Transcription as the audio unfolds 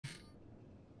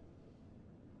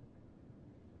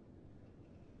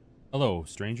Hello,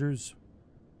 strangers.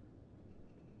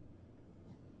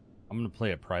 I'm gonna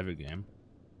play a private game.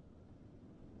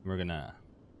 We're gonna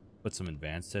put some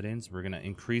advanced settings. We're gonna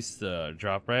increase the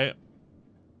drop rate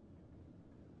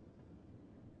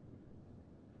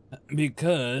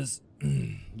because,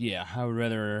 yeah, I would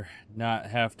rather not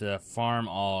have to farm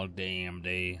all damn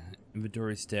day.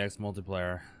 Inventory stacks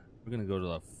multiplier. We're gonna go to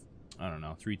the, I don't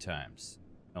know, 3 times.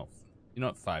 No, you know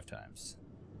what? 5 times.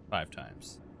 5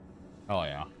 times. Oh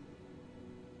yeah.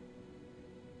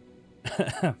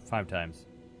 5 times.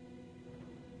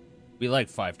 We like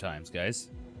 5 times, guys.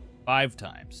 5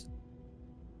 times.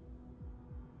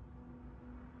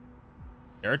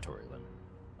 Territory limit.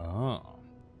 Oh.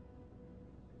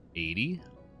 80?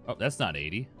 Oh, that's not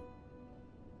 80.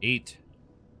 8.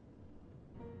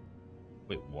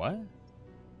 Wait, what?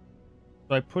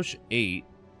 So I push 8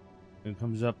 and it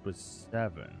comes up with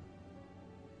 7.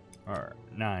 Or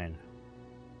 9.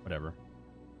 Whatever.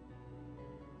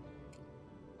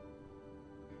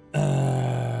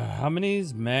 How many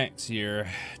is max here?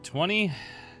 20?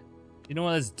 You know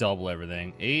what? Let's double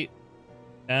everything. 8,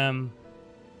 10,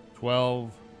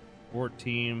 12,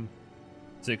 14,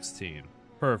 16.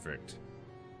 Perfect.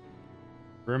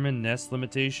 Vermin nest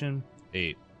limitation?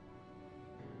 8.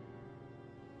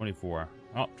 24.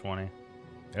 Oh, 20.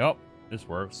 Yep, this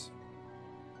works.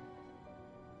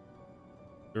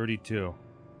 32.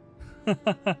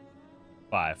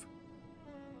 5.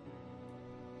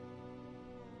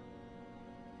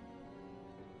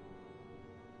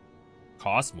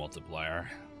 Cost multiplier.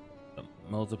 That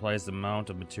multiplies the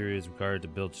amount of materials required to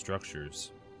build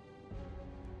structures.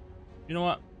 You know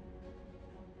what?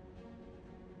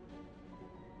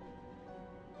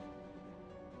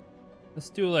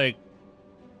 Let's do like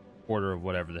quarter of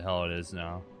whatever the hell it is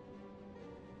now.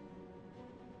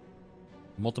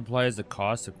 Multiplies the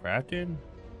cost of crafting?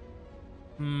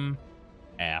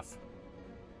 Half.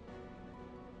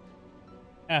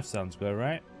 Half sounds good,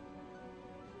 right?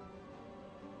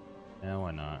 Yeah,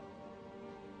 why not?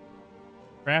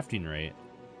 Crafting rate.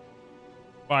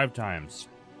 5 times.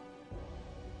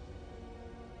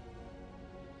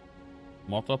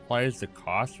 Multiplies the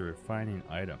cost of refining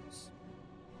items.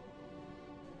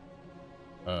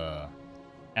 Half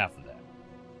of that.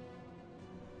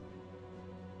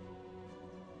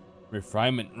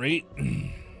 Refinement rate.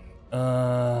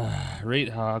 Rate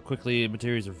how quickly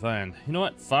materials are refined. You know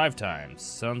what? 5 times.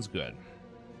 Sounds good.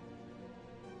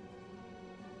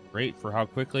 Rate for how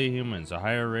quickly humans. A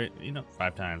higher rate. You know,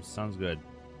 5 times. Sounds good.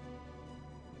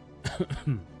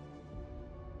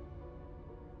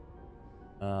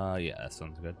 Yeah, that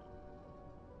sounds good.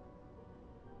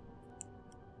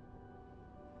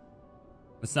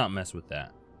 Let's not mess with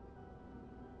that.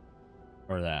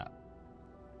 Or that.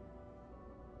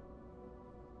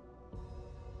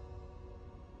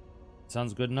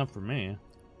 Sounds good enough for me.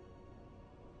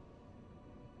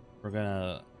 We're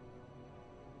gonna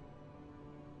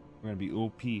be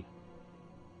OP.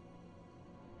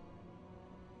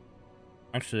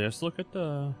 Actually, let's look at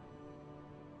the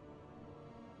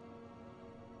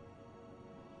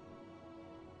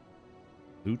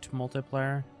loot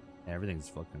multiplier. Yeah,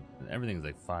 everything's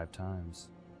like 5 times.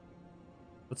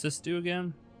 What's this do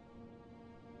again?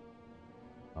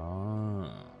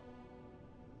 Oh.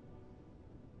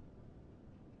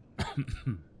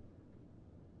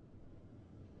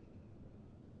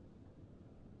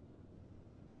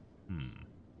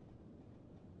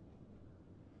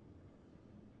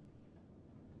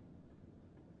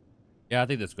 Yeah, I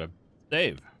think that's good.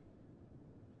 Save.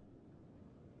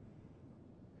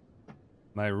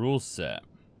 My rule set.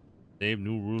 Save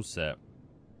new rule set.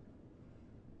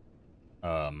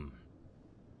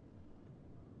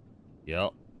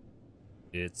 Yep.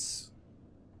 It's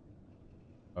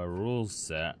a rule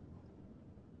set.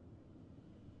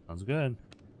 Sounds good.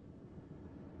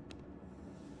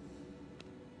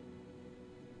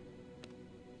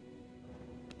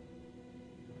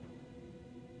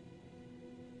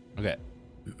 Okay.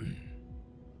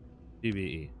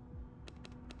 PvE.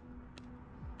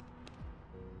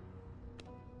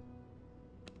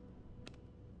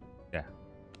 Yeah.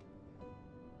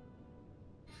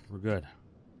 We're good.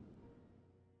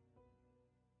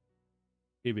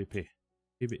 PvP.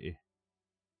 PvE.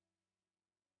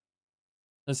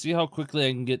 Let's see how quickly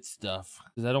I can get stuff,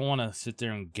 because I don't want to sit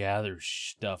there and gather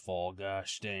stuff all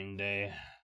gosh dang day.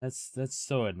 That's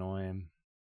so annoying.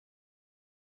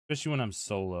 Especially when I'm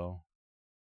solo.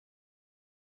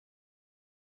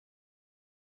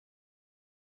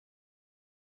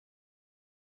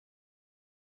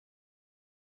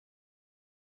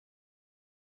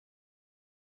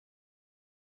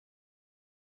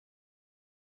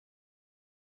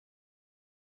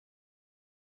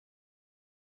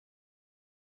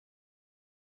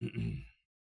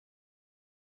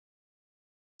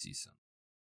 See some.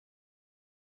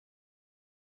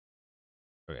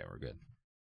 Okay, we're good.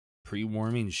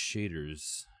 Pre-warming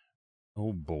shaders.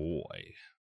 Oh boy.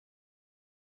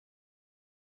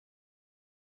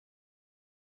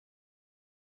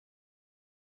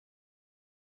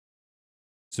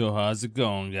 So how's it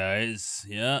going, guys?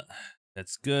 Yeah,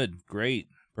 that's good. Great.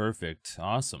 Perfect.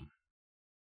 Awesome.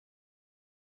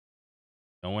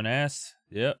 No one asked?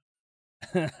 Yep.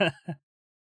 I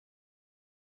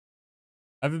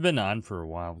haven't been on for a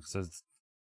while because it's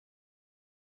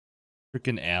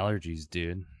freaking allergies,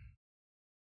 dude.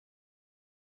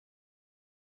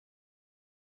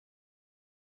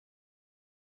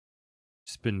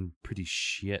 It's been pretty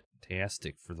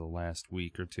shit-tastic for the last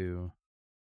week or two.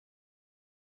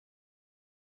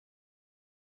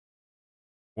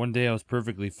 One day I was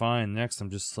perfectly fine. Next, I'm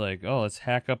just like, oh, let's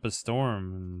hack up a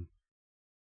storm. And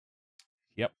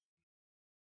yep.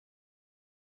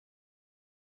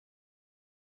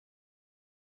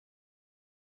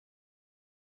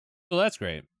 So that's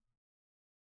great.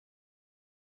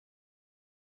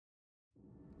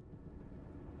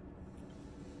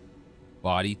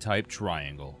 Body type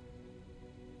triangle.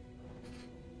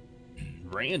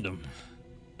 Random.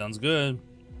 Sounds good.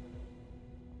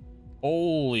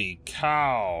 Holy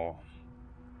cow.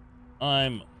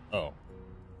 Oh.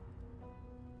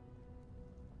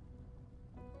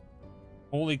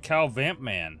 Holy cow, Vamp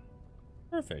Man.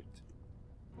 Perfect.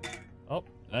 Oh,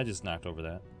 I just knocked over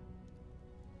that.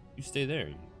 You stay there.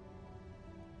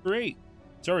 Great.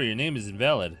 Sorry, your name is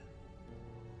invalid.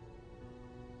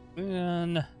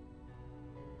 And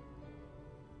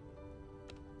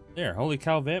there, holy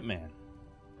cow, Vamp Man.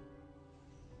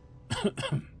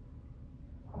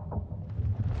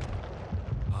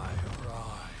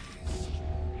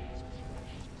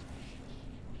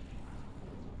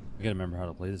 I gotta remember how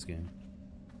to play this game.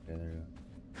 Okay, there we go.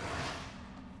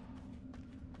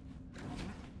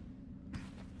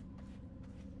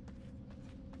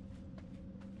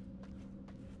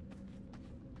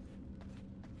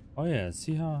 Oh yeah,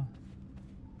 see how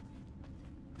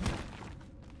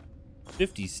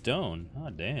 50 stone. Oh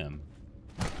damn.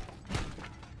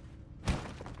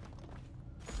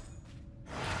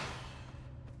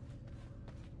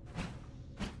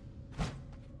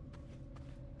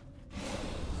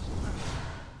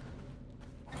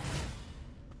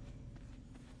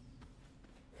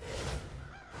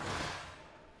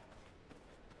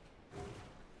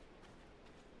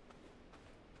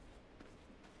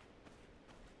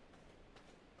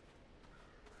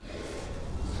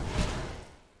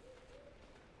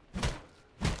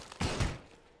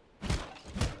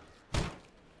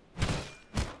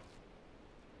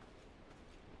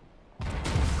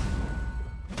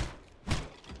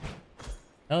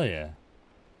 Hell yeah.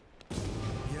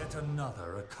 Yet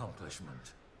another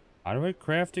accomplishment. How do I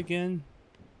craft again?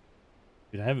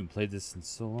 Dude, I haven't played this in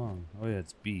so long. Oh yeah,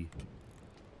 it's B.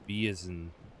 B is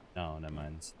in... No, never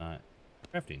mind. It's not.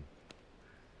 Crafting.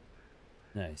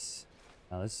 Nice.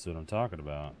 Now this is what I'm talking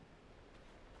about.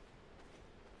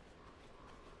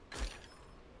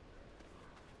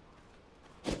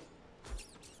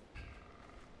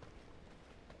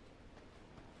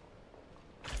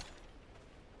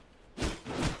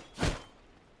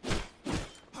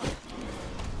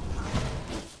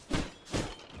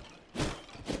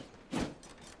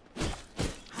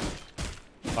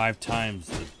 Five times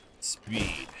the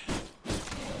speed.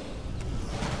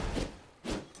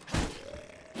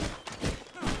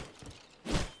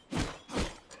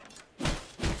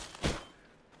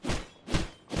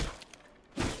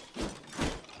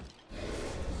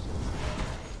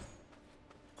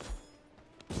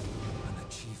 An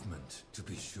achievement, to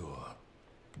be sure.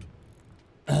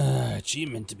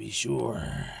 Achievement to be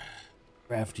sure.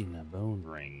 Crafting a bone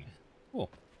ring.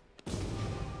 Cool.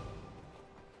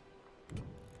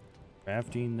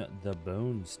 Crafting the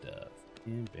bone stuff.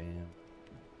 And bam.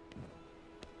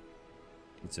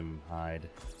 Get some hide.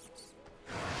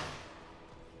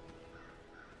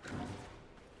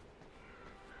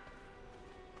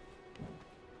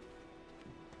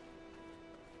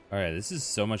 Alright, this is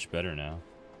so much better now.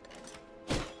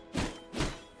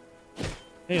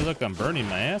 Hey, look, I'm burning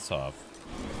my ass off.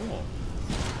 Cool.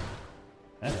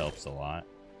 That helps a lot.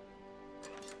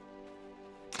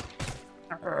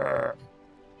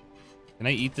 Can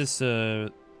I eat this,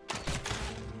 Yeah,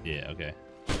 okay.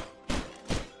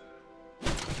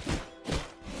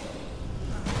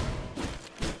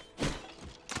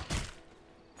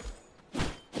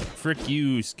 Frick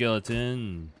you,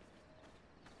 skeleton.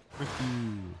 Frick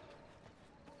you.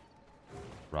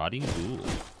 Rotting ghoul.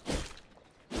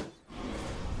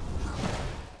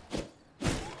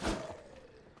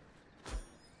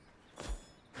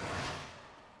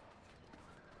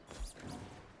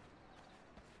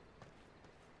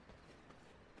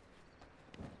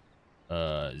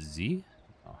 Z?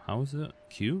 Oh, how is it?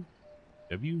 Q?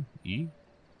 W? E?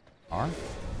 R?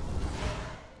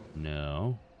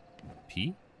 No.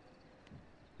 P?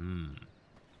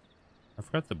 I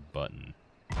forgot the button.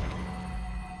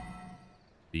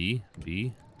 B?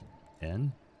 B?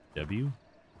 N? W?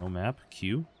 No map?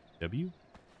 Q? W?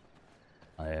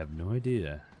 I have no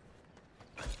idea.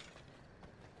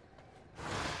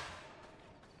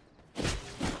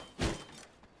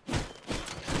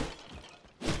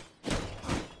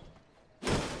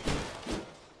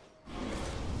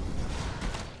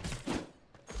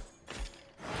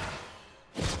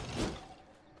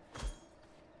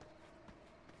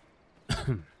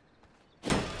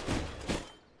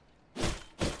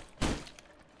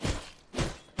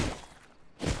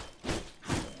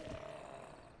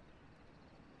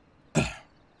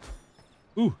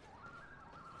 Ooh.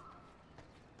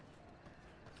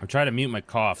 I try to mute my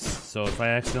coughs, so if I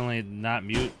accidentally not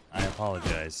mute, I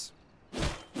apologize.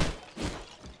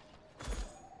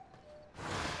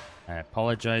 I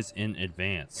apologize in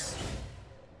advance.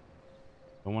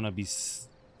 Don't want to be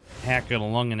hacking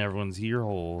along in everyone's ear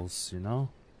holes, you know?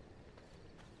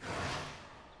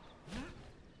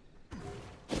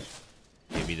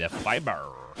 Give me that fiber.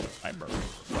 Fiber.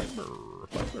 Fiber.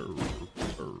 Fiber.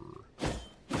 Fiber.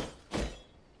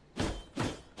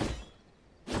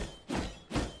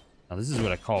 Now this is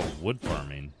what I call wood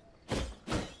farming.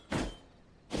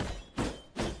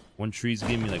 One tree's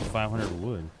giving me like 500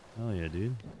 wood. Hell yeah,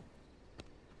 dude.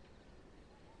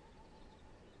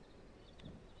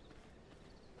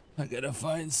 I gotta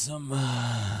find some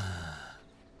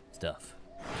stuff.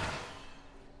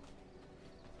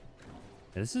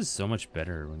 Yeah, this is so much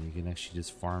better when you can actually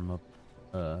just farm up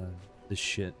the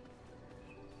shit.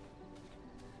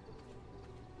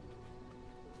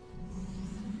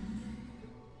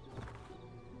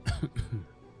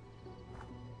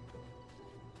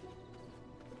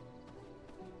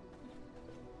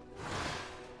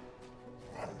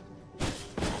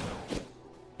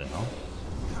 The hell?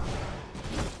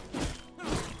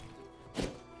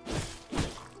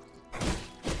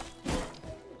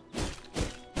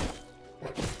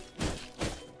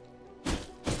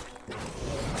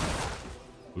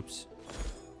 Oops.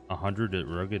 100 at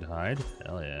rugged hide?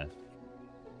 Hell yeah.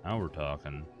 Now we're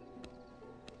talking.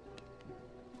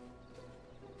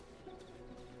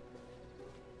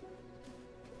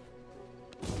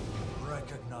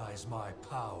 Recognize my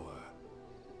power.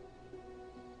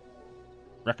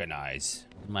 Recognize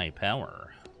my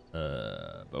power.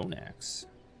 Bone axe.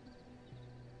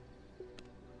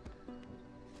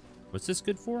 What's this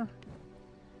good for?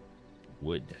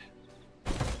 Wood.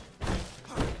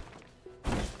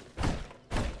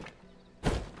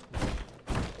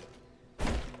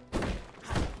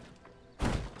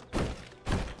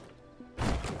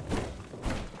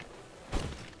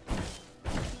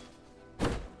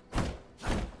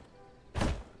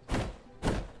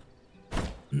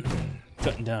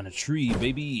 Cutting down a tree,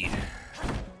 baby.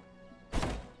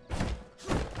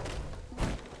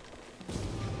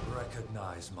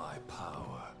 Recognize my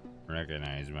power.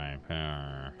 Recognize my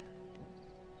power.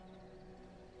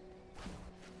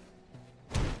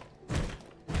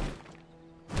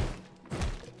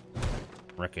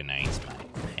 Recognize my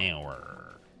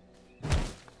power.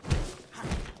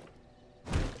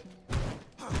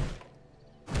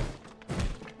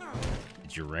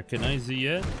 Did you recognize it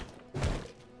yet?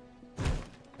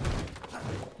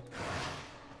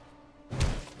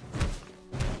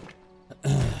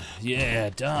 Yeah,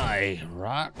 die,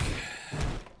 rock.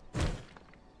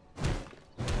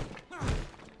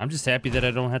 I'm just happy that I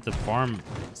don't have to farm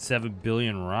 7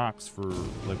 billion rocks for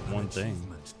like one thing.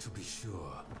 To be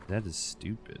sure. That is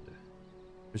stupid.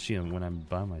 Especially when I'm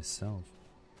by myself.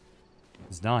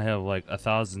 Because now I have like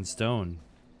 1,000 stone.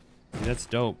 See, that's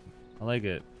dope. I like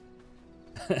it.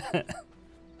 I'm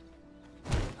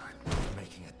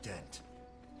making a dent.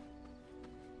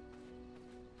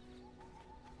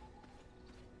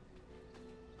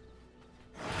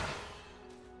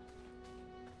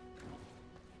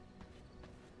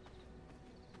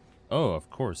 Oh, of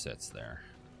course that's there.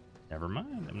 Never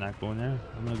mind. I'm not going there.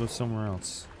 I'm gonna go somewhere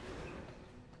else.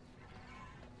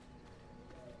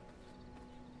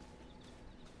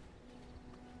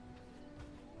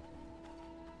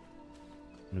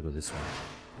 I'm gonna go this way.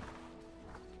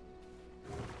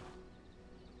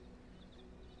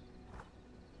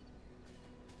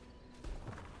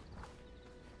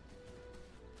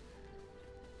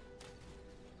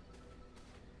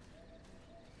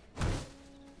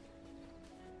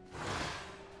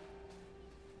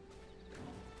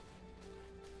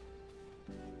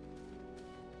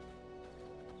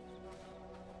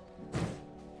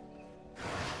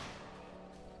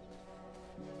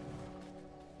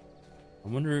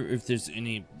 wonder if there's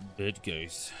any bad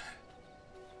guys.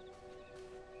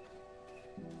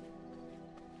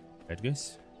 Bad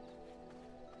guys?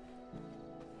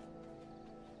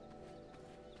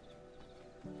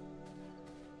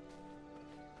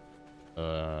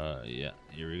 Yeah,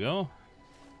 here we go.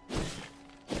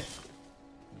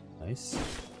 Nice.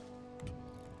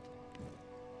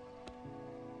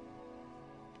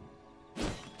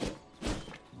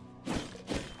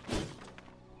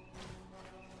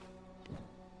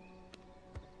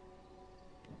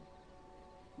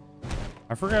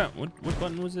 I forgot what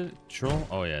button was it? Control?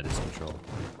 Oh yeah, it is control.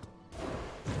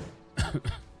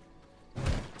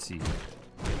 Let's see.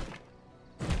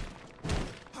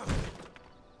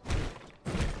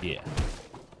 Yeah.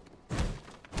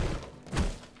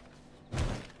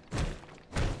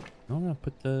 I'm gonna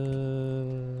put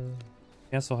the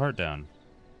castle heart down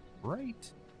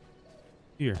right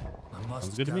here. I must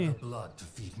Sounds good to gather me. blood to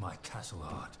feed my castle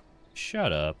heart.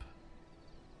 Shut up.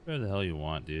 Whatever the hell you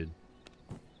want, dude.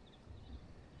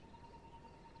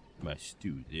 Must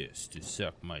do this to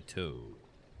suck my toe.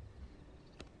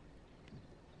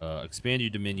 Expand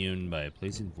your dominion by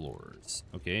placing floors.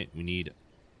 Okay, we need.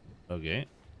 Okay.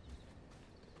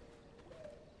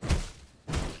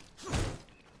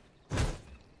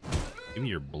 Give me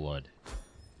your blood.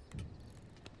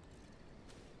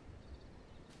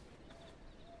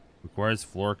 Requires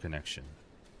floor connection.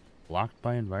 Blocked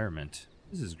by environment.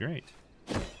 This is great.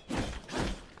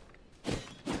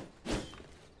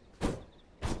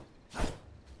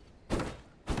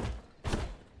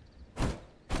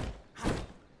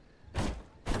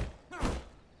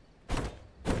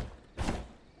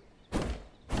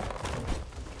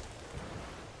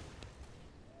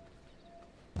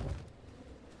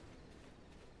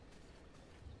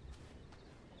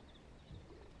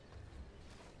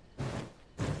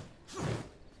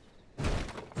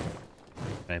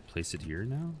 Can I place it here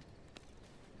now?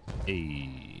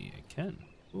 Hey, I can.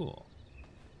 Cool.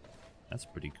 That's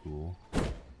pretty cool.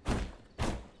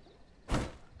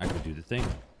 I could do the thing.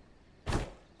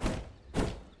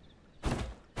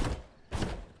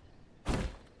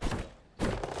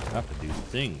 Have to do the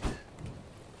thing.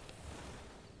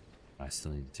 I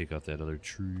still need to take out that other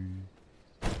tree.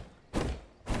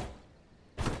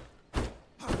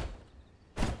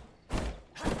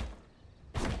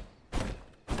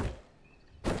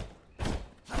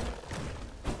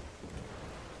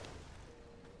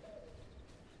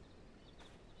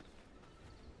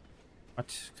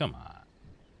 What? Come on.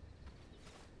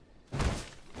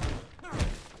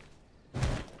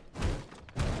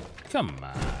 Come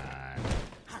on.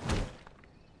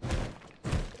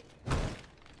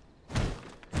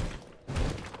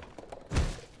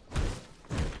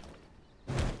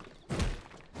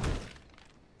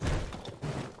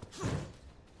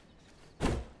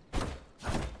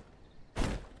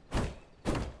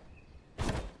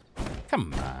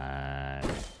 Come on.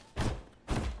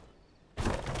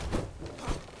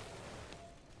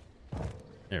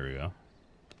 There we go.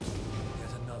 Yet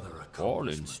another All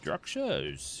accomplishment.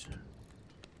 instructions.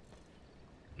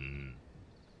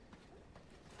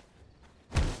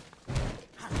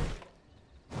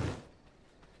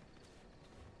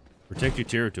 Protect your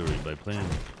territory by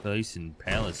placing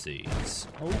palisades.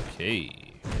 Okay.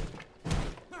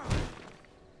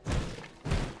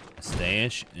 A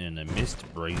stash and a mist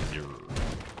brazier.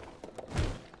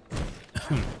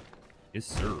 Yes,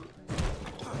 sir.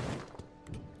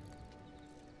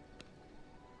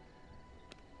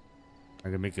 I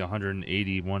can make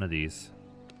 181 of these.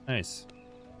 Nice.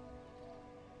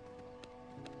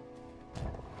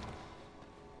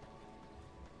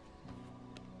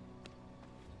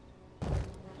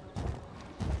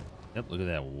 Yep, look at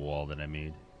that wall that I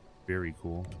made. Very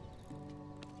cool.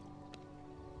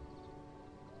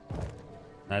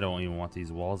 I don't even want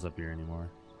these walls up here anymore.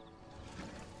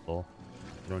 Well,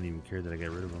 I don't even care that I got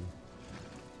rid of them.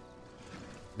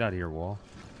 Get out of here, wall.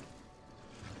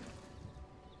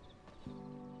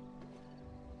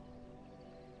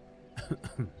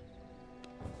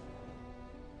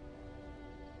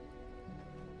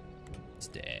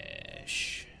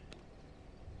 Stash.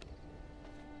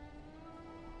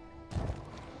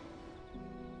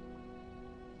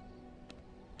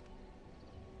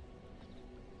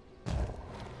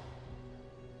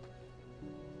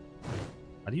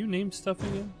 How do you name stuff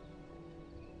again?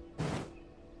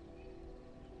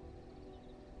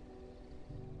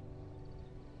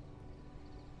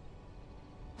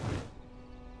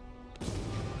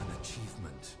 An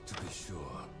achievement, to be sure.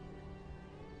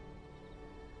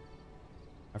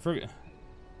 I forget.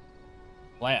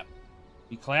 Clap.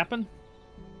 You clapping?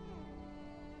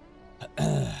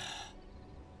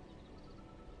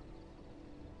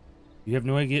 You have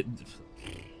no idea.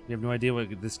 You have no idea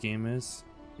what this game is?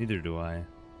 Neither do I.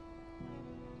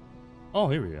 Oh,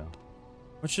 here we go.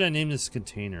 What should I name this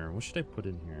container? What should I put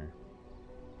in here?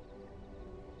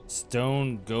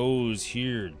 Stone goes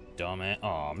here, dumbass.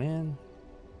 Aw, man.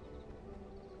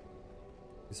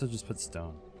 Guess I'll just put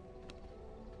stone.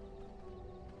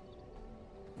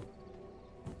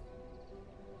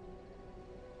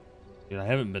 Dude, I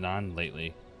haven't been on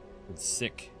lately. I'm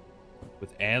sick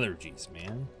with allergies,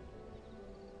 man.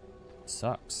 It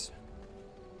sucks.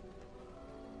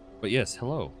 But yes,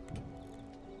 hello.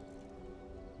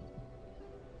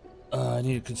 I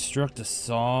need to construct a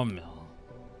sawmill.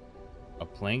 A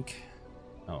plank?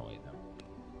 Oh, wait, no.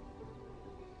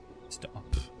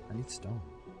 Stop. I need stone.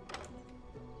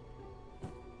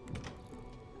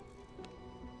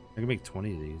 I can make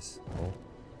 20 of these. Oh.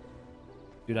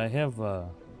 Dude, I have, I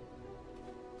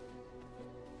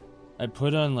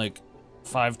put on, like,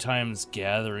 5 times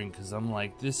gathering because I'm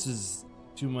like, this is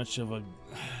too much of a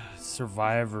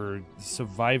surviving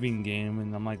game,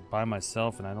 and I'm like by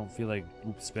myself and I don't feel like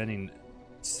spending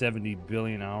 70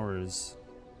 billion hours.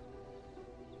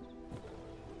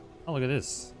 Oh, look at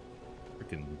this.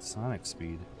 Freaking Sonic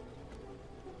speed.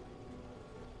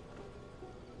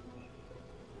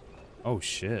 Oh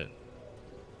shit.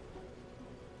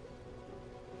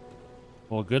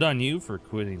 Well, good on you for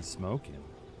quitting smoking.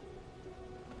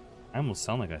 I almost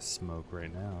sound like I smoke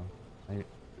right now.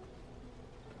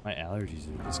 My allergies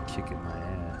are just kicking my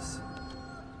ass.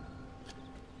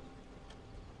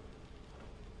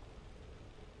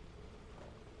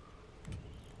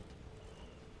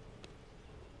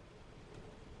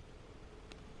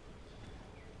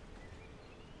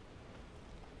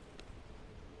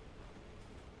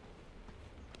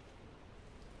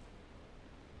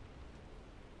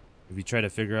 Have you tried to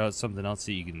figure out something else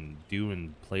that you can do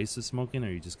in place of smoking, or are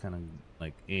you just kind of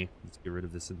like, let's get rid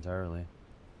of this entirely?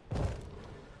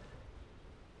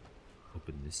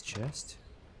 Open this chest.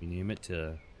 Rename it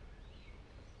to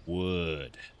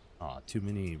wood. Aw, too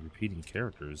many repeating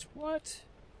characters. What?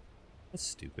 That's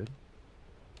stupid.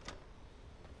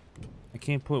 I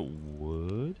can't put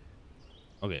wood?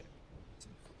 Okay.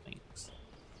 Thanks.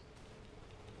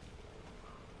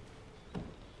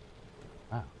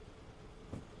 Wow.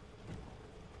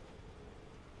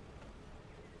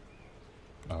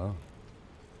 Oh.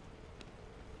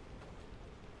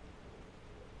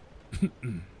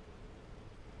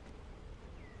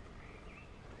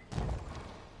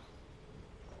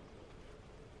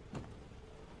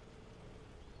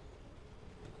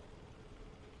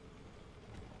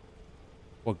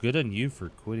 Well, good on you for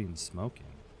quitting smoking.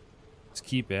 Just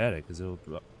keep at it, because it'll,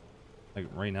 like,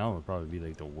 right now it'll probably be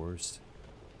like the worst.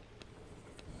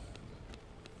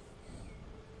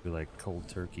 Be like cold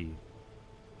turkey.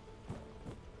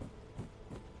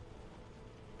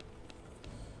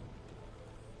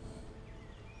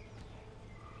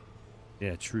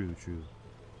 Yeah, true.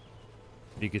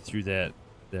 You get through that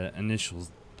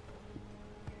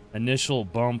initial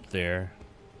bump there.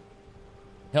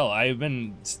 Hell, I've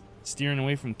been steering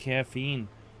away from caffeine,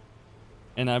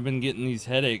 and I've been getting these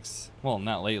headaches. Well,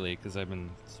 not lately, because I've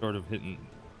been sort of hitting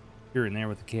here and there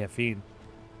with the caffeine.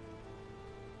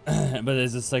 But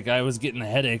it's just like I was getting a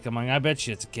headache. I'm like, I bet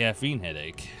you it's a caffeine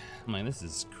headache. I'm like, this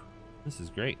is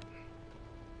great.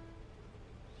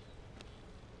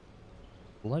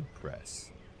 Blood press.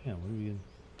 Yeah, what are we gonna...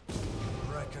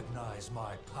 Recognize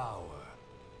my power.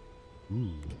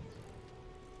 Ooh.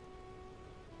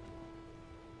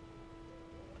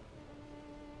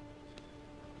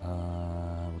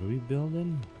 What are we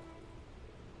building?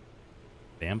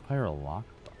 Vampire lockbox.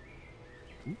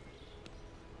 Ooh.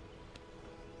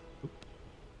 Ooh.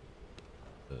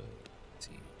 Let's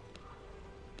see.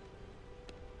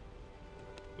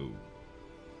 Ooh.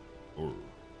 Or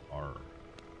R.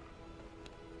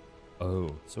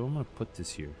 Oh, so I'm gonna put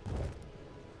this here.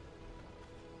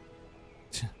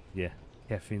 Yeah,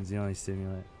 caffeine's the only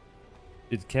stimulant.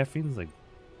 Dude, caffeine's like...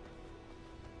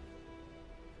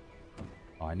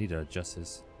 Oh, I need to adjust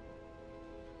this.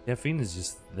 Caffeine is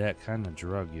just that kind of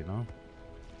drug, you know?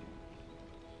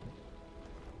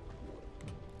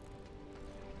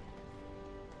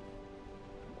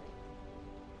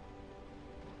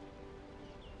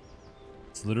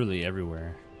 It's literally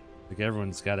everywhere. Like,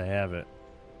 everyone's gotta have it.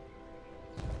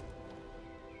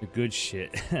 The good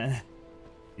shit.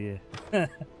 Yeah.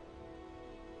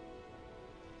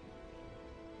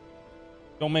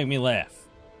 Don't make me laugh.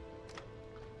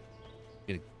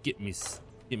 Gonna get me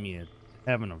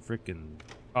having a freaking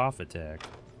cough attack.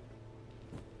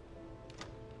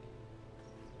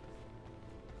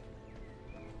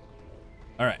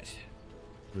 All right.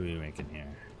 What are we making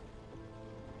here?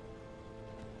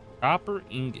 Copper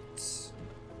ingots.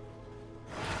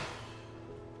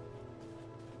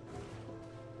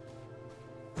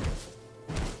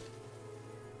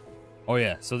 Oh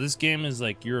yeah, so this game is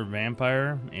like you're a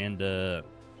vampire and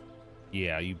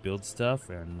yeah, you build stuff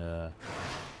and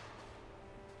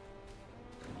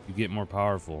you get more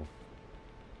powerful.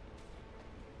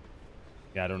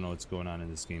 Yeah, I don't know what's going on in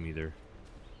this game either.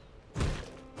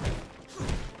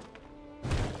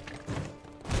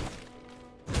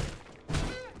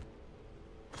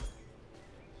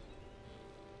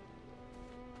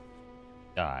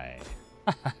 Die.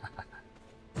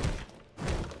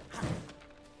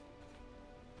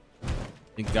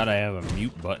 Thank God I have a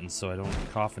mute button so I don't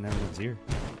cough in everyone's ear.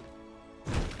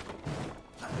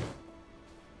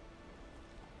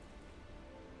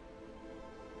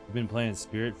 You've been playing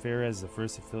Spirit Fair as the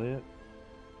first affiliate?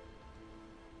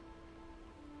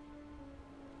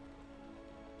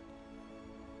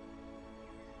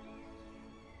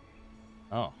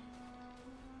 Oh.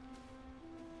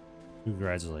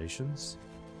 Congratulations.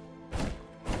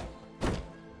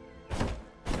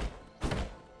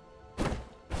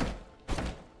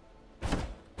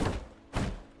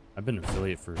 I've been an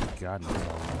affiliate for God knows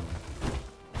how long.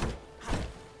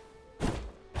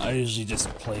 I usually just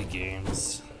play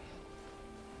games.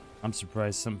 I'm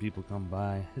surprised some people come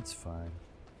by. It's fine.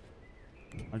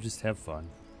 I'll just have fun.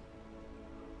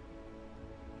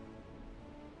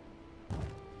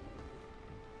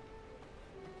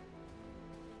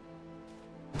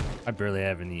 I barely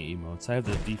have any emotes. I have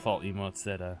the default emotes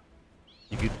that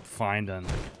you could find on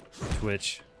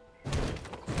Twitch.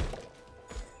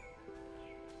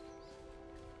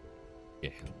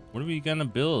 Okay, what are we gonna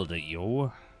build,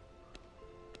 yo?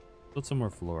 Build some more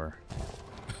floor.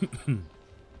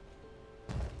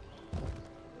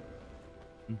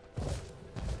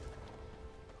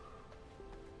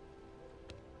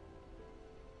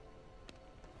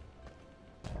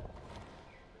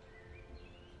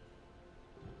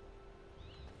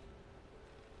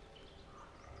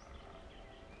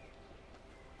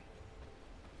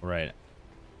 Right.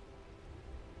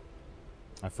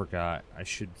 I forgot. I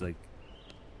should like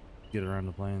get around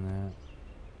to playing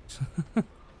that.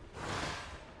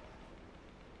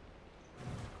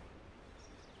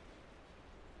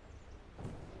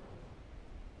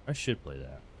 I should play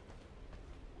that.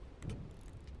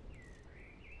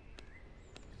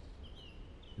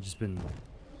 I've just been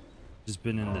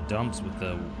in the dumps with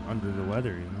the under the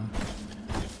weather, you know.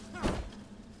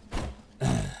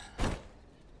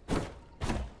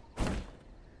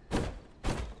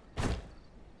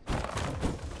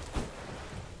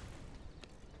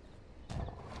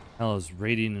 Hell, I was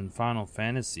raiding in Final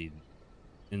Fantasy,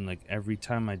 and like every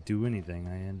time I do anything,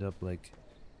 I end up like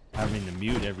having to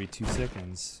mute every 2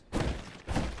 seconds.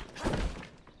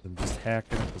 I'm just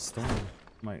hacking up a storm.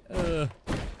 I'm like,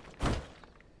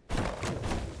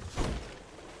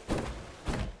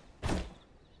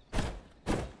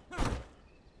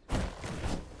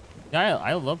 Yeah,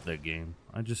 I love that game.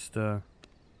 I just gotta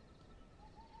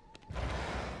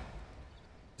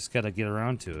get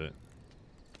around to it.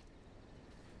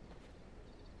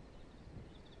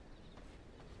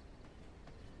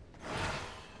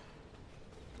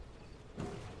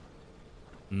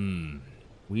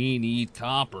 We need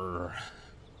copper.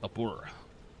 Copper.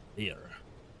 Here.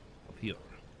 Up here.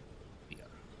 Here.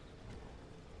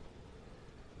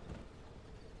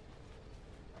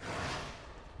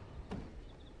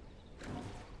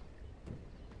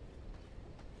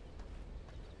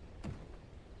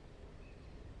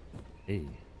 Hey.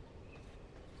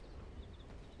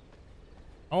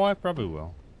 Oh, I probably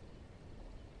will.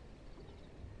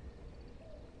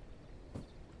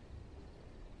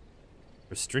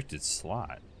 Restricted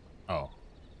slot. Oh.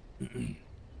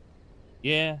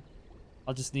 Yeah.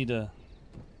 I'll just need a...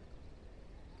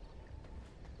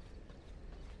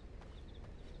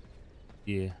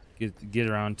 Yeah. Get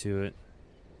around to it.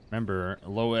 Remember,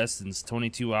 low essence,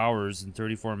 22 hours and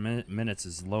 34 minutes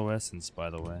is low essence, by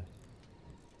the way.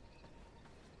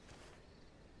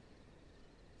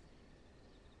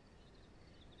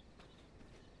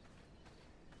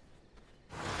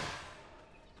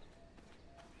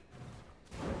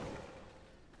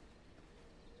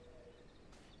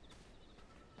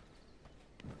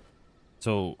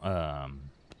 So,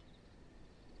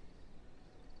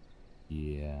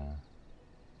 yeah.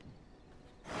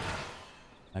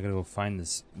 I gotta go find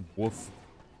this wolf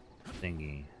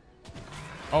thingy.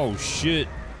 Oh, shit.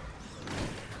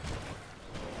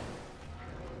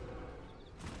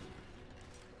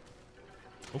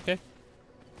 Okay.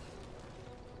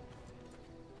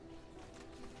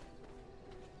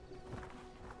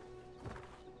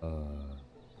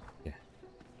 Yeah.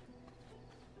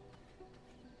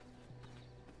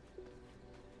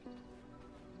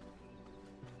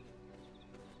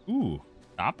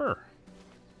 Stopper.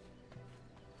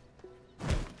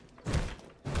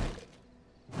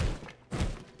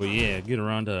 But yeah, get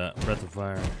around to Breath of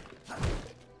Fire.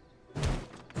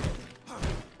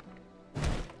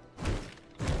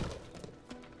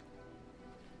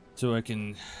 So I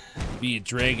can be a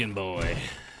dragon boy.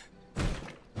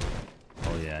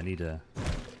 Oh yeah, I need to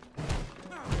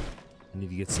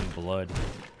get some blood.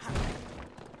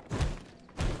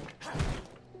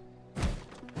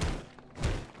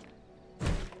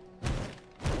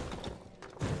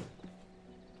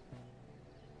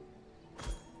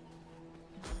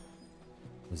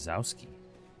 Wazowski.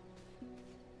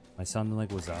 Am I sounding like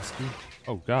Wazowski?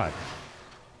 Oh god.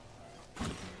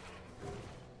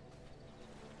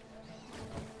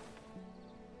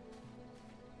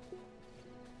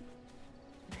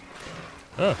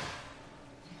 Ugh.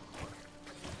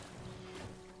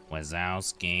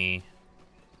 Wazowski.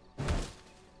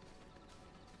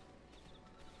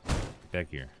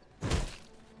 Back here.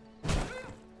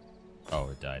 Oh,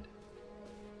 it died.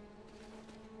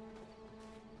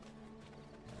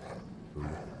 Ooh.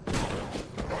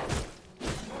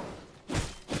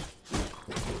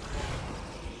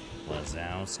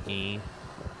 Wazowski.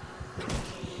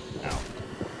 Ow.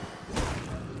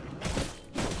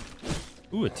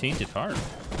 Ooh, a tainted heart.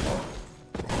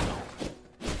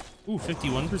 Ooh,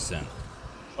 51%.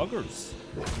 Buggers.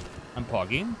 I'm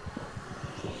pogging.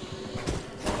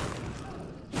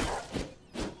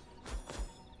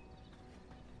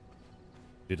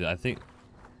 Dude, I think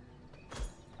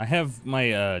I have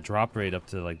my drop rate up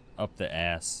to like up the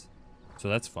ass. So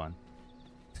that's fun.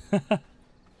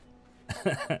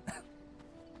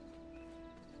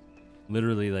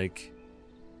 Literally like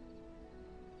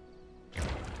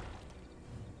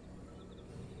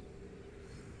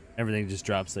everything just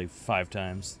drops like 5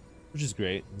 times, which is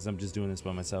great because I'm just doing this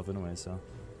by myself anyway, so.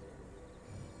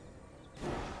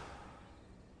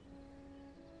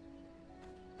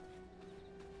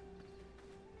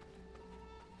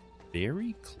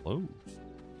 Very close.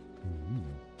 Ooh.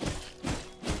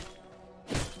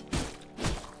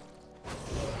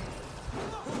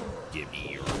 Give me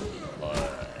your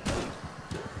blood.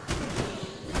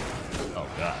 Oh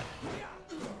god.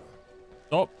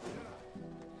 Stop.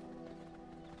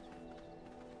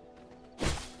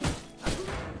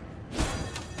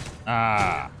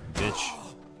 Ah, bitch.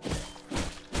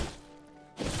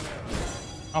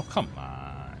 Oh, come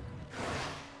on.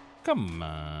 Come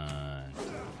on.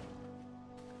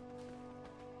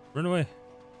 Run away.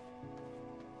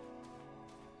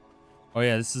 Oh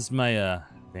yeah, this is my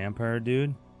vampire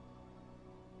dude.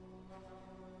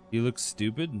 He looks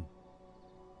stupid.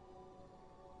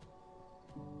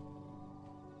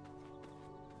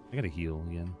 I gotta heal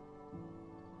again.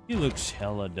 He looks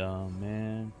hella dumb,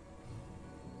 man.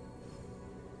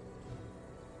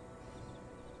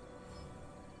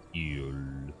 Heal.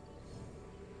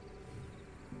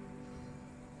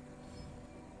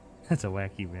 That's a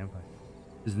wacky vampire.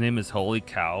 His name is Holy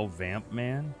Cow Vamp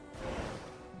Man.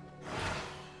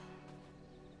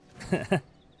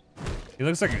 He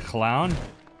looks like a clown.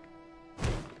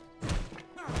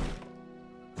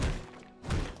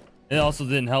 It also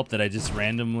didn't help that I just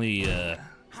randomly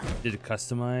did a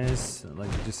customize, like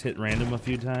just hit random a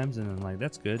few times, and I'm like,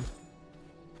 that's good.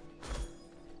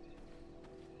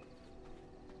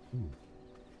 Ooh.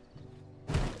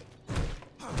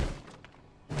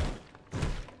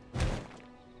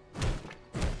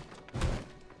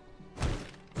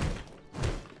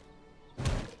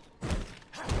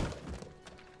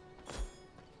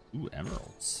 Ooh,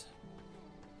 emeralds.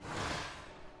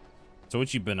 So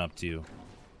what you been up to?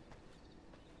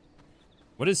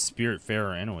 What is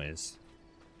Spiritfarer anyways?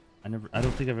 I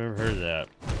don't think I've ever heard of that.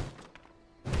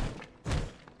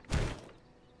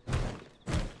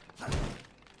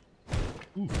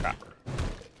 Ooh, copper.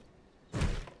 I'm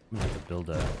gonna have to build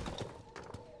a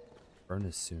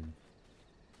furnace soon.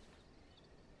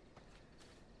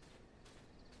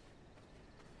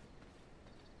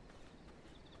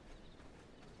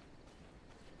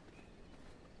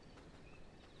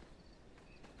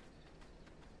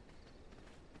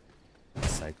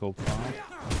 Psychopath?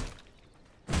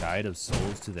 Guide of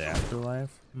souls to the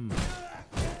afterlife? Hmm.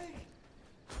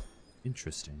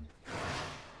 Interesting.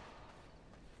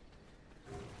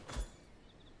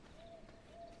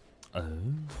 Oh.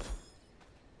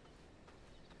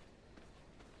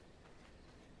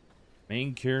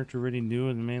 Main character already new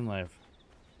in the main life.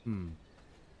 Hmm.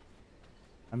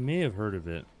 I may have heard of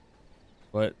it,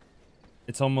 but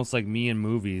it's almost like me in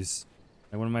movies.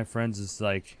 Like one of my friends is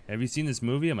like, "Have you seen this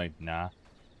movie?" I'm like, "Nah."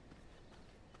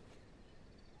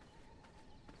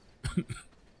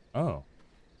 Oh.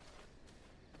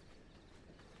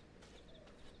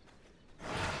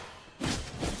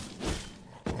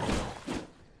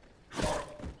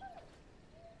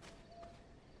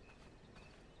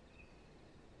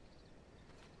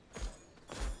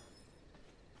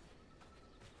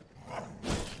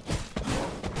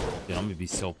 be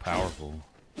so powerful.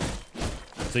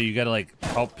 So you gotta like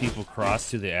help people cross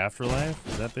to the afterlife?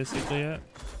 Is that basically it?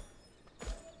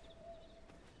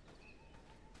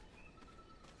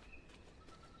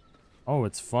 Oh,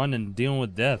 it's fun and dealing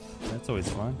with death. That's always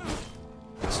fun.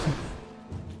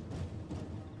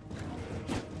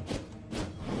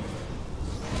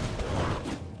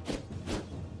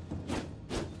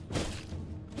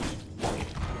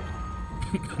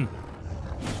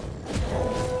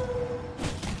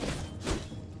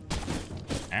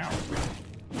 Ow.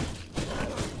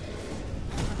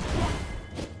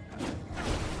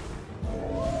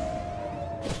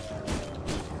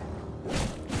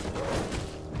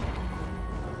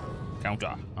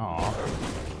 Counter. Aw.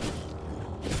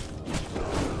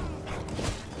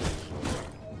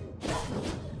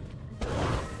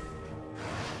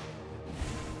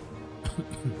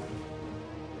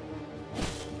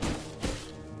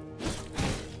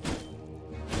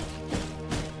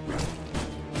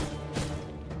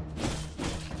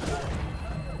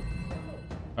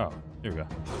 Oh, there we go.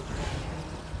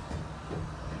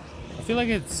 I feel like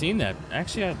I'd seen that.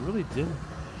 Actually, I really did.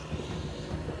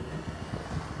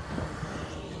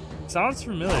 Sounds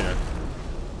familiar.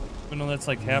 Even though that's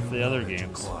like half the other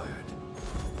games.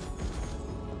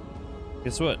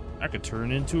 Guess what? I could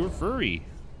turn into a furry.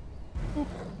 An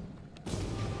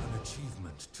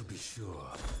achievement, to be sure.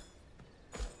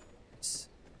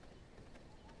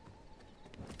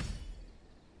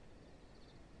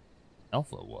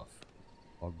 Alpha wolf.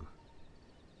 Bug.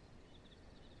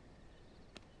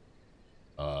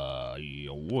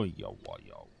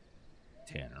 Yo.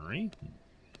 Tannery.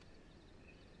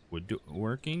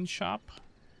 Woodworking shop.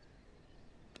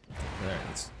 There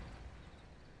it is.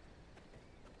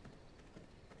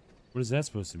 What is that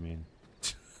supposed to mean?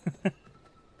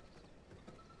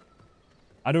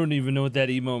 I don't even know what that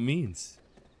emote means.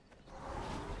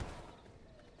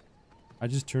 I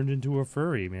just turned into a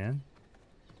furry, man.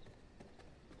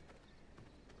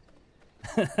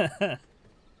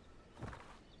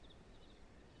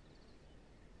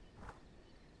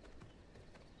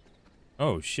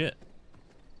 Oh shit.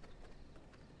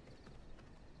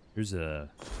 Here's a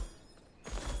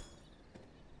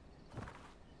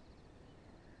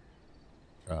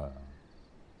oh,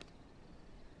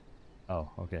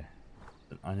 okay.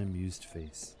 An unamused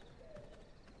face.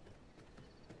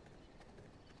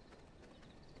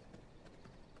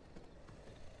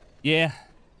 Yeah.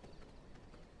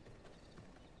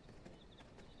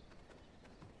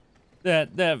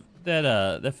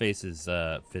 That face is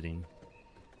fitting.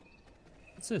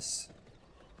 What's this?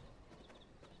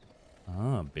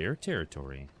 Ah, bear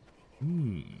territory.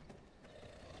 Hmm.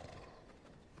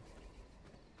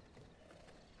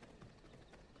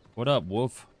 What up,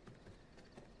 wolf?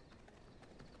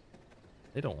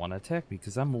 They don't want to attack me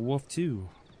because I'm a wolf too.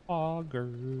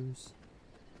 Hoggers.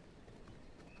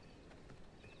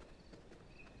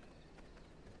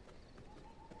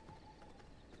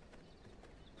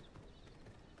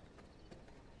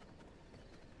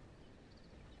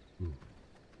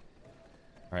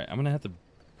 Alright, I'm gonna have to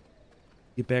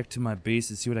get back to my base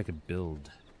and see what I can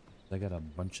build. I got a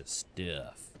bunch of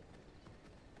stuff.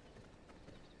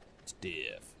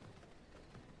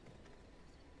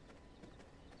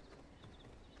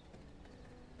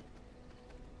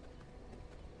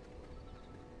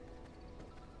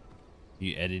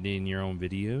 You editing your own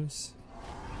videos?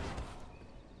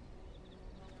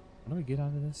 How do I get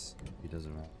out of this? It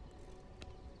doesn't matter.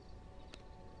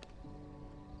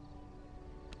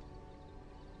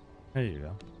 There you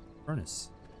go. Furnace.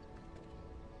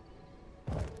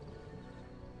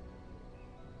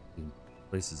 The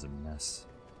place is a mess.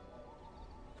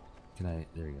 Can I?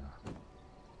 There you go.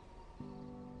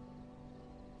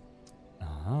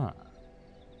 Uh-huh.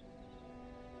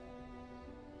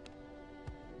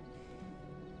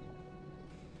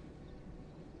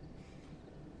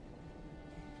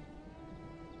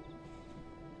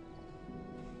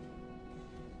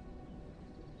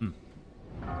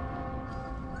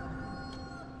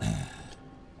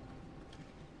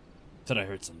 Thought I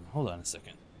heard something. Hold on a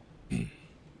second.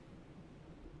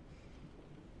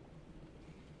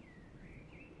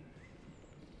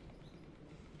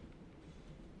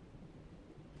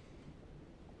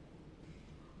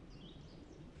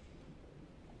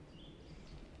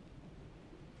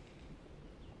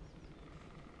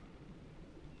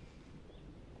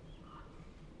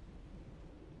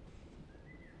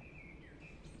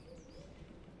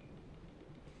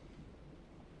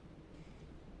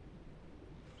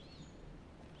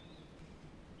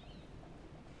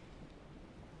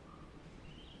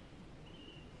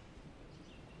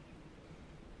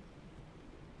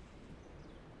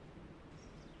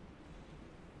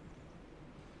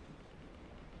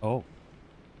 Oh.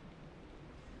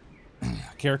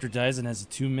 A character dies and has a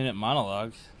 2-minute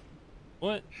monologue.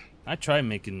 What? I try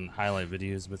making highlight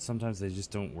videos, but sometimes they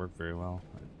just don't work very well.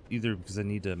 Either because I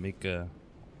need to make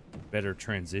better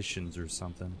transitions or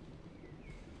something.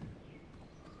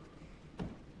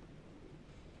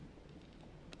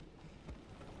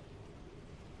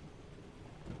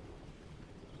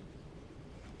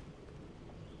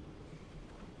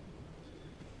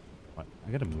 What?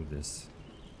 I gotta move this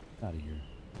out of here.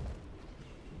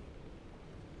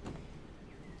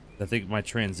 I think my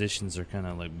transitions are kind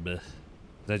of like bleh.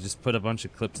 I just put a bunch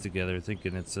of clips together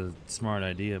thinking it's a smart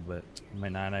idea, but it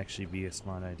might not actually be a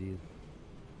smart idea.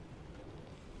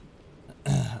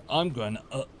 I'm gonna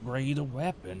upgrade a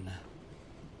weapon.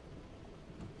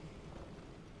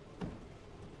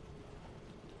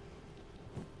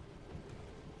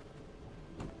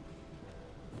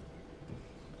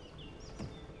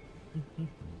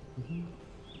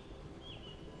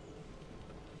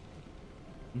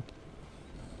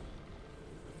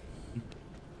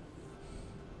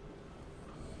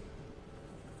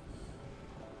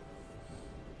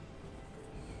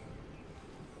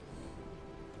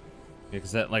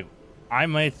 Because that, like, I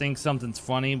might think something's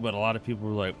funny, but a lot of people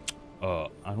are like,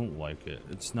 I don't like it.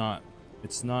 It's not,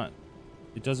 it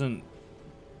doesn't,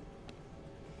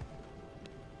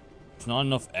 it's not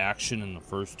enough action in the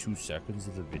first 2 seconds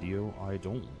of the video. I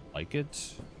don't like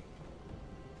it.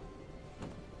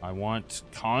 I want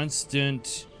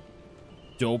constant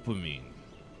dopamine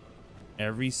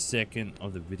every second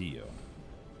of the video.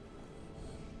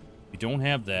 If you don't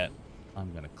have that,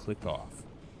 I'm gonna click off.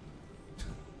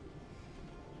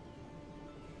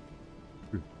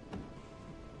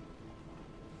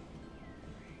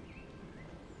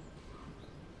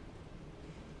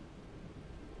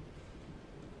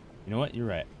 You know what? You're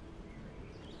right.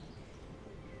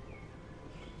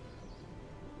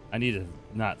 I need to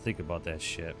not think about that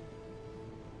shit.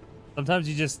 Sometimes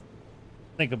you just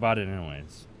think about it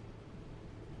anyways.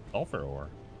 Sulfur ore.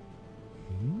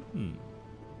 Mm.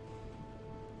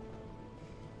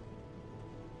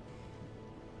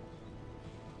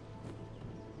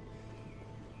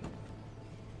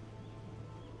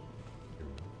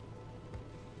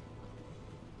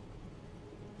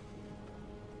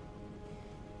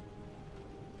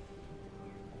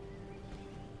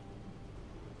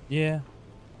 Yeah,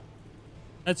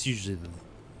 that's usually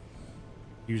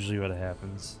what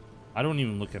happens. I don't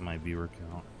even look at my viewer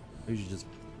count. I usually just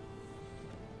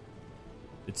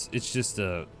it's just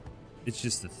a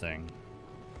thing.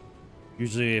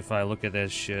 Usually, if I look at that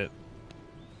shit,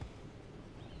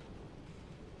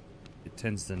 it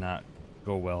tends to not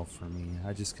go well for me.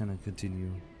 I just kind of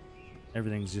continue.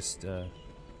 Everything's just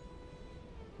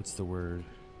what's the word?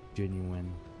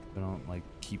 Genuine. I don't like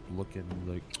keep looking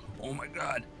like, oh my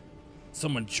god,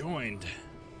 someone joined.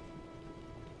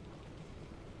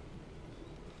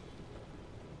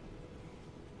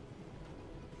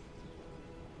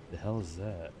 The hell is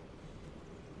that?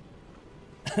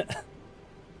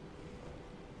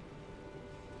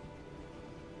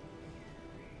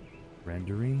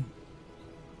 Rendering?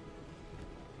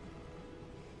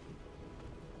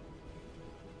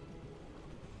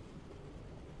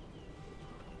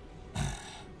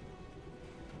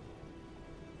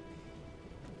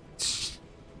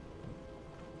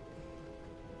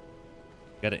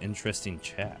 Got an interesting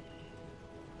chat.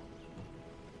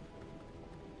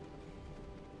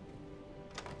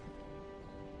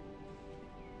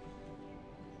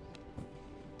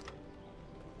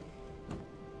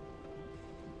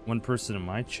 One person in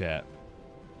my chat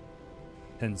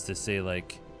tends to say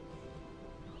like,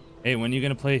 hey, when are you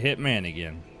gonna play Hitman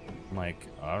again? I'm like,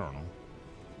 I don't know.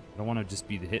 I don't want to just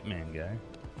be the Hitman guy.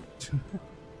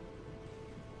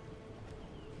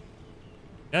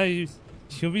 Yeah,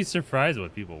 you'll be surprised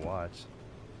what people watch.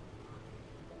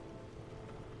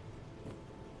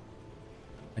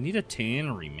 I need a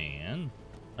tannery, man.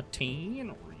 A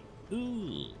tannery.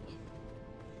 Ooh.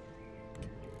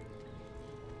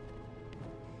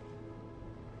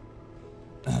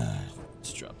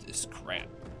 Let's drop this crap.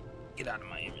 Get out of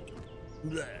my inventory.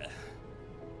 Blah.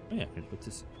 Oh yeah, I can put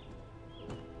this.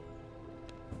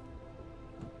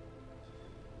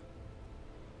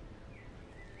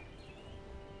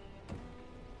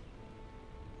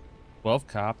 12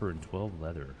 copper and 12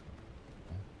 leather.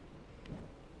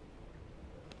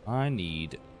 I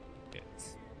need it.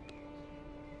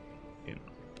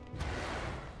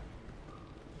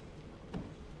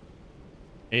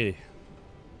 Hey,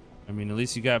 I mean, at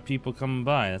least you got people coming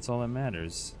by. That's all that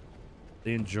matters. If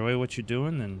they enjoy what you're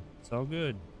doing, then it's all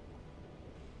good.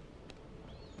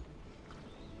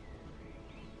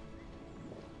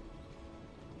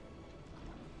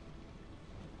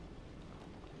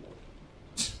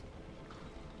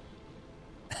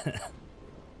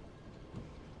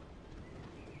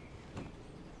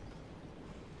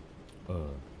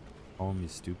 Call me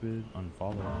stupid?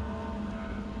 Unfollow.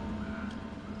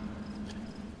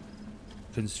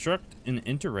 Construct and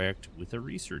interact with a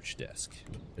research desk.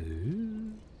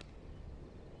 Ooh.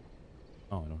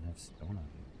 Oh, I don't have stone on me.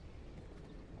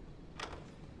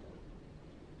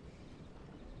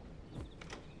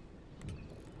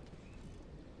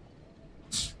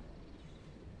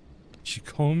 She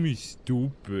called me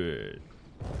stupid.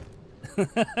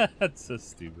 That's so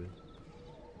stupid.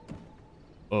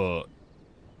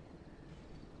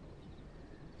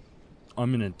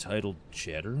 I'm an entitled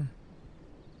chatter.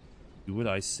 Do what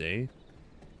I say,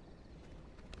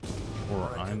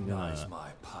 or I'm gonna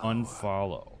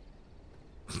unfollow.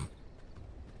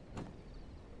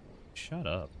 Shut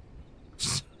up.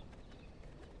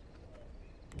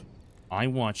 I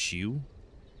want you.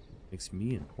 Makes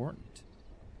me important.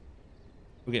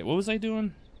 Okay, what was I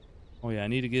doing? Oh yeah, I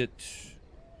need to get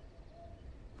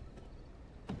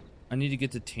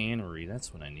the tannery.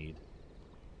 That's what I need.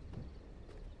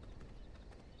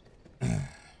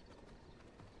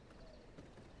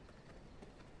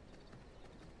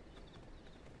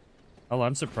 Oh,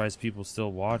 I'm surprised people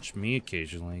still watch me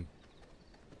occasionally.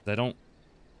 I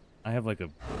have like the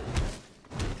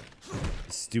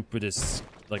stupidest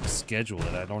like schedule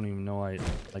that I don't even know.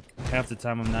 Half the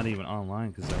time I'm not even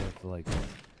online because I have to like,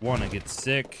 one, I get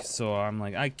sick, so I'm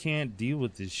like, I can't deal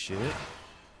with this shit.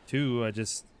 Two, I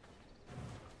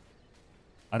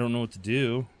don't know what to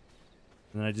do.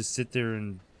 And I just sit there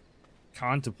and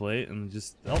contemplate and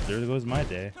just, oh, there goes my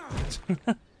day.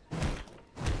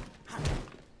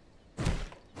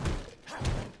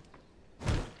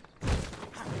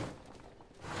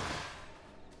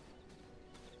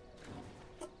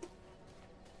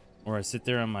 Or I sit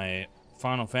there on my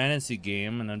Final Fantasy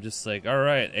game and I'm just like,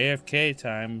 alright, AFK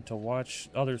time to watch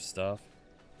other stuff.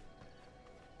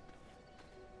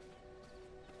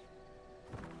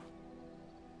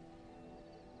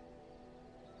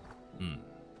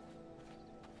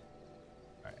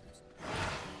 Alright.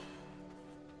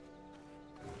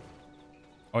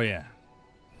 Oh yeah.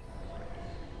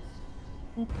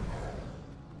 Oop.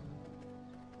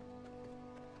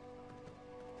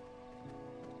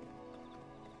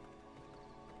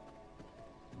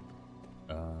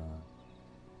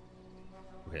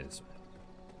 Okay, this way.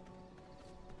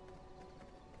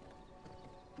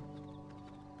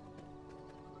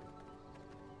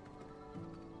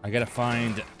 I gotta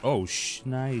find. Oh,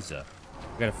 Schneise. I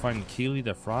gotta find Keely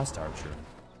the Frost Archer.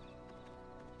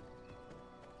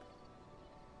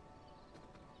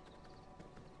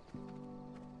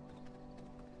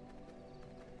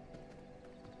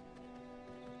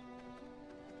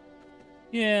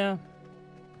 Yeah.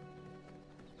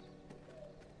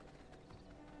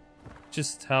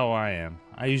 Just how I am.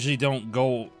 I usually don't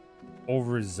go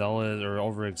overzealous or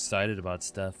overexcited about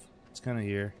stuff. It's kind of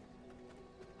here.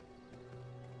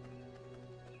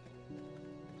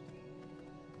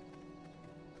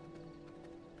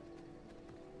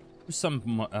 There's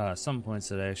some points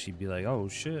that I actually be like, oh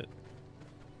shit.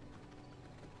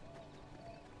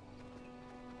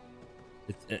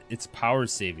 It's power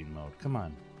saving mode. Come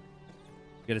on.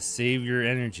 You gotta save your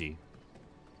energy.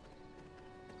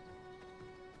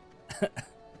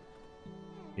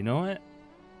 You know what?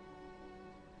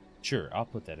 Sure, I'll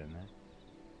put that in there.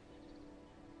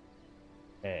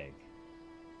 Egg.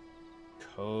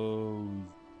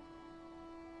 Cozy.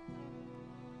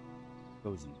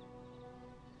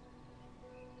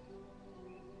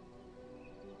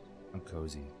 I'm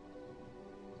cozy.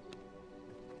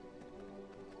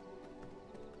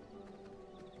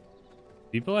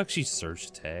 People actually search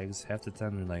tags. Half the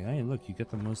time they're like, hey, look, you get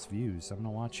the most views. I'm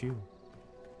gonna watch you.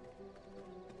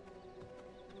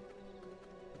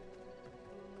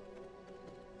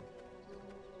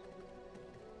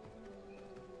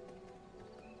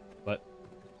 But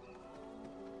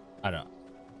I don't know.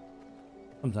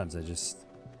 Sometimes I just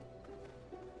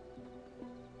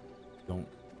don't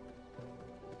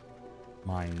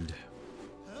mind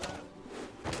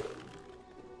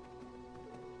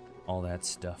all that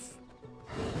stuff.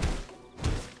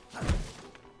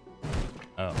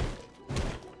 Oh.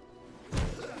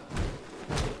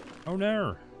 Oh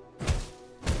no.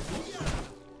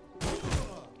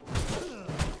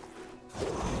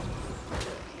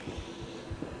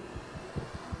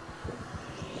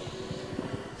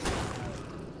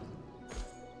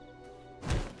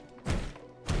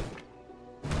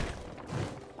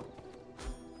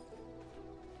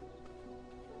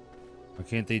 Why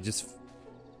can't they just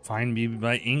find me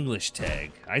by English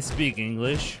tag? I speak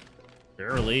English.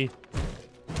 Barely.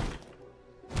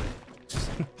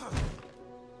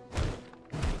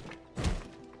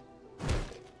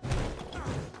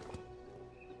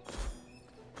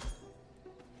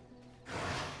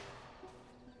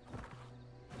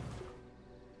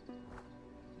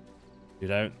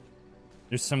 Dude,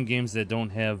 there's some games that don't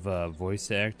have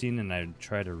voice acting, and I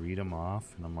try to read them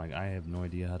off, and I'm like, I have no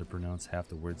idea how to pronounce half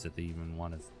the words that they even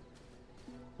want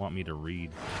me to read.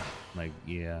 Like,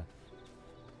 yeah,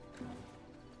 I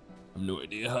have no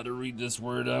idea how to read this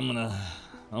word. I'm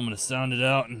gonna sound it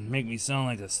out and make me sound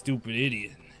like a stupid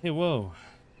idiot. Hey, whoa.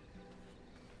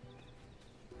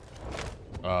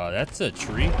 That's a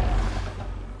tree.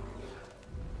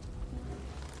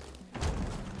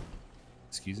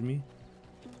 Excuse me?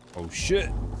 Oh shit.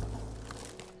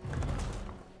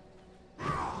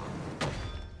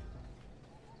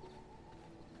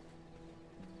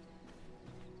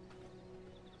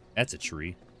 That's a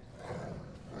tree.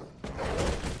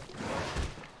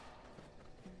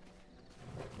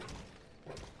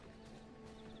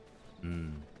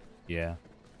 Yeah.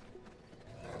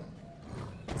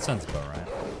 That sounds about right.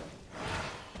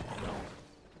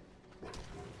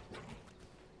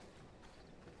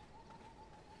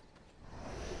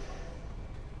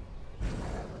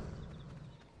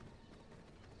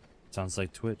 Sounds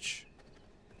like Twitch.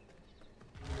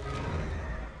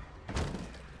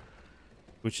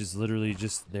 Twitch is literally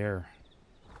just there.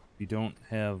 You don't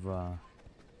have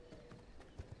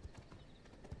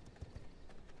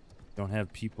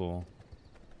people.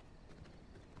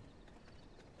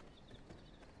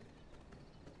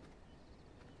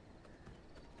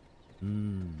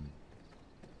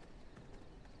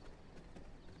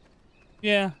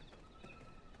 Yeah.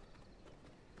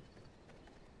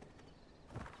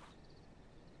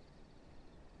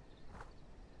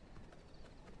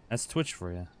 That's Twitch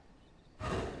for you.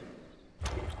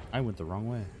 I went the wrong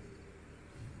way.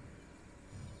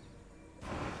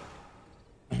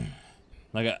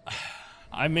 Like,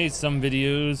 I made some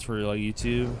videos for like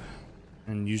YouTube,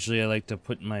 and usually I like to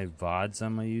put my VODs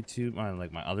on my YouTube, on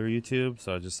like my other YouTube,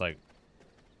 so just like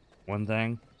one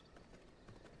thing.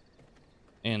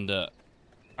 And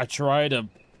I try to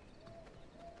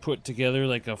put together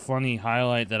like a funny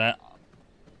highlight that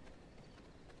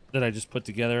I just put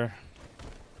together.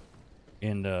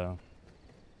 And I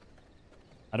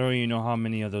don't even know how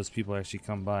many of those people actually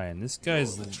come by. And this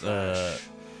guy's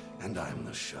and I'm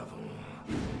the shovel.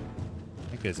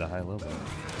 That guy's a high level.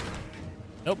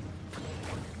 Nope.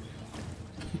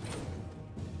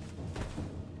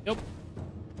 Nope.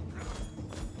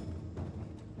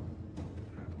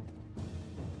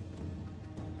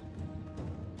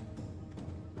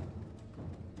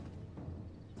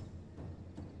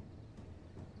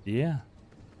 Yeah.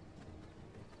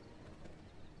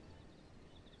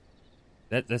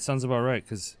 That sounds about right,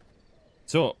 cause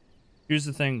so here's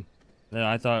the thing that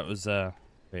I thought was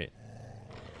wait.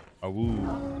 Oh,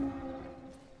 woo.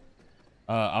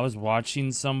 I was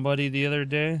watching somebody the other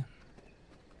day.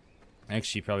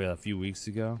 Actually probably a few weeks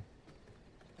ago.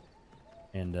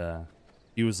 And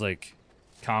he was like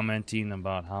commenting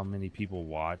about how many people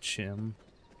watch him.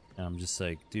 And I'm just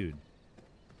like, dude,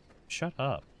 shut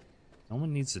up. No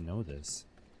one needs to know this.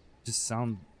 Just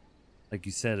sound, like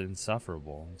you said,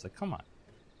 insufferable. It's like, come on.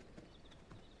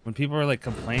 When people are like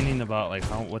complaining about like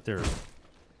what they're,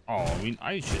 oh, I mean,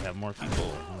 I should have more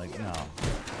people. I'm like, no.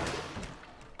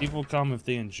 People come if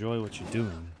they enjoy what you're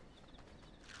doing.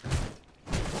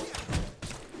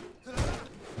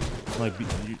 Like,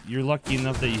 you're lucky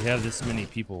enough that you have this many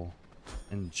people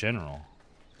in general.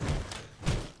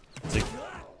 It's like,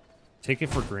 take it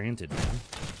for granted, man.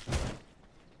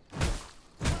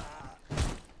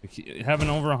 Like, having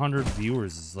over 100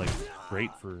 viewers is like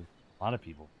great for a lot of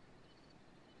people.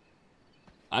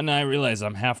 And I realize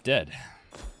I'm half dead.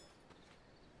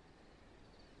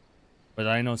 But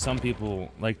I know some people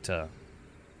like to,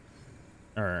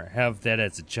 or have that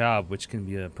as a job, which can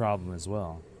be a problem as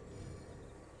well.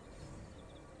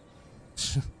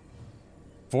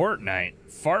 Fortnite.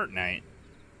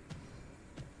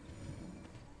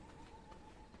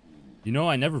 You know,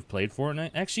 I never played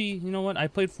Fortnite. Actually, you know what? I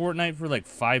played Fortnite for like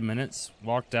 5 minutes,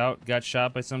 walked out, got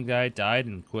shot by some guy, died,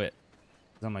 and quit.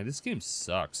 I'm like, this game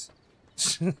sucks.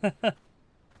 It's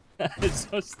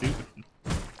so stupid.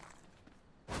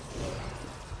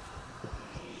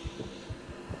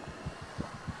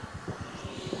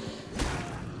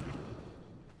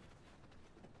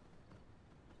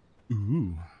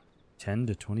 Ooh. 10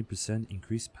 to 20%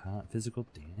 increased physical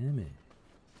damage.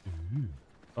 Ooh.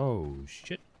 Oh,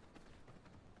 shit.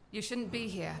 You shouldn't be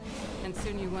here, and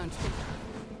soon you won't be.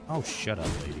 Oh, shut up,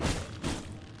 lady.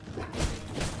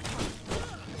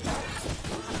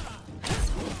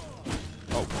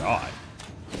 Oh, God.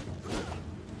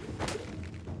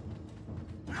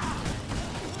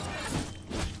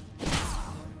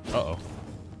 Uh-oh.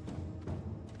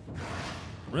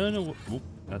 Run away. Oop,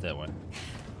 not that one.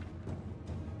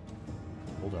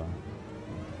 Hold on.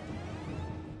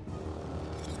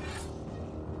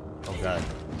 got it.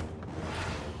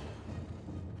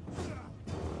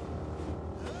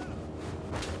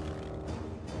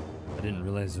 I didn't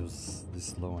realize it was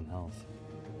this low in health.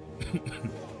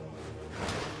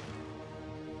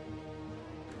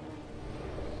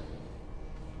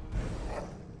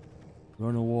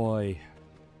 Run away.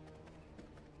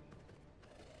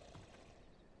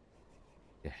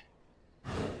 Yeah.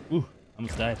 Ooh,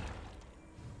 almost died.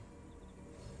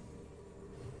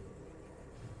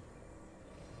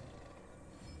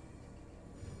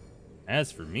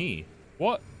 As for me,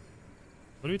 what?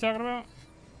 What are we talking about?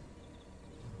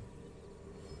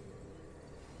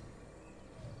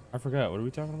 I forgot. What are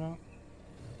we talking about?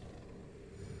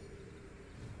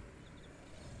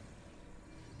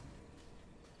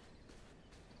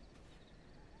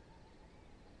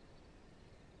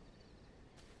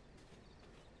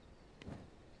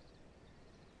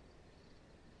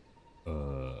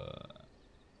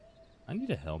 I need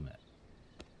a helmet.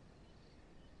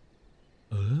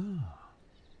 Oh,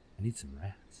 I need some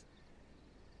rats.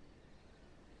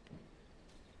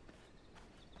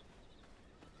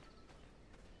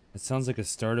 It sounds like a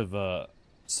start of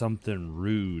something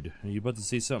rude. Are you about to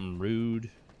say something rude?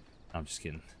 No, I'm just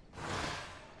kidding.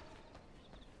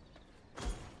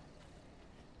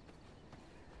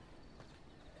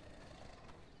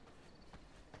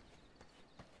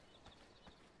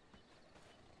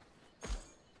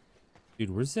 Dude,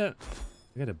 where's that?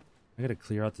 I gotta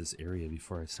clear out this area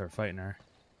before I start fighting her.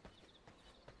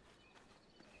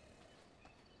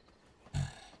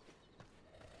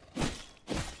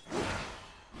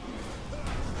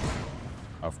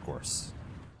 Of course.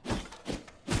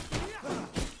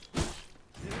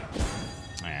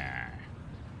 Ah.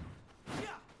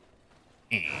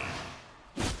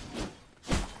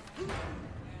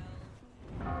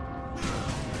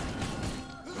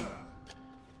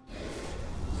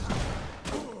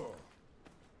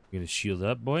 You gonna shield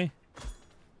up, boy?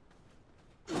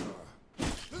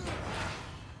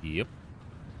 Yep.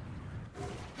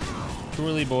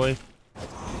 Twirly, boy.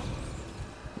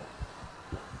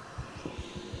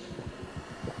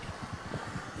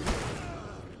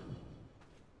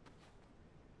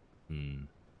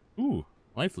 Ooh,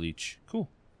 life leech. Cool.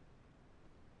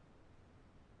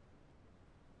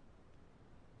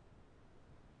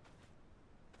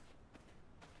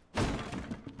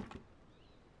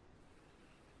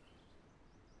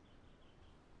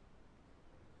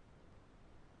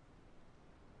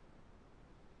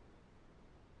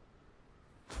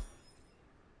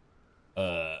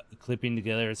 Clipping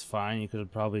together is fine. You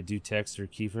could probably do text or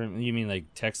keyframe. You mean like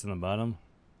text on the bottom?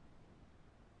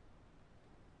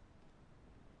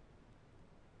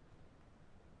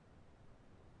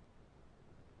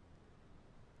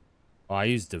 Oh, I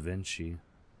use DaVinci.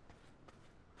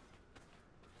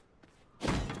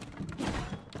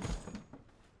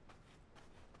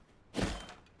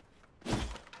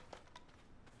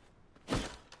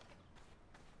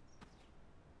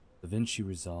 DaVinci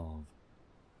Resolve.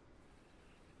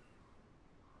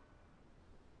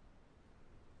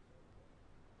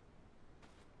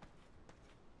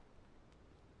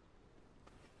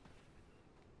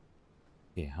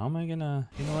 Okay, how am I gonna...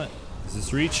 You know what? Does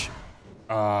this reach?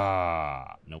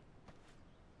 Nope.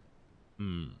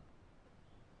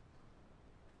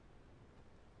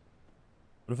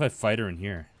 What if I fight her in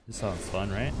here? This sounds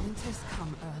fun, right? Winters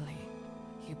come early.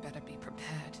 You better be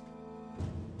prepared.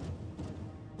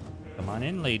 Come on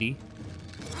in, lady.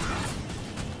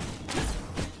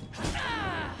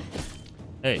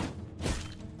 Hey.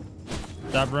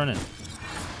 Stop running.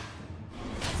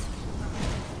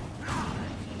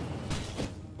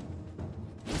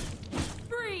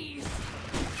 Freeze!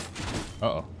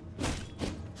 Uh-oh.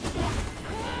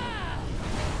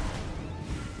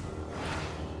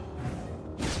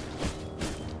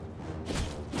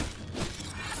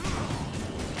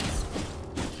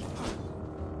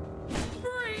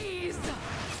 Freeze!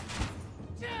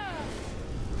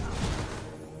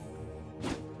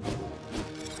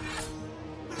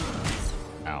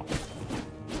 Ow.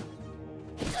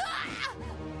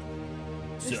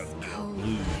 This So cold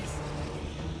blue. is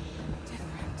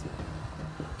different.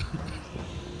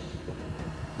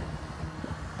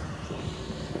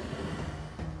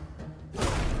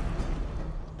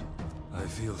 I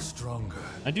feel stronger.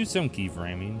 I do some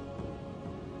keyframing.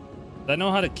 I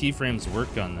know how the keyframes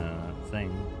work on the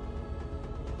thing.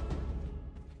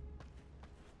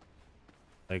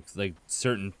 Like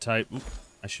certain type. Oop,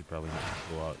 I should probably not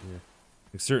go out here.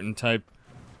 Like certain type,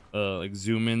 like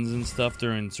zoom ins and stuff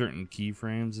during certain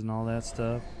keyframes and all that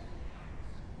stuff.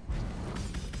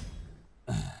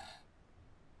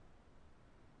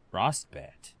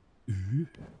 Frostbat. What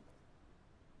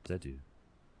does that do?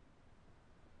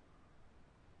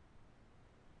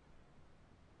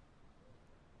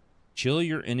 Chill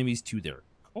your enemies to their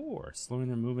core, slowing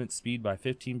their movement speed by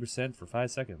 15% for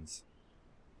 5 seconds.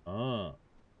 Oh.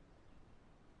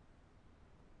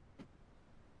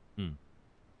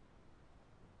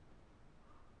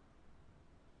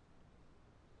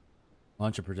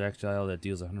 Launch a projectile that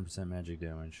deals 100% magic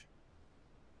damage.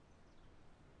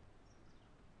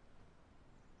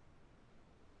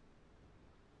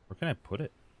 Where can I put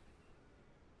it?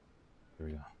 There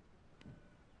we go.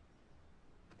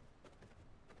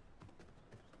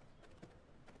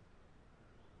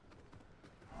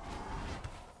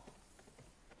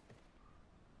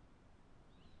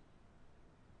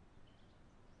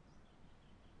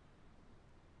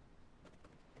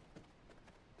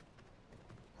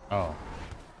 Oh.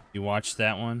 You watched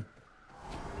that one?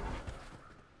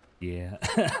 Yeah.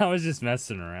 I was just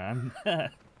messing around. I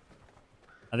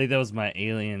think that was my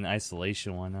Alien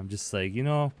Isolation one. I'm just like, you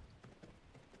know,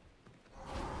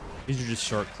 these are just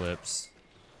short clips.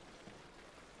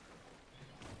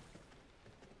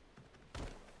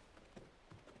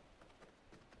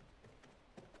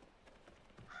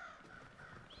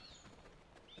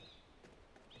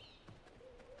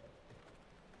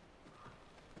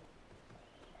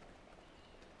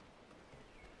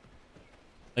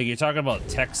 Like, you're talking about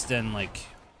text and, like,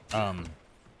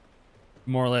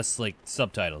 more or less, like,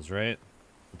 subtitles, right?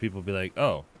 People be like,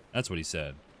 oh, that's what he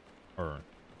said. Or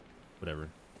whatever.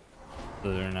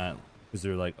 So they're not, because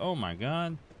they're like, oh my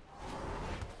god.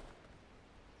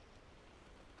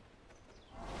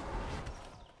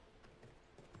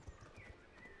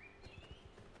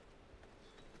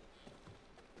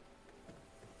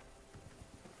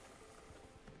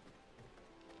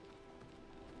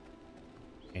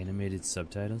 Animated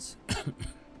subtitles?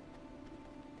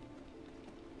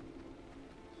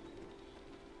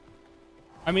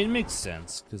 I mean, it makes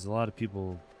sense, because a lot of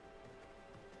people,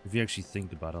 if you actually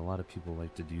think about it, a lot of people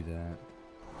like to do that.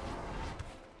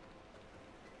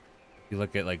 You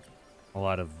look at, like, a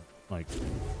lot of, like,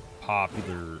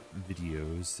 popular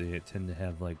videos, they tend to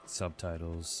have, like,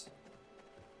 subtitles.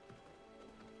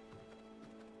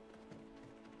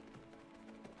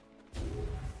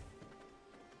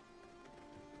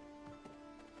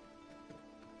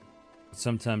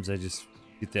 Sometimes I just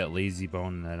get that lazy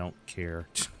bone and I don't care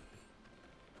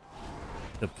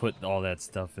to put all that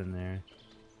stuff in there.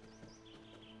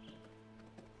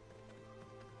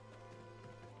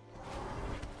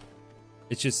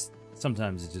 It's just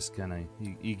sometimes it just kind of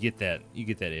you get that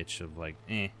itch of like,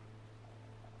 eh.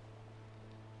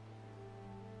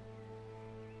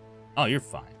 Oh, you're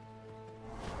fine.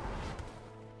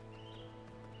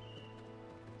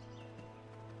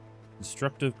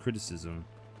 Constructive criticism.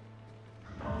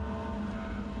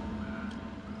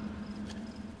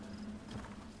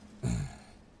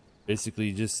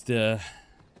 Basically, just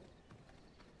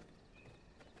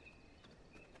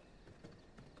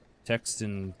text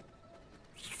and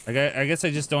I guess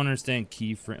I just don't understand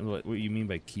keyframe. What you mean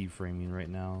by keyframing right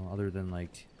now, other than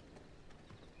like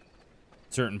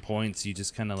certain points, you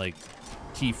just kind of like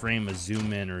keyframe a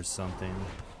zoom in or something.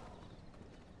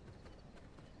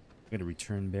 I'm gonna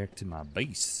return back to my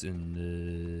base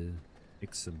and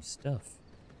fix some stuff.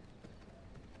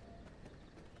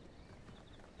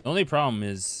 The only problem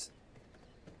is,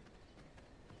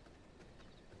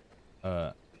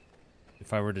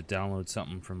 if I were to download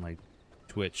something from like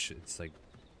Twitch, it's like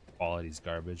quality's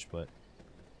garbage, but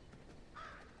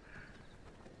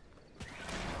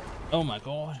oh my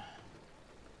god.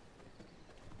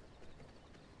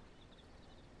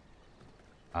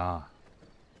 Ah.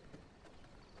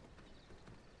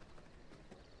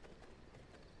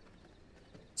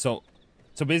 So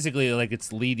basically, like,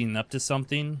 it's leading up to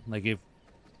something. Like, if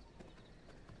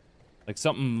like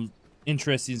something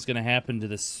interesting is going to happen to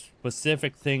this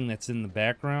specific thing that's in the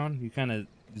background, you kind of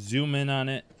zoom in on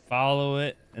it, follow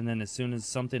it, and then as soon as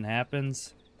something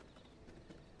happens,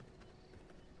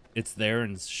 it's there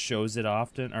and shows it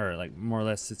often, or like more or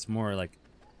less, it's more like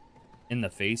in the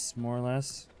face, more or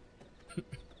less.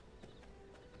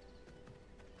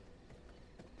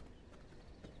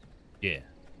 Yeah.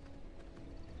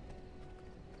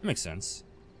 That makes sense.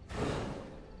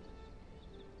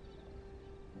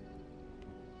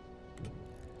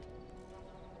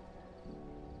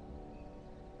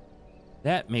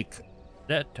 That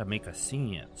to make a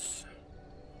sense.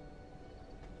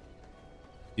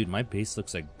 Dude, my base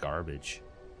looks like garbage.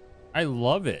 I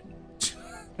love it.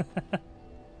 I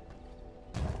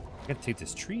gotta take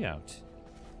this tree out.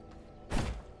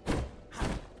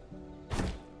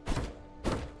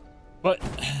 But,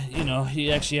 you know,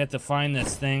 you actually have to find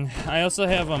this thing. I also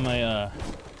have on my,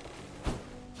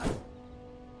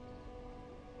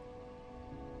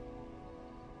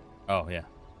 oh, yeah.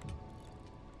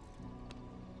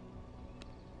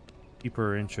 Keep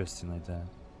her interesting like that.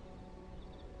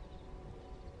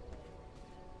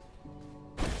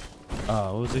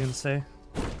 What was I gonna say?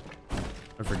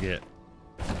 I forget.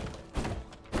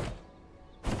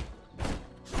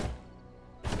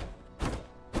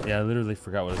 Yeah, I literally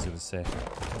forgot what I was gonna say.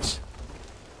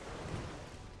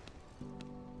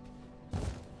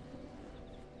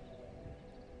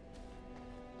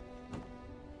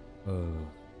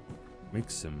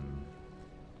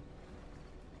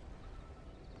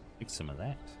 Make some of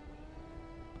that.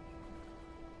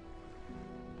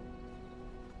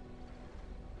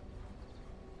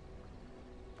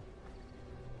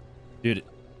 Dude,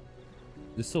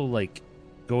 this will like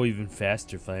go even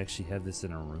faster if I actually have this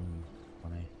in a room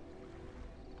when I...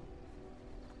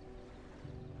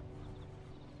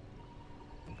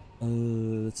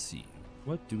 let's see.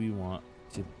 What do we want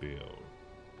to build?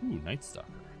 Ooh, Night Stalker.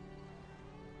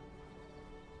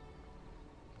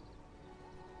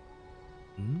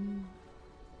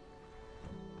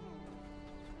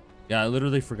 Yeah, I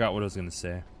literally forgot what I was gonna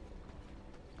say.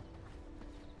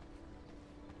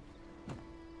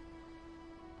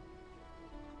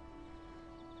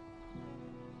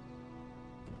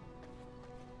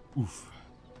 Oof.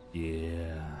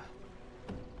 Yeah.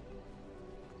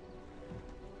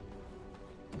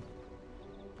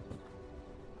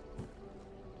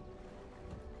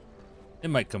 It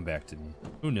might come back to me.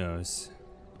 Who knows?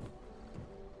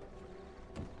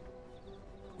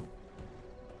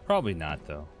 Probably not,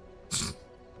 though.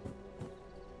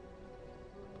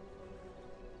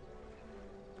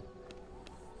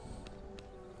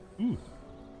 Ooh.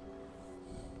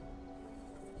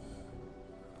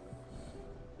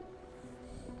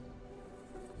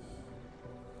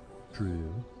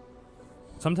 True.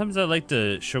 Sometimes I like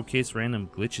to showcase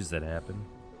random glitches that happen.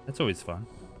 That's always fun.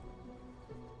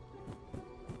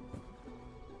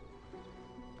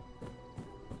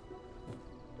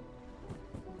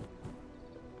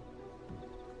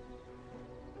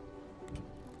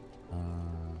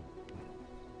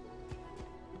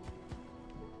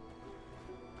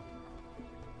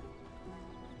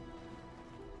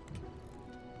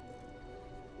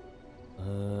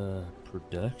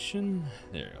 Production.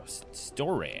 There we go.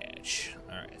 Storage.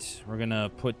 All right, we're gonna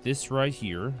put this right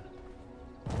here,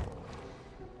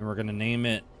 and we're gonna name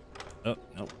it. Oh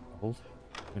no, hold.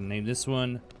 We're gonna name this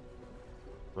one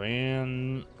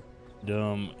random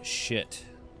shit.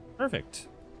 Perfect.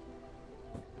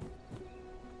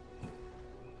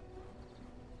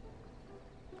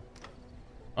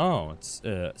 Oh, it's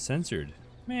censored.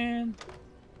 Man.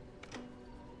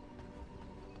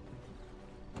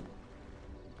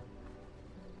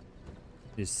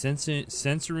 Is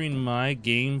censoring my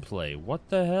gameplay. What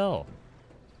the hell?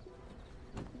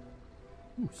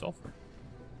 Ooh, sulfur.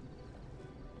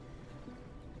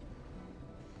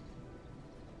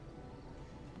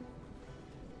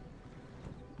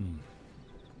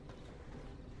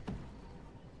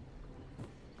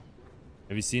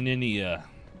 Have you seen any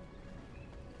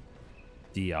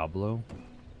Diablo?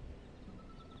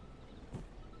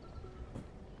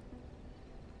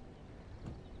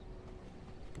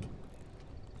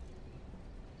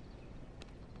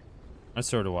 I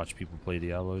sort of watch people play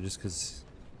Diablo just because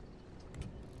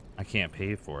I can't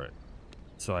pay for it.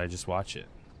 So I just watch it.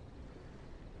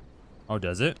 Oh,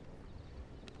 does it?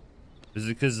 Is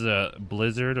it because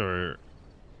Blizzard or...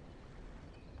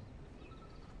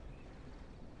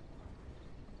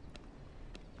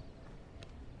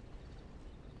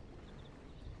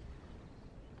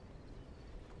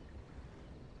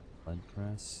 Blood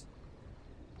press?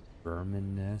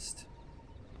 Vermin nest?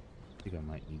 I think I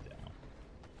might need that.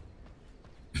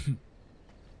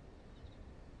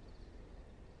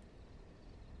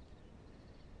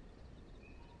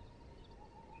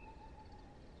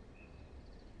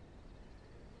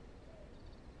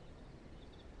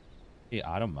 Hey,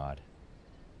 Automod.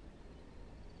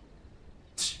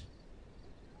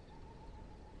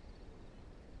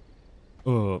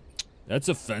 That's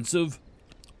offensive.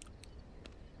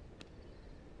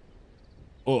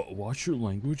 Oh, watch your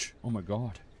language. Oh my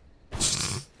god.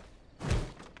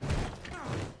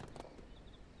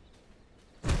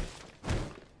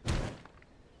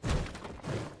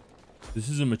 This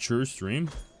is a mature stream.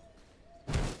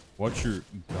 Watch your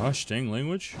gosh dang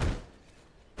language.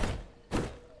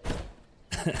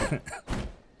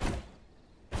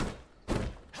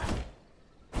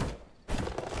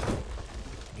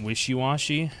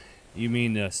 Wishy-washy? You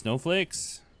mean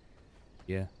snowflakes?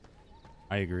 Yeah,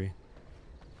 I agree.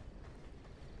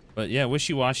 But yeah,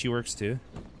 wishy-washy works too.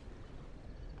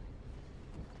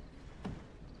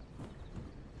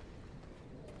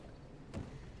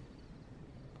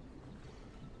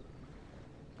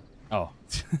 Oh.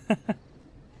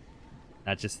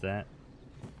 Not just that.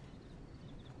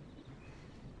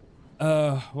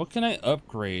 What can I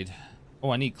upgrade?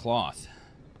 Oh, I need cloth.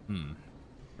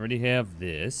 Already have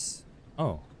this.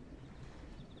 Oh.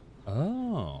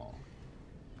 Oh.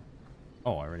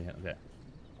 Oh, I already have, okay.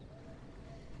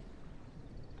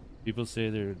 People say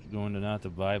they're going to not to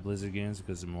buy Blizzard games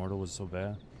because Immortal was so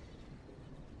bad.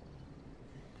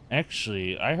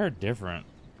 Actually, I heard different.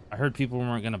 I heard people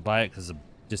weren't going to buy it because of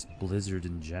just Blizzard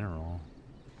in general.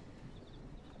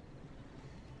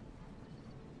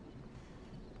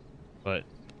 But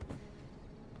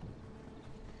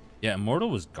yeah,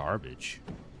 Immortal was garbage.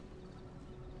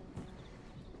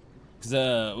 Cause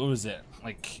what was it?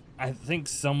 Like, I think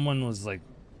someone was like,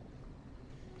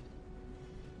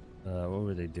 what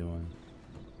were they doing?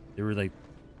 They were like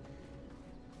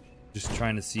just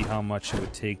trying to see how much it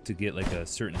would take to get like a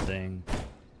certain thing,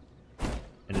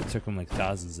 and it took them like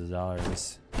thousands of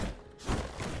dollars.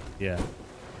 Yeah,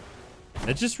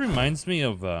 it just reminds me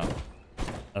of the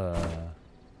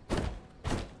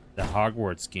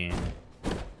Hogwarts game.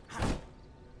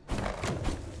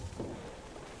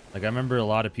 Like, I remember a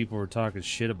lot of people were talking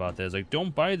shit about that. It's like,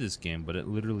 don't buy this game, but it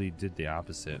literally did the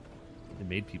opposite. It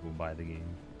made people buy the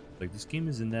game. Like, this game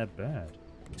isn't that bad.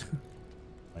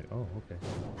 Like, oh,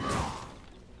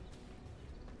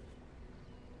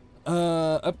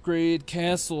 okay. Upgrade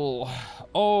castle.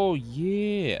 Oh,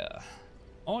 yeah.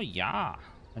 Oh, yeah.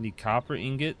 I need copper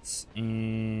ingots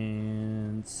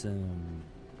and some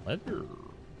leather.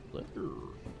 Leather.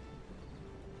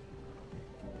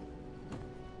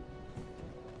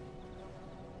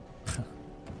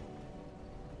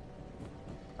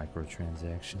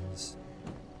 Microtransactions.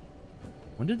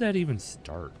 When did that even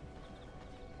start?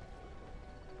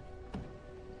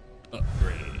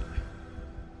 Upgrade.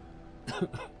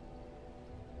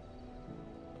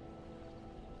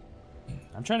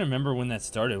 I'm trying to remember when that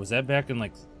started. Was that back in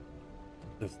like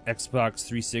the Xbox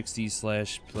 360 /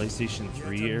 PlayStation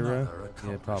 3 era?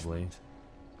 Yeah, probably.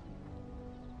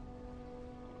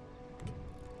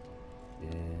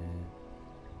 Yeah.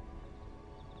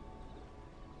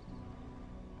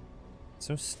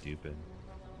 So stupid.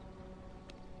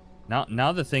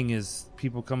 Now the thing is,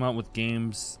 people come out with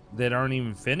games that aren't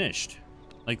even finished.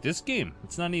 Like this game,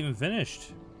 it's not even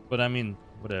finished. But I mean,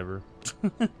 whatever.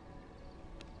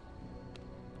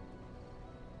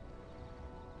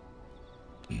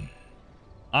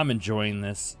 I'm enjoying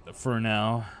this for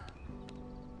now.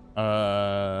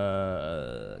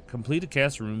 Complete a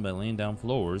castle room by laying down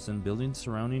floors and building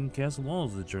surrounding castle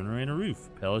walls that generate a roof.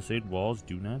 Palisade walls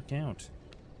do not count.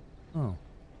 Oh,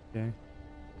 okay.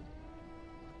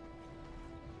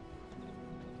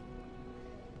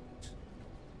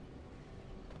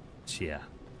 Yeah.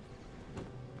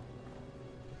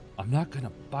 I'm not gonna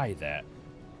buy that.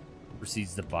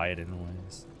 Proceeds to buy it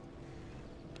anyways.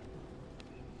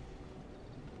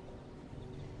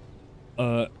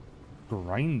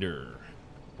 Grinder.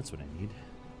 That's what I need.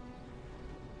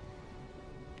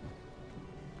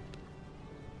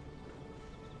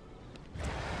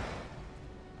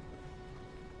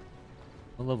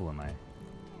 What level am I?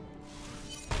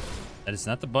 That is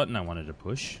not the button I wanted to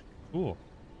push. Cool.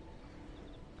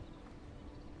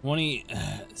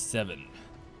 27.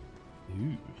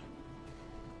 Ooh.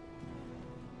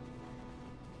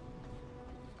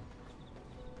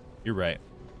 You're right.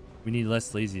 We need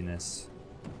less laziness.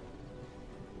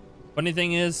 Funny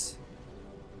thing is,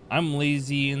 I'm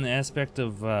lazy in the aspect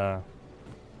of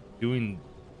doing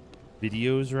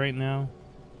videos right now.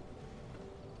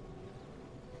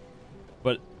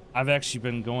 But I've actually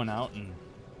been going out and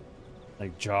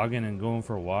like jogging and going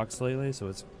for walks lately, so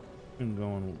it's been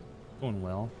going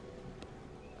well.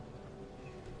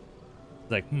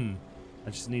 Like, I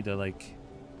just need to like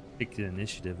take the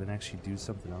initiative and actually do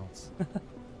something else.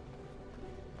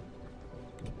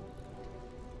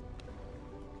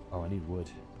 Oh, I need wood.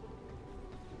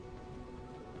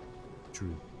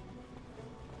 True.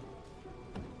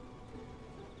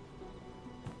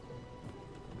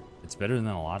 It's better than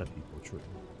a lot of people, true.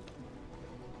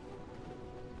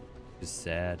 Just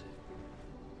sad.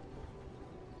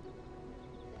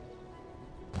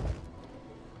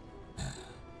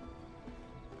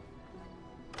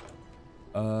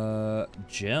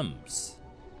 Gems.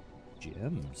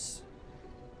 Gems.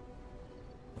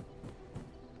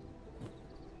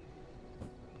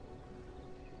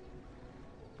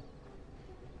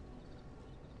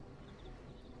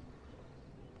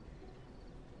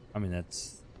 I mean,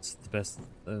 it's the best.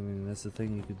 I mean, that's the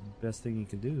thing best thing you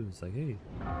can do. It's like, hey,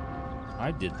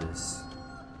 I did this.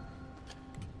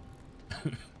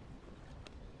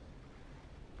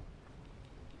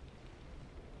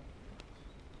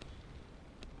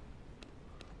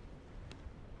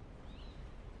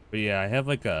 But yeah, I have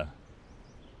like a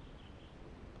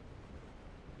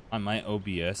on my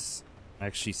OBS. I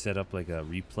actually set up like a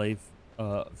replay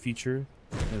feature.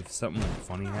 If something like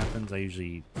funny happens, I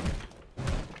usually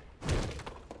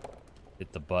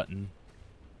hit the button,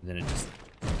 and then it just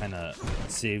kind of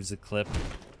saves the clip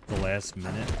the last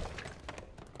minute,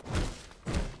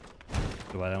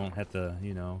 so I don't have to,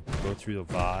 you know, go through the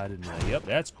VOD and be like, yep,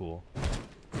 that's cool.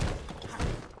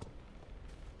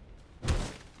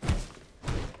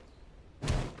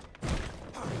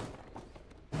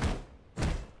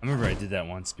 I remember I did that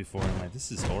once before, and I'm like,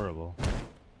 this is horrible.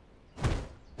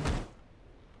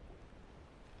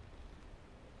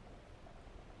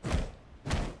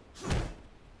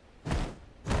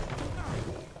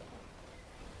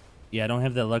 Yeah, I don't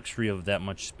have the luxury of that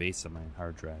much space on my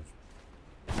hard drive.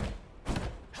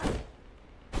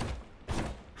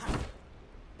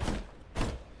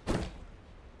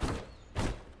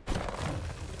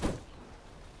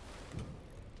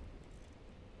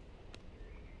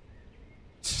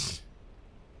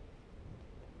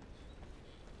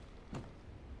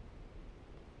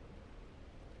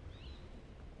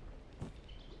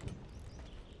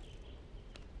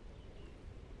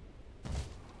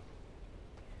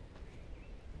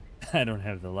 I don't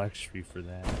have the luxury for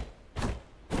that.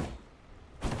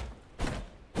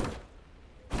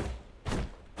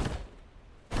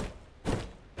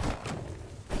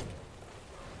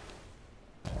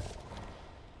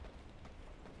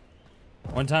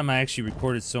 One time I actually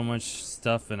recorded so much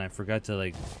stuff and I forgot to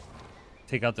like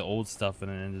take out the old stuff, and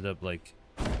it ended up like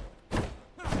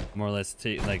more or less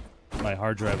like my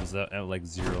hard drive was at like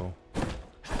 0.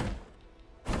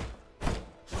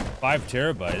 5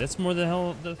 terabyte. That's more than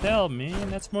hell, man.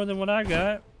 That's more than what I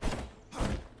got.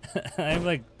 I have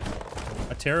like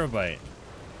a terabyte.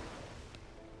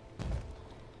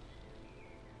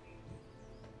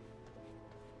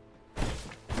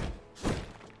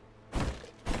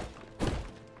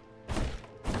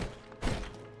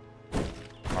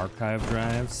 Archive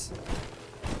drives.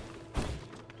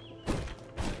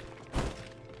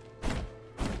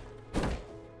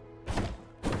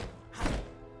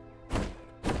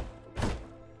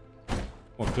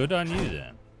 Well, good on you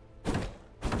then.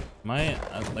 My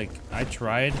like I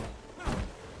tried.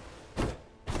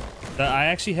 I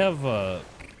actually have a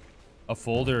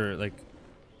folder like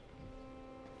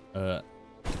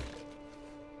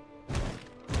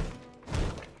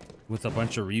with a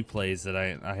bunch of replays that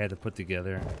I had to put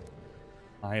together.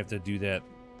 I have to do that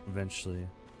eventually,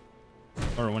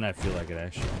 or when I feel like it,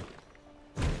 actually.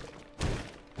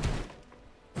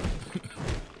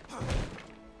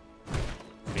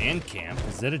 Band camp?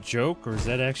 Is that a joke or is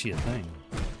that actually a thing?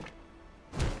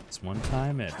 It's one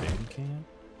time at band camp?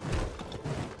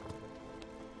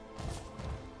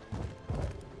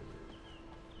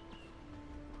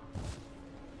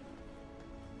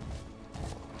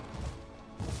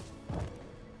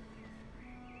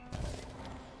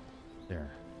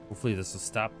 There. Hopefully this will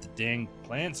stop the dang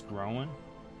plants growing.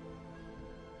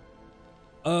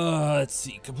 Let's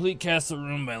see. Complete castle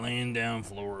room by laying down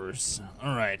floors.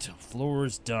 Alright,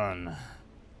 floors done.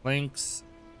 Planks.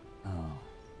 Oh.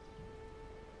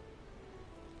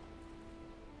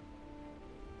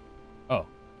 Oh.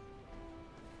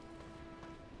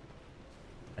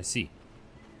 I see.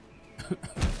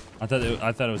 I thought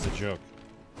it was a joke.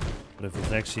 But if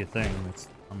it's actually a thing,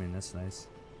 I mean, that's nice.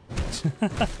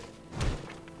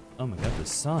 Oh my god, the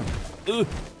sun. Ugh.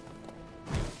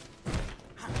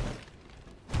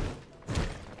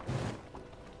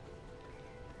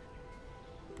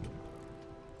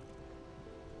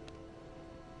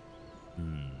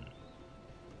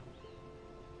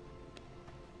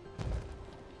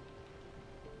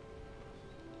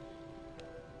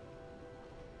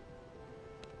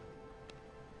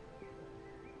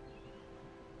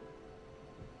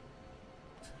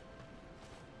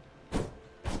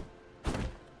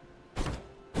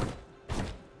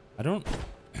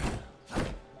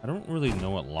 I don't really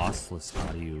know what lossless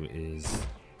audio is.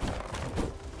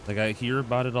 Like, I hear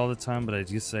about it all the time, but I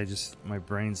just my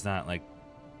brain's not like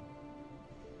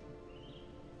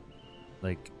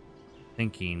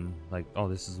thinking like, oh,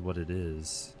 this is what it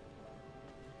is.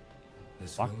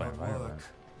 This Blocked will by not environment. work.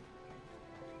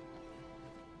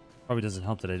 Probably doesn't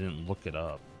help that I didn't look it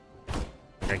up.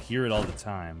 Like, I hear it all the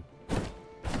time.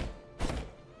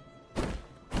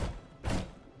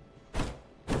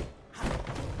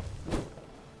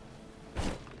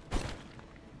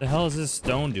 The hell is this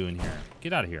stone doing here?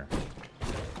 Get out of here.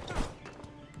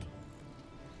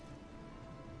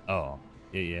 Oh,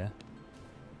 yeah.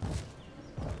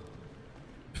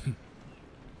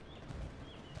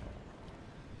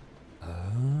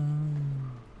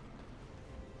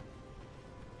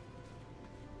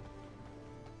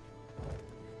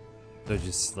 So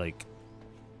just like,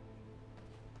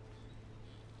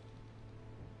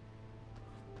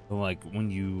 when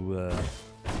you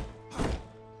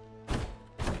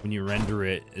render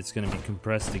it, it's gonna be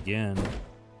compressed again.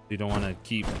 You don't want to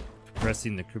keep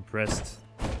compressing the compressed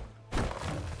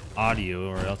audio,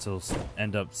 or else it'll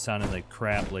end up sounding like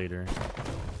crap later.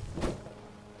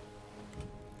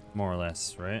 More or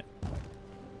less, right?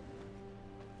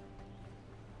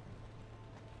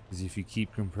 Because if you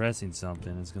keep compressing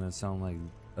something, it's gonna sound like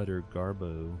utter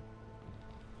garbo.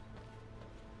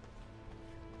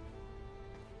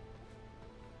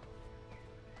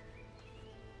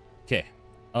 Okay.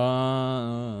 The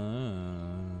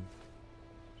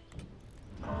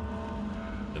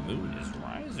moon is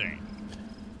rising.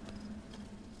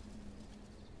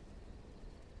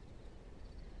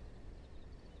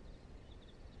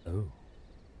 Oh.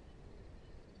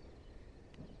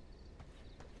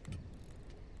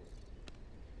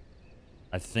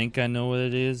 I think I know what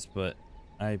it is, but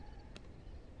I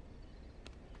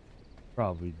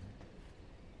probably,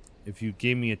 if you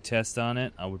gave me a test on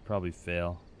it, I would probably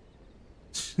fail.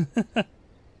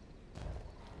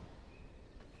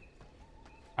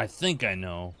 I think I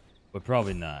know, but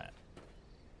probably not.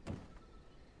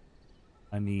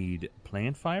 I need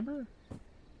plant fiber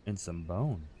and some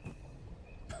bone.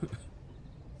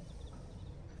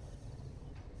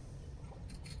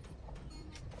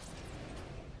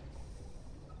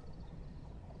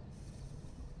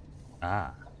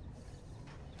 Ah.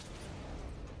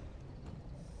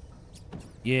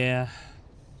 Yeah.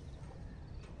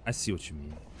 I see what you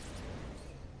mean.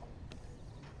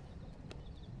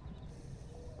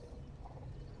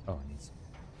 Oh, I need some.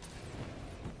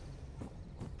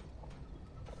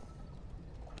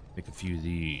 Make a few of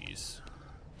these.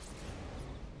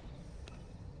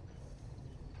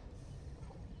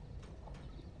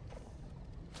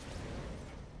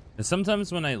 And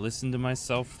sometimes when I listen to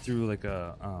myself through like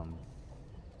a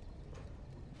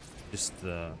just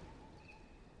the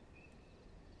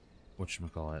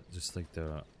whatchamacallit, just like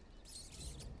the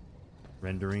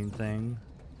rendering thing,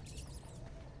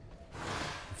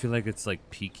 I feel like it's like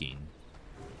peaking.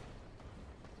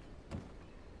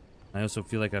 I also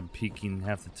feel like I'm peaking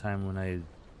half the time when I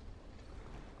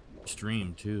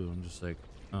stream too. I'm just like,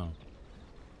 oh,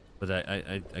 but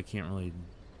I can't really,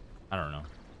 I don't know.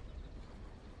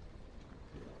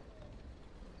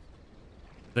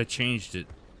 I changed it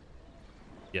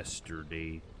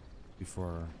yesterday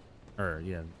before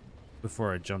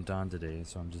I jumped on today,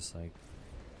 so I'm just like,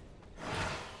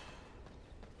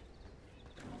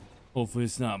 hopefully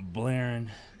it's not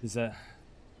blaring, because I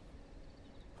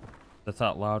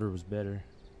thought louder was better.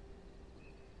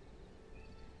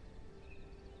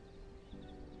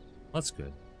 That's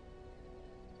good.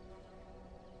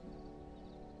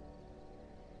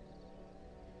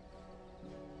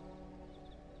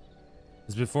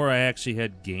 Because before I actually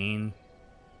had gain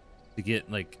to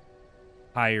get like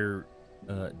higher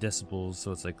decibels,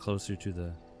 so it's like closer to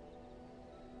the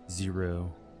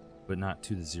 0, but not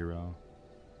to the 0.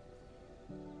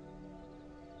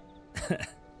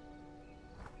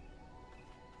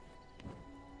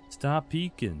 Stop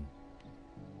peeking.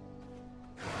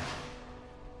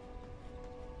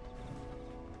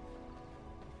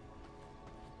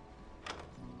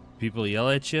 People yell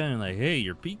at you and like, hey,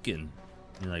 you're peeking.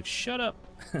 And you're like, shut up.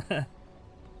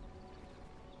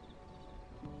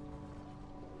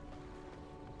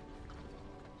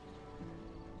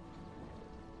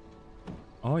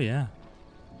 Oh yeah.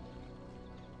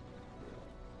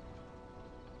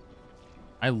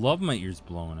 I love my ears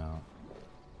blowing out.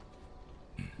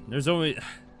 There's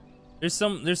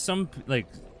some like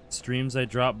streams I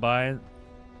drop by.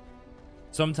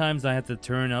 Sometimes I have to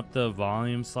turn up the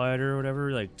volume slider or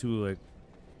whatever, like to like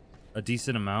a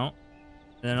decent amount.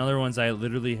 And then other ones I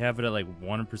literally have it at like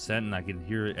 1% and I can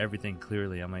hear everything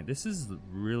clearly. I'm like, this is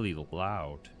really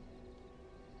loud.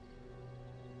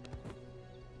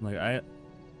 Like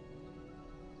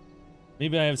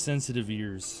maybe I have sensitive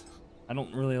ears. I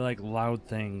don't really like loud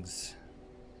things.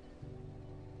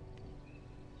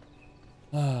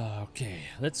 Okay,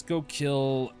 let's go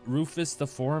kill Rufus the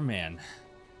Foreman.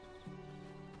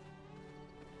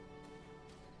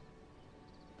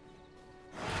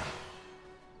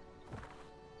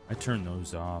 I turned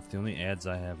those off. The only ads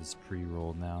I have is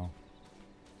pre-rolled now.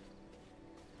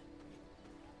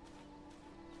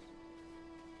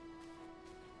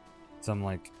 So I'm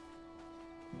like,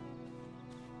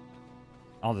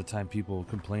 all the time people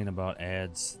complain about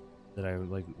ads that I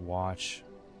like watch.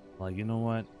 Like, you know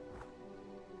what?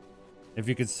 If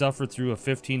you could suffer through a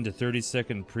 15 to 30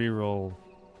 second pre-roll,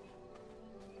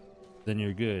 then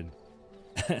you're good.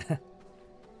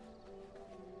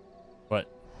 But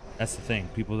That's the thing.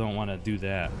 People don't want to do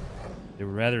that. They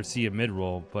would rather see a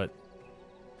mid-roll, but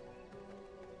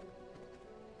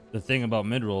the thing about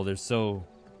mid-roll, they're so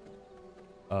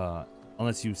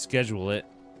unless you schedule it,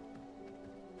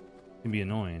 it can be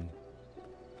annoying.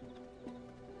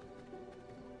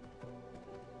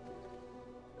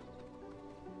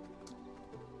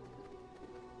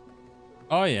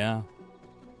 Oh yeah.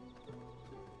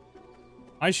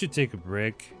 I should take a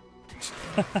break.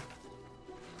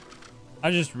 I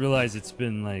just realized it's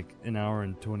been like an hour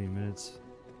and 20 minutes.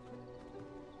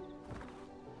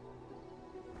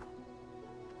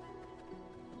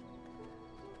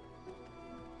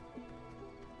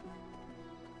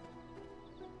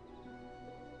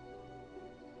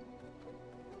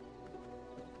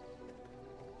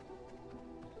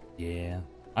 Yeah.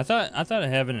 I thought of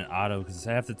having an auto because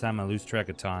half the time I lose track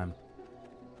of time.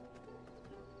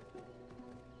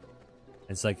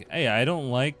 It's like, hey, I don't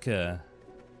like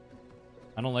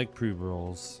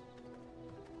pre-rolls,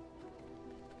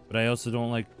 but I also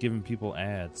don't like giving people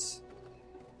ads.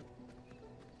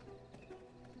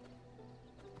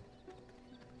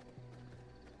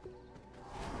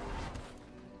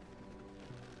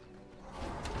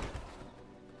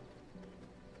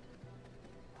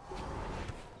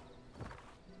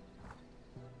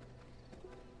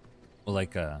 Well,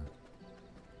 like a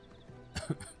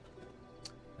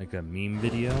like a meme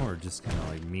video, or just kind of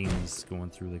like memes going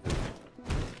through like a...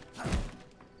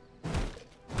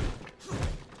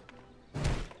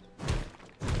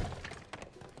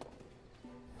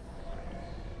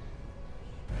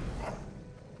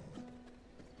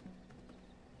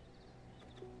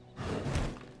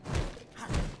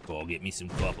 Go get me some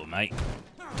couple, mate.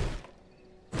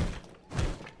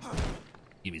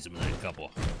 Give me some of that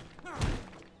couple.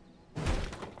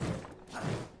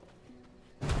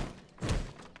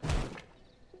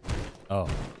 Oh.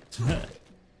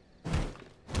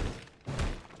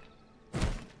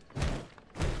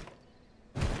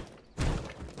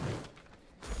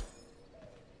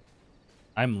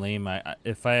 I'm lame.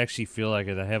 If I actually feel like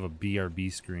it, I have a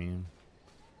BRB screen.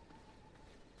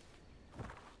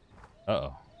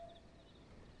 Uh-oh.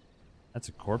 That's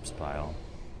a corpse pile.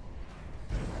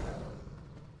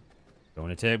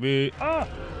 Don't attack me. Ah!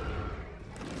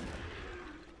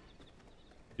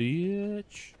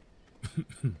 Bitch.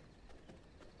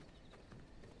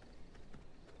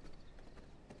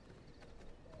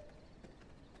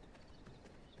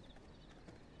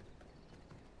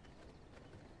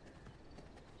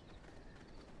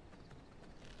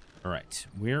 All right,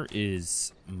 where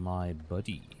is my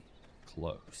buddy?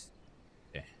 Close.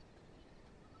 Okay.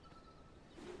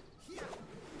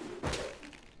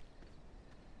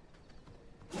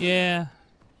 Yeah. What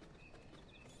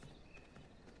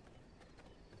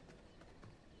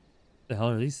the hell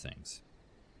are these things?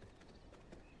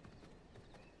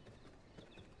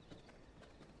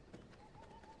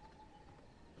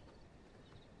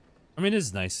 I mean, it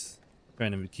is nice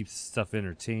trying to keep stuff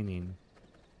entertaining.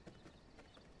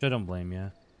 I don't blame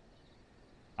you.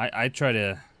 I try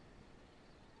to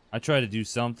do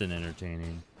something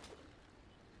entertaining.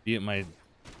 Be it my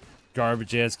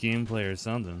garbage ass gameplay or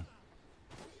something.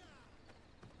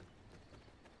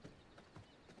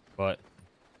 But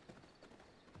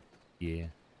yeah.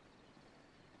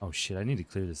 Oh shit, I need to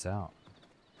clear this out.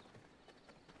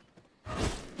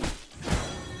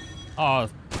 Oh,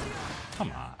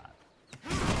 come on.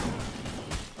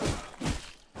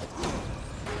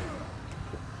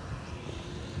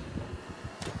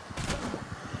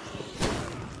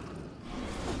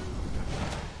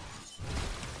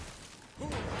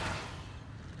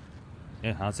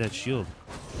 Yeah, how's that shield?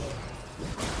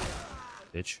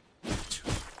 Bitch.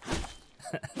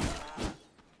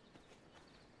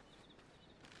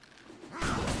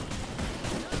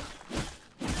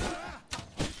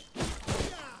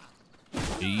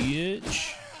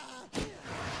 Bitch.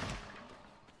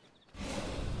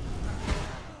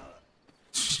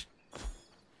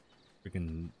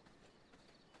 Freaking.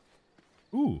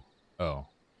 Ooh. Oh.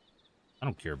 I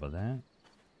don't care about that.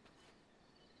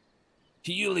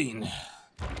 Healing.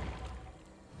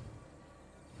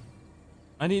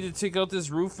 I need to take out this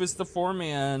Rufus the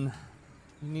Foreman.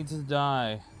 He needs to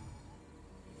die.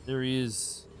 There he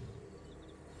is.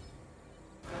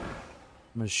 I'm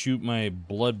gonna shoot my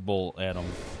blood bolt at him.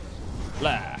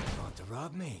 Blah. Want to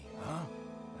rob me, huh?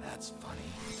 That's funny.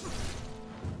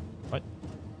 What?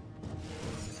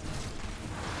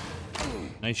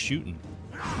 Nice shooting.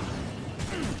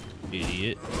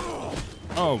 Idiot.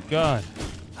 Oh god.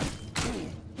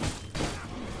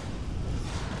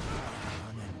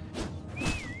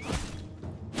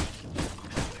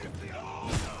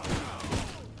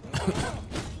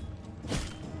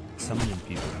 Summoning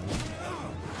people.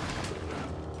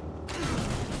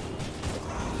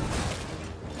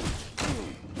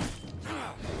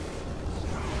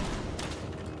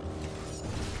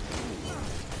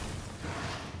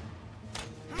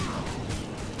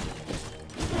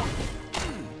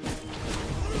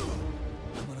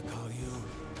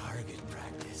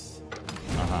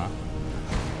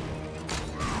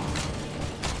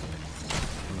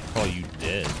 call you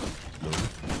dead.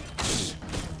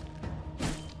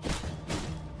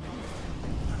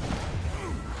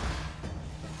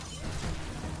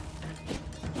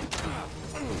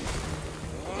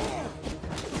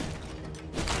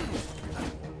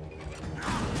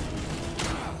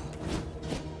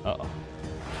 Uh-oh.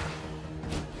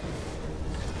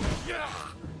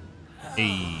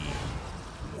 Hey.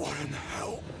 What in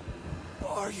hell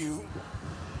are you?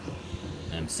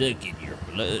 I'm sucking your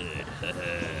blood.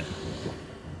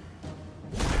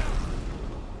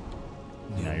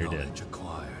 Now you're dead. Knowledge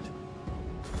acquired.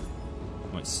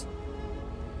 Nice.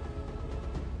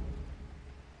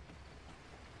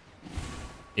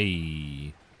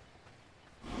 Hey.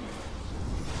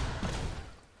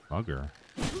 Bugger.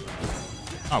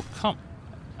 Oh, come.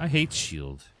 I hate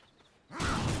shield.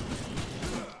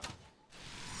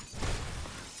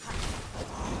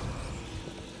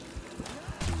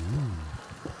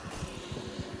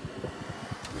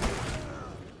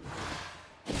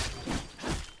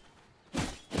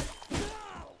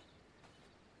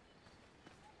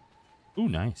 Ooh,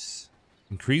 nice.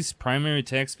 Increase primary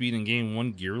attack speed and gain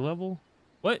 1 gear level?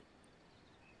 What?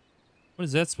 What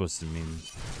is that supposed to mean?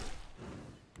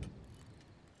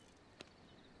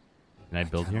 Can I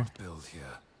build here? Build here.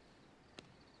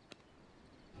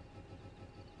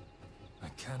 I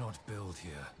cannot build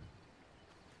here.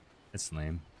 That's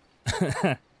lame.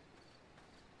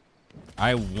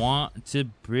 I want to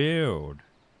build.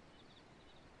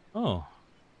 Oh.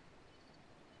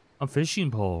 A fishing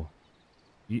pole.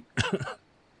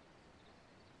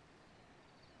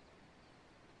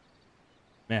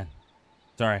 Man,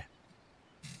 sorry.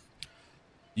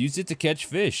 Use it to catch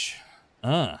fish.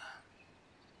 I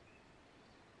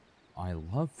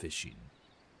love fishing.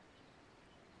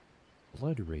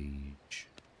 Blood rage.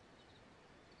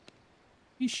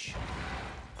 Fish.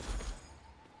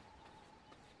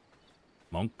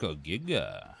 Monka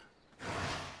Giga.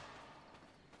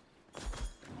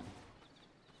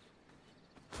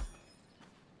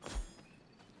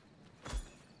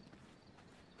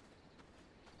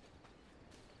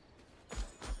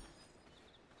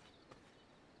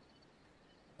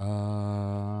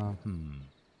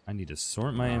 I need to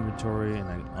sort my inventory and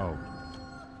then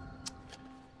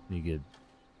need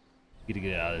to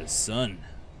get out of the sun.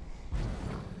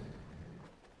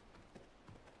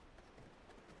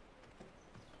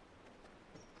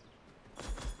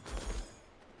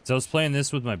 So I was playing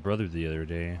this with my brother the other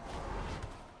day,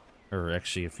 or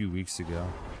actually a few weeks ago,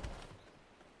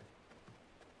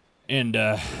 and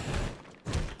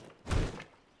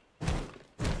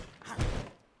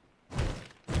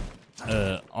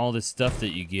all this stuff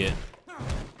that you get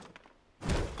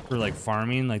for like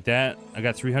farming like that, I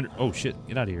got 300. Oh shit,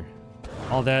 get out of here.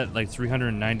 All that like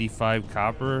 395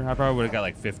 copper, I probably would have got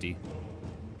like 50.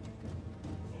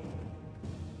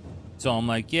 So I'm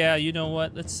like, yeah, you know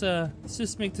what, let's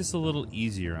just make this a little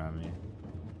easier on me.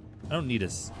 I don't need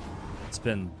to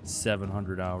spend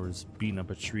 700 hours beating up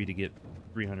a tree to get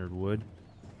 300 wood.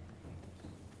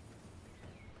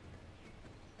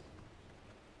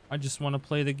 I just want to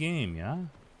play the game, yeah?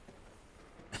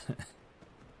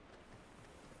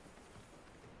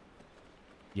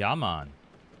 Yeah, man.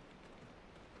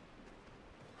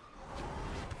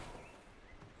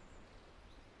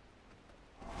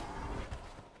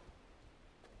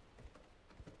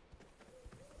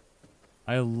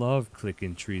 I love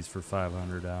clicking trees for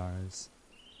 500 hours.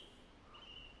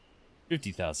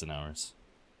 50,000 hours.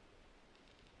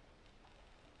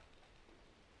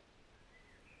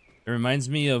 It reminds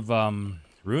me of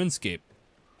RuneScape.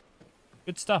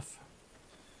 Good stuff.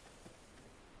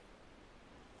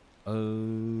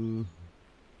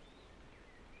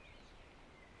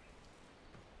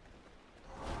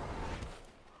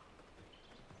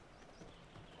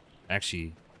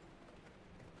 Actually,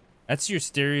 that's your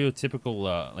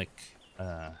stereotypical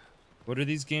what are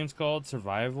these games called?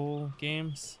 Survival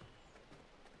games?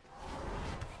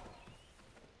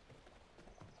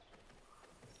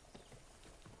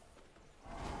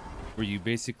 Where you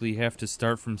basically have to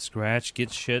start from scratch,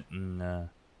 get shit, and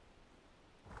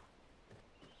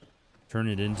turn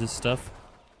it into stuff.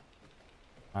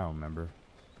 I don't remember.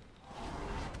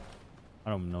 I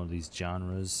don't know these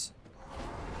genres.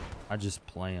 I just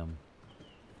play them.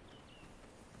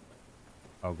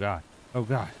 Oh god. Oh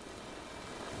god.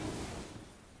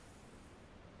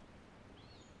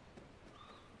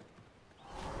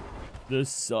 The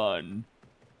sun.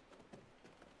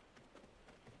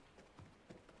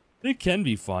 It can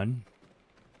be fun.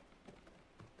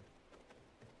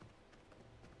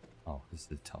 Oh, this is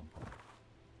the teleport.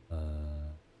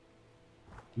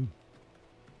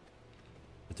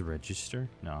 At the register?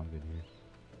 No, I'm good here.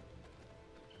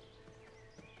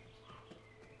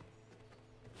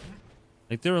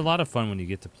 Like, they're a lot of fun when you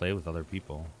get to play with other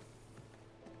people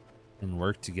and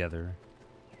work together.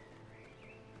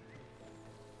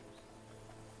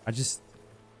 I just,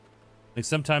 like,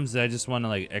 sometimes I just want to,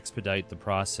 like, expedite the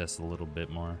process a little bit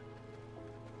more.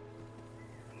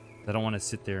 I don't want to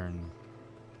sit there and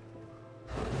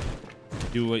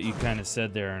do what you kind of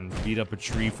said there and beat up a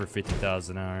tree for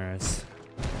 50,000 hours.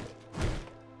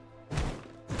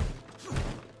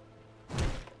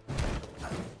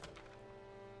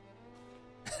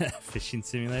 Fishing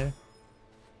simulator?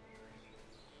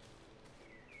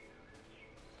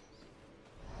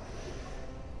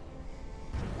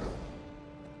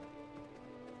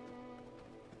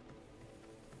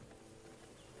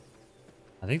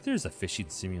 I think there's a fishing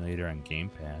simulator on Game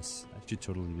Pass. I should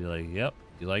totally be like, yep,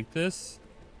 you like this?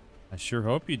 I sure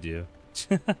hope you do.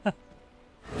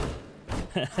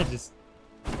 I just...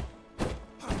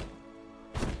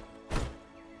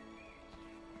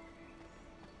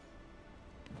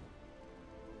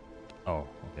 Oh,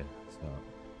 okay, so...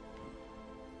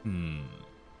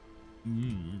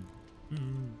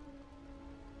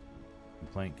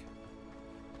 Plank.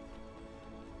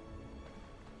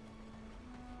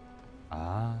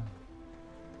 Ah.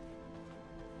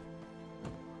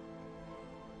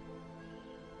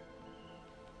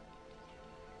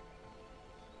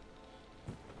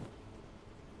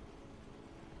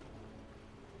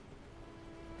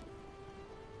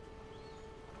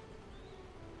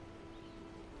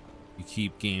 You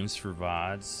keep games for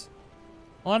VODs.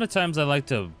 A lot of times I like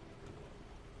to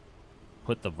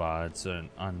put the VODs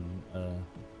on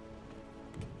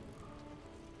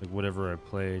like whatever I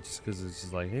play, just because it's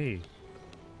just like, hey.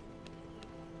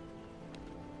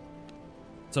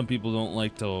 Some people don't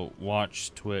like to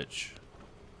watch Twitch,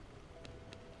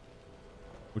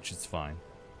 which is fine.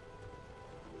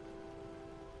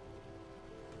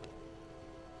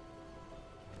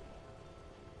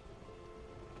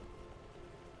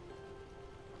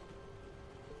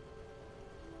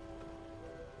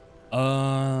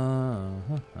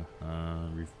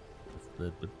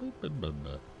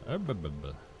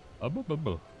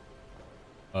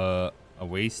 A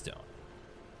waystone.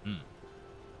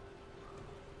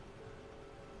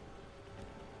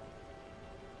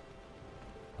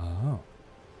 Oh.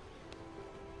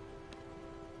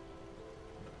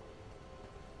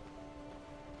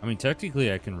 I mean,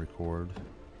 technically I can record,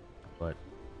 but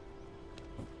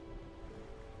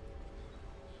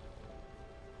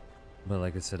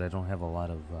like I said, I don't have a lot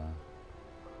of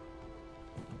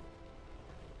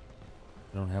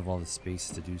I don't have all the space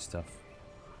to do stuff.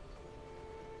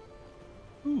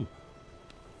 Ooh.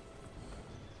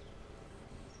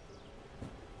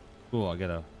 Cool, I got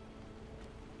a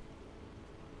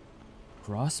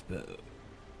crossbow.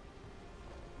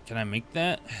 Can I make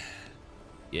that?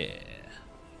 Yeah.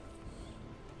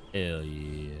 Hell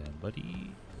yeah,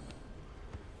 buddy.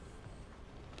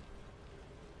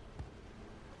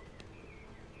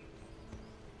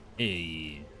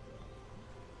 Hey.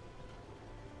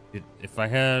 If I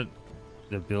had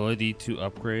the ability to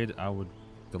upgrade, I would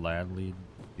gladly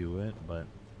do it, but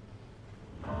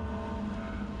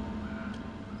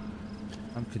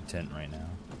I'm content right now.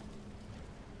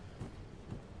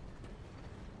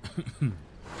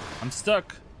 I'm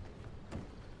stuck.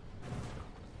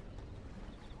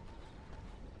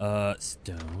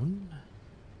 Stone?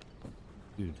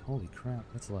 Dude, holy crap,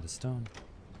 that's a lot of stone.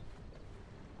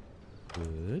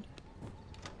 Good.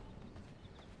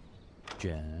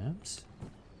 Gems.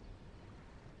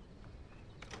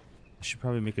 I should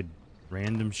probably make a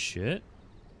random shit.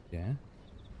 Yeah.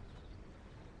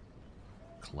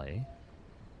 Clay.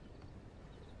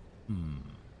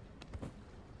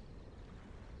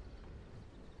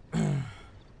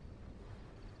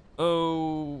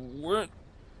 Oh, what?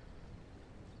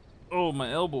 Oh,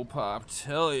 my elbow popped.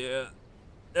 Hell yeah.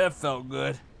 That felt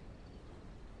good.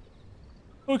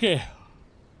 Okay.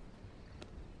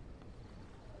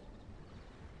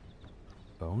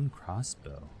 Bone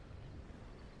crossbow.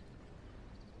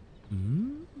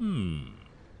 You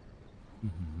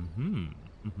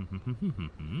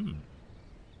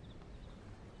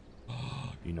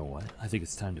know what? I think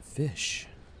it's time to fish.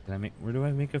 Can I make? Where do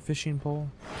I make a fishing pole?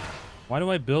 Why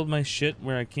do I build my shit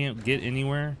where I can't get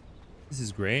anywhere? This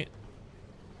is great.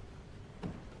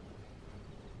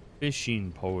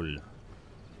 Fishing pole.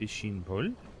 Fishing pole?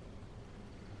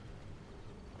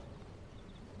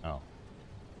 Oh.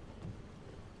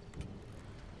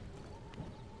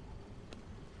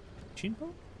 Fishing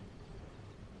pole?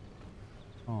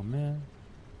 Oh, man.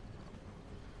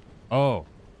 Oh.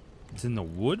 It's in the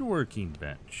woodworking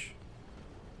bench.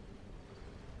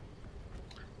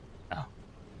 Oh.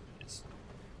 Yes.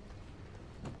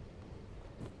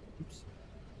 Oops.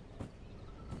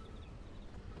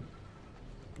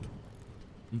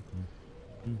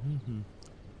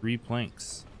 3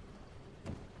 planks.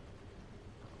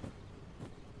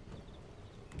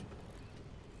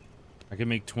 I can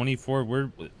make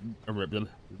 24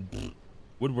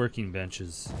 woodworking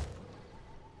benches.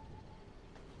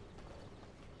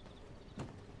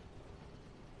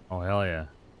 Oh, hell yeah.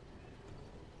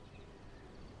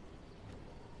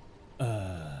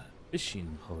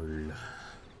 Fishing pole.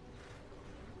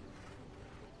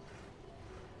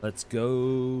 Let's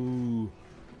go.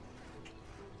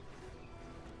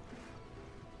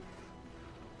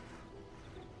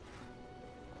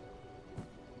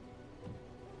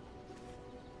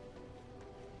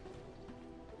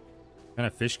 What kind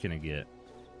of fish can I get?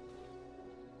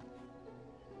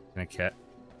 Can I catch?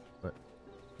 What?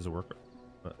 Does it work?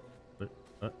 What?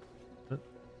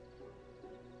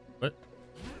 What?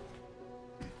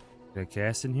 Can I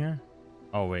cast in here?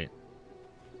 Oh, wait.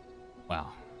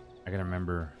 Wow. I gotta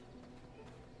remember.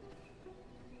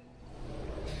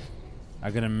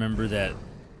 That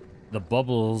the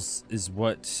bubbles is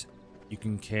what you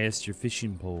can cast your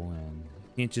fishing pole in.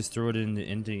 You can't just throw it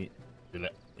into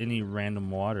any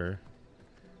random water.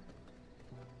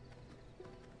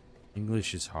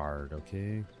 English is hard,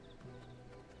 okay?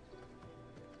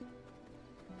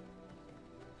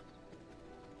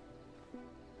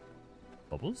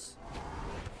 Bubbles?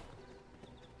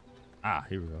 Ah,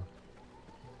 here we go.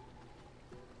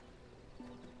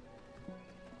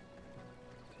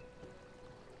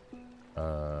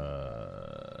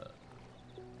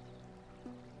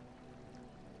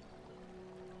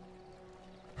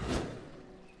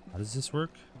 How does this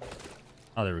work?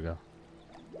 Oh, there we go.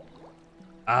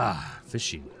 Ah,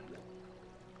 fishing.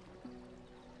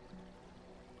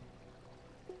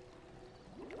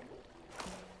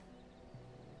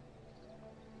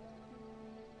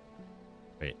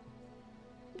 Wait.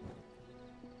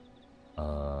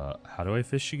 How do I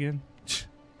fish again?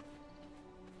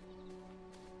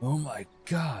 Oh my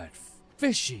god,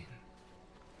 fishing.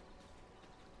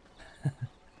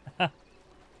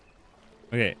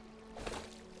 Okay.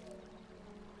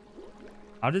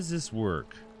 How does this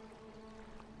work?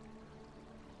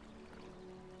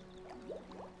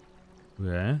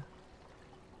 Okay.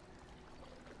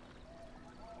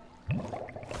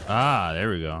 Ah, there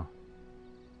we go.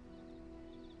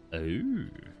 Ooh.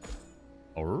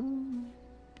 Oh.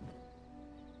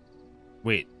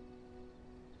 Wait.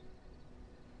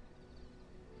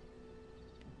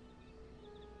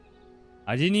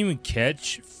 I didn't even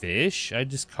catch fish. I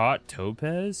just caught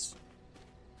topaz.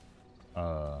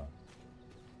 Well,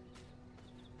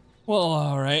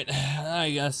 all right.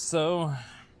 I guess so.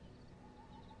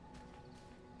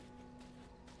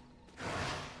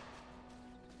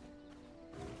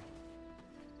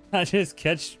 I just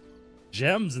catch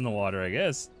gems in the water, I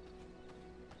guess.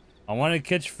 I want to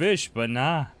catch fish, but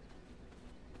nah.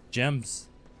 Gems.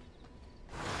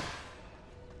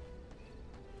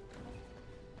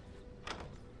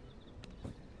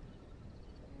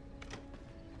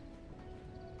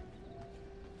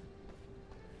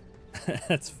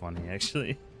 That's funny,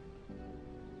 actually.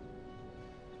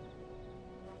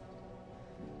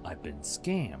 I've been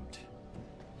scammed.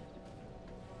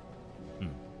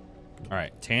 All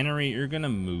right, Tannery, you're gonna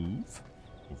move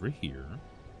over here.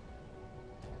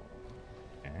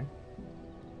 Okay.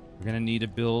 We're gonna need to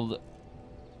build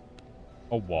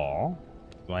a wall.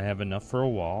 Do I have enough for a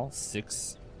wall?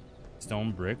 6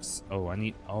 stone bricks. Oh,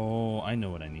 I know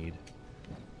what I need.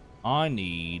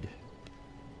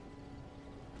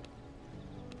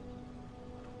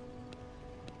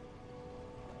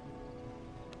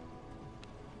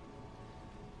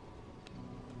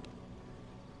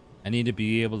 I need to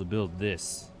be able to build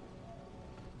this.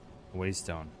 A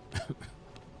waystone. So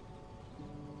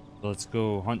let's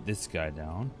go hunt this guy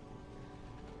down.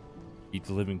 Eat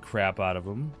the living crap out of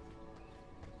him.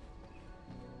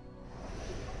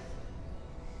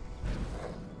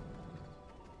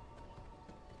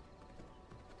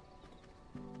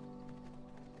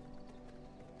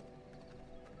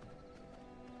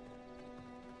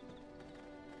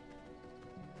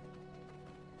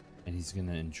 And he's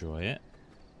gonna enjoy it.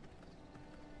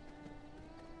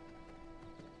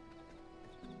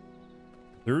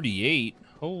 $38.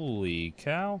 Holy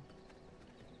cow.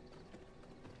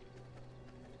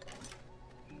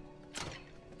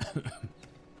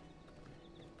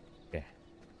 Okay.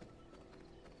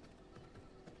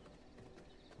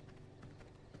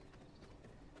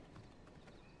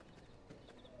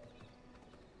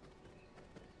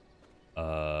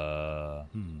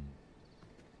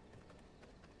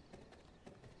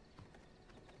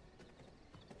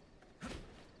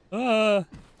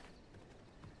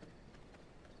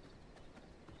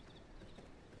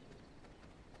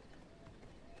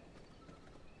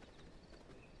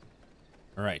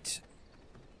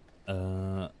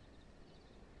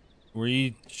 Were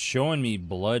you showing me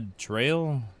blood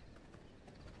trail?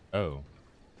 Oh.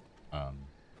 I'm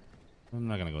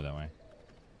not gonna go that way.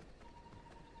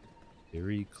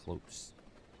 Very close.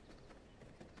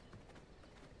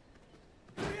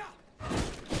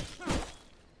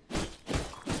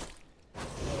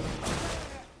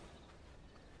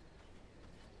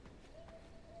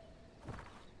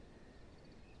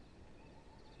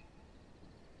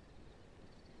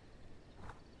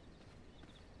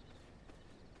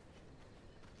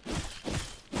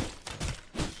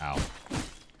 Ow.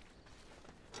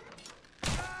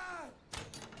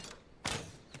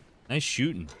 Nice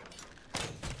shooting.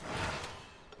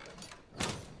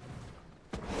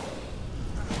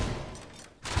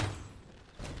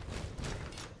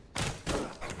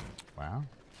 Wow.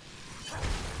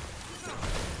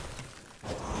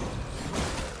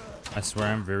 I swear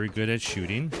I'm very good at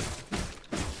shooting.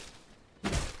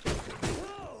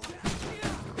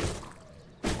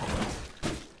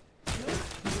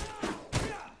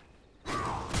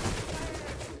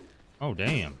 Oh,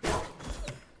 damn.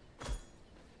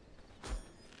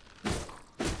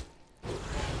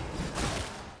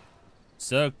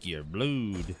 Suck your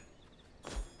blood.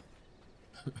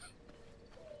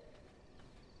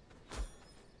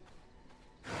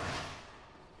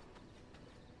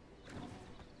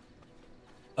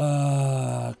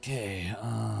 Okay.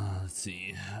 Let's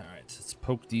see. All right, let's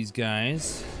poke these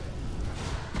guys.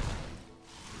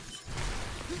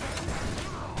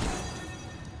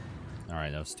 All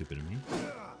right, that was stupid of me.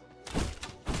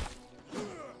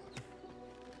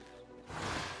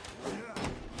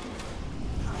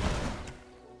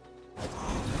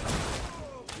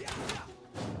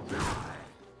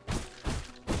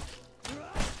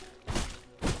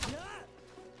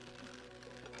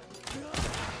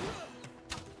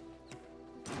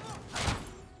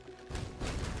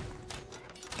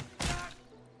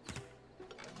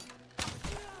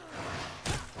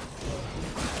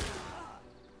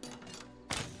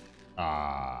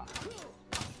 Ah.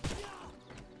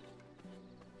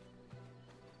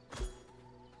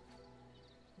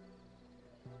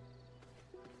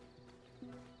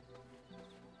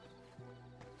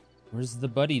 Where's the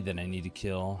buddy that I need to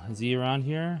kill? Is he around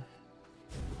here?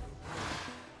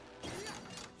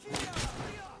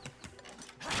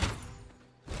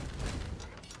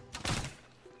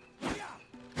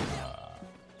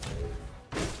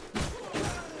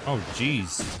 Oh,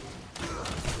 jeez.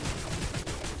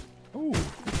 Ooh.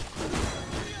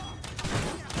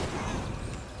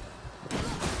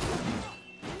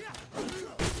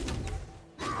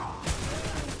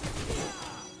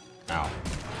 Ow.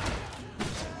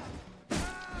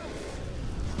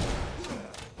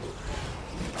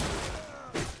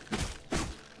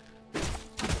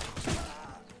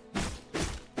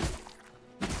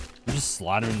 I'm just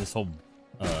slaughtering this whole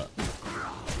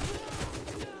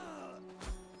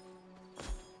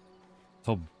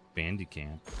bandit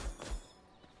camp.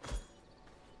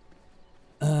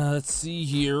 Let's see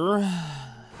here.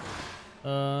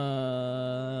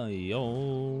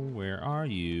 Yo, where are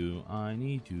you? I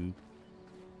need to.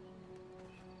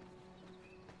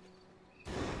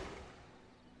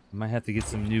 Might have to get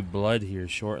some new blood here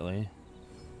shortly.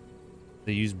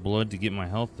 They use blood to get my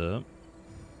health up.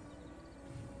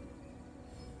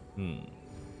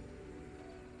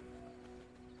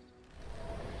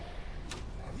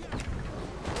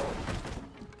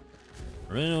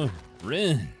 Run,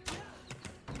 run,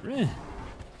 run.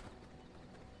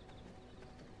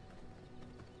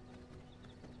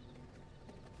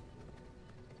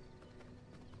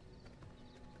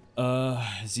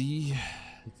 Is he?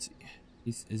 Let's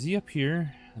see. Is he up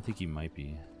here? I think he might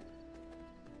be.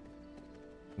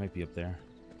 Might be up there.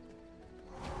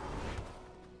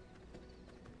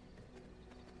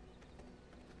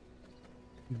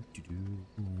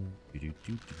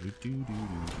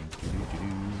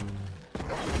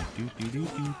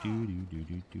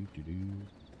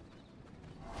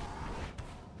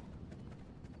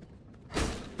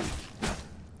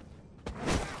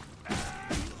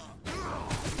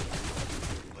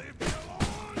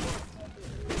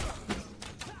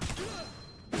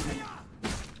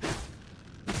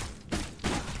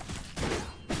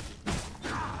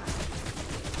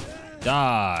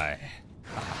 Die.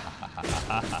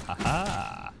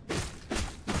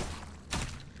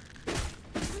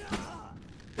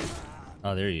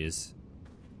 Oh, there he is.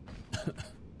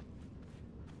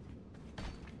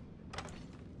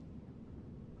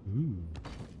 Ooh.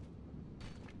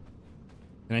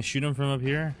 Can I shoot him from up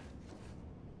here?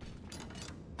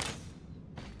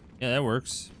 Yeah, that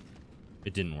works.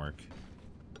 It didn't work.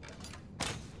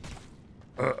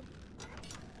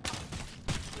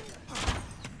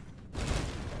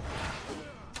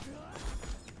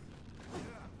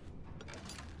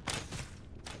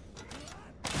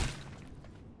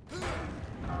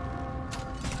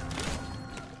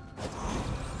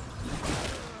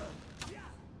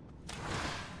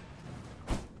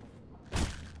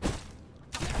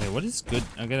 what is good?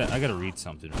 I gotta read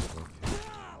something real quick.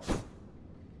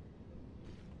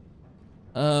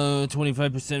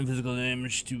 25% physical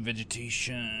damage to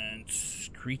vegetation.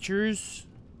 Creatures?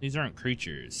 These aren't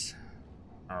creatures.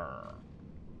 Arr.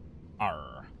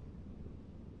 Arr.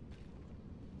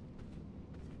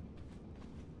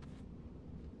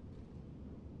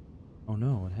 Oh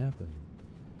no, what happened?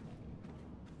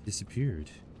 Disappeared.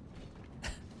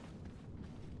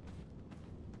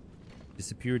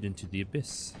 Disappeared into the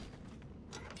abyss.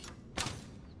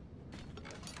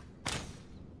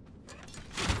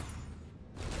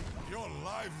 You're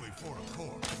lively for a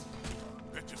corpse.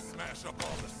 Bet you smash up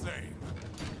all the same.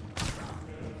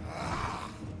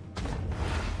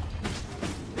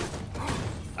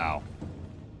 Ow.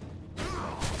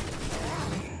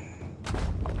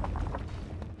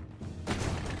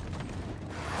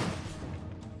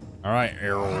 All right,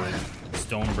 arrow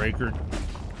Stonebreaker.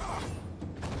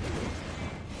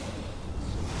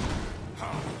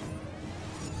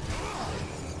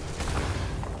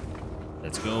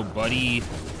 Let's go, buddy.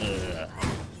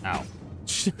 Ow.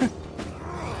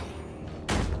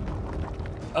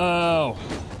 Oh.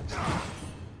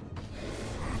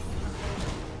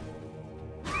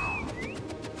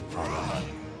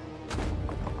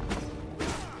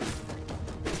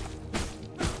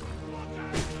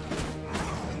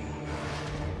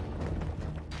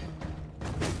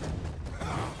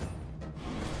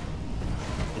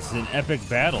 This is an epic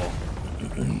battle.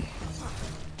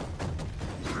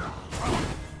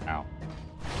 Ow.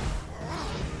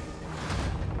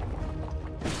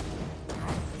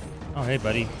 Oh, hey,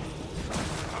 buddy.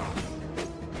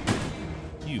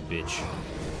 You bitch.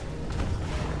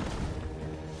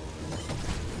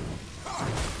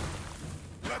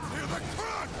 Let's hear the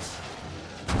crunch!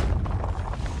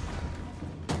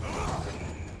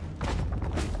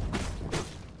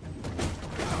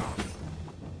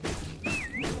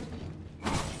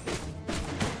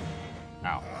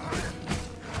 Ow.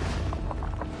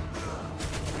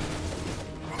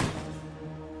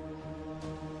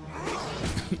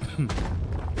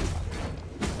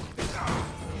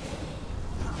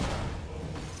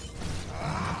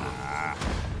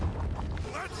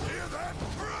 Let's hear that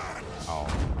crunch! Oh.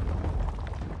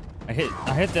 I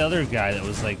hit the other guy that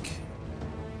was like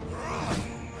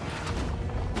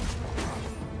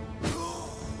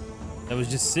that was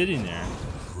just sitting there.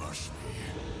 Crush me.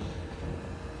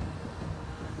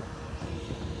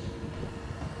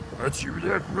 Let's hear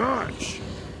that crunch.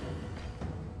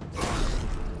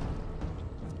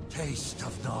 Taste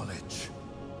of knowledge.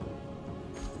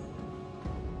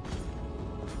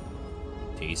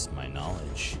 Taste my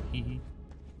knowledge. Hee hee.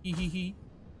 Hee hee hee.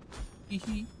 Hee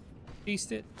hee.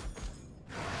 Taste it.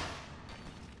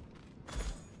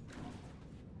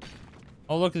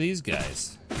 Oh, look at these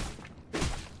guys.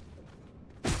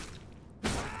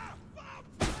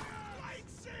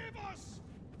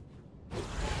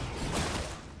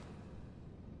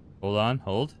 Hold on,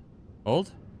 hold.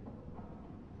 Hold.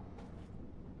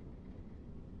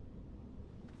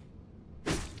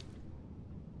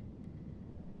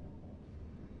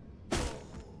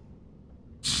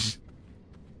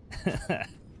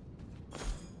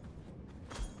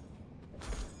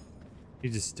 He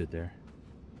just stood there.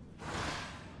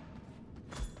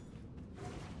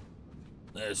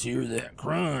 Let's hear that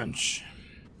crunch.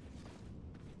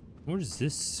 What is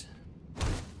this?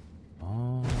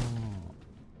 Oh.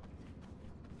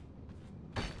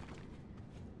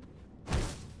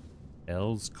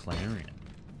 L's Clarion.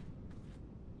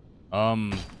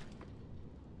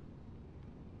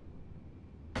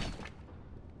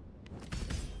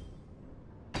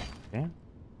 Okay.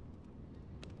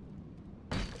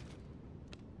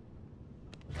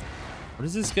 What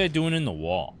is this guy doing in the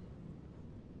wall?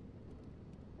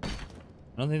 I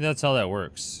don't think that's how that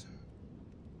works.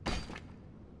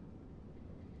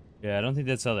 Yeah, I don't think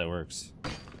that's how that works.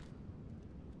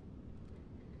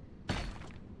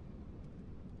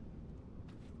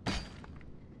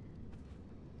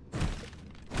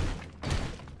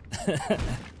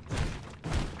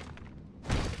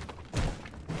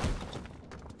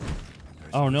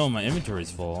 Oh no, my inventory's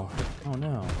full. Oh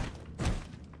no.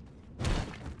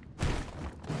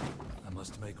 I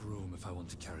must make room if I want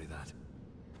to carry that.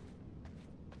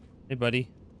 Hey, buddy.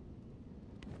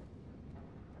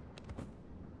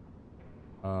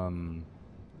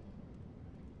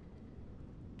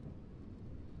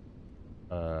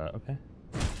 Okay.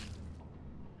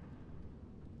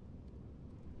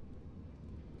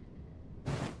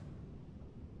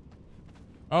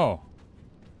 Oh.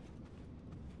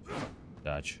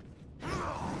 Dodge.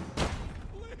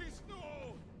 Please,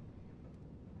 no!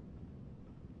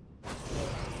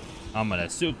 I'm gonna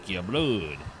suck your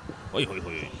blood. Oi, oi,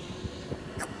 oi.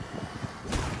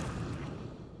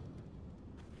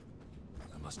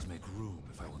 I must make room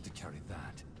if I want to carry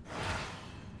that.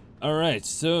 Alright,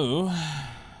 so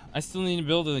I still need to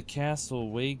build a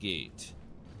castle waygate.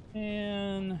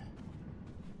 Man.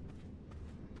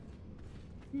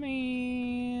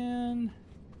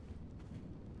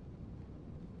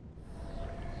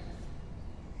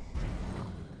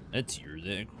 Let's hear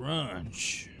that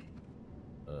crunch.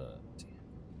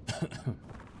 Damn.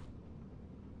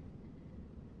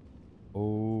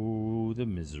 Oh, the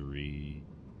misery.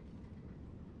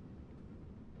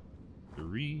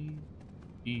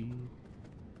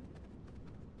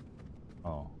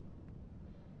 Oh.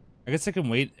 I guess I can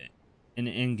wait an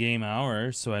in-game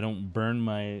hour so I don't burn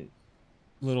my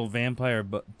little vampire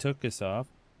took us off.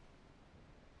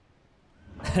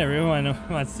 Everyone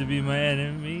wants to be my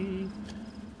enemy.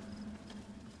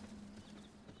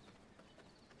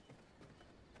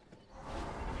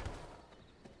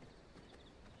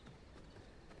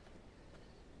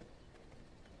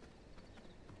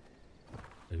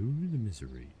 Oh, the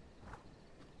misery.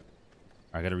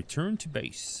 I gotta return to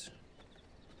base.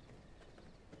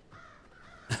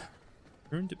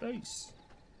 Return to base.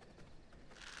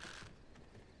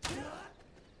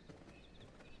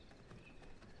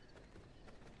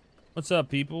 What's up,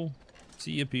 people?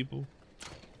 See ya, people.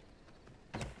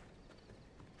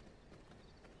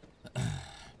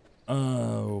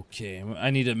 Okay,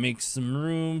 I need to make some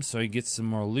room so I get some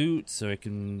more loot so I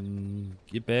can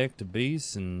get back to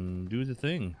base and do the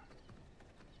thing.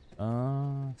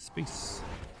 Space.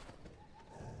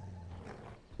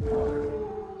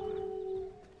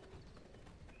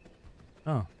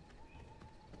 Oh.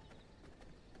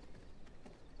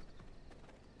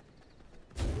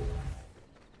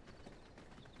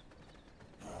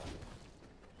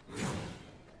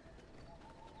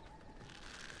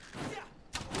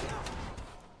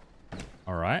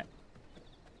 All right.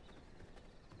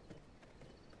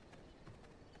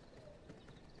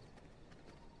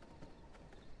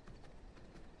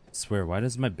 I swear, why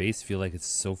does my base feel like it's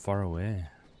so far away?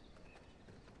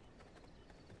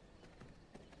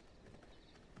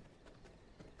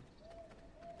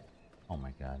 Oh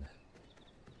my god.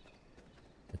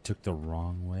 I took the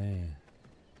wrong way.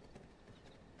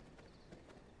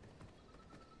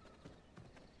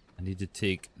 I need to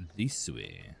take this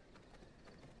way.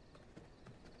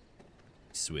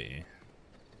 This way.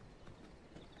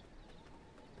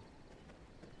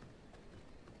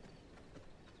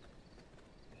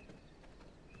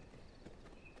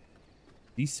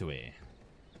 This way.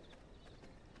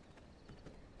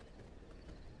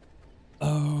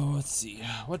 Oh, let's see.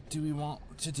 What do we want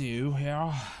to do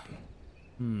here?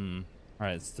 Alright,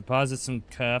 let's deposit some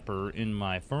copper in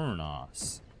my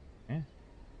furnace. Okay.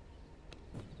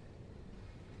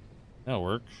 That'll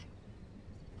work.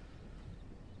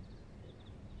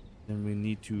 Then we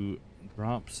need to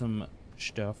drop some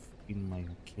stuff in my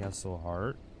castle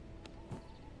heart.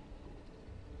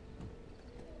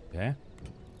 Okay.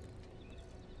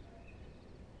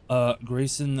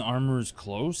 Grayson, the armor is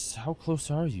close. How close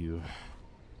are you?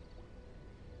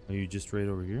 Are you just right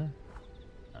over here?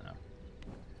 I don't know.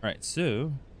 Alright,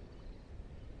 so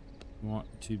we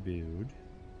want to build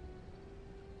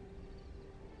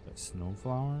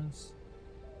snowflowers.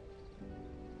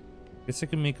 Guess I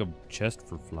can make a chest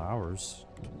for flowers.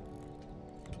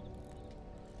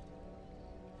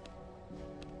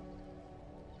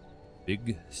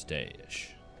 Big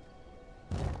stash.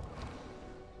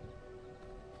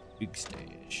 Big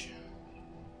stash.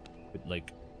 With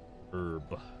like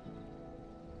herba.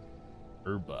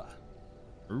 Herba.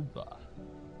 Herba.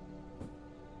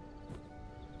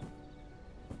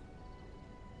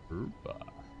 Herba.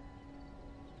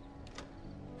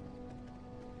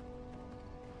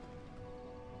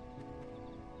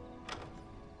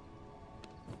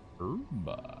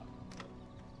 Herba.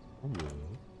 Hello.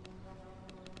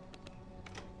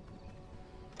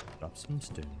 Drop some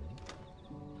stone.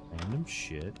 Random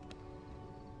shit.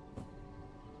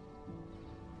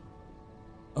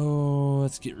 Oh,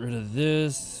 let's get rid of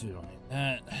this. We don't need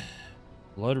that.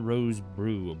 Blood Rose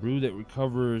Brew. A brew that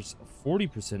recovers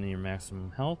 40% of your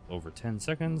maximum health over 10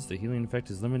 seconds. The healing effect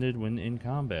is limited when in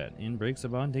combat and breaks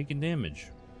upon taking damage.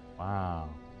 Wow.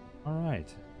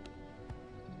 Alright.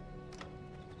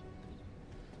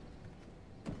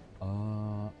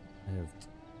 I have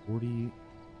 40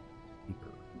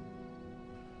 paper.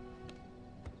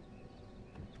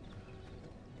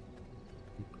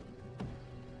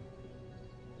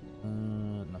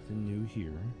 Nothing new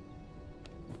here.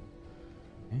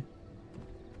 Okay.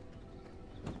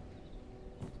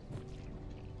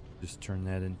 Just turn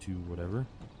that into whatever.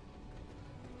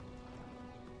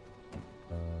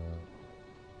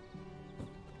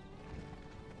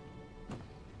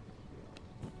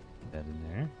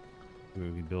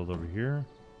 build over here.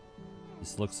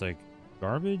 This looks like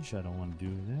garbage. I don't want to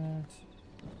do that.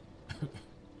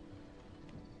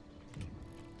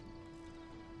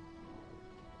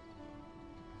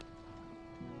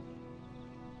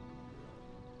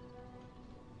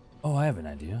 Oh, I have an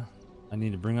idea. I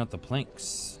need to bring out the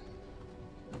planks.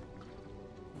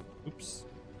 Oops.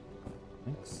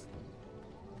 Thanks.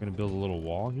 I'm gonna build a little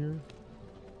wall here.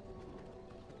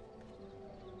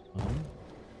 1,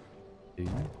 2,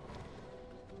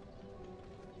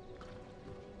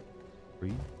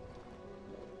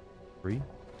 3,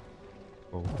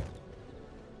 4.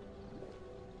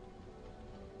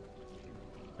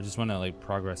 I just want to like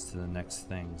progress to the next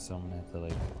thing, so I'm gonna have to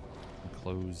like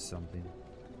close something.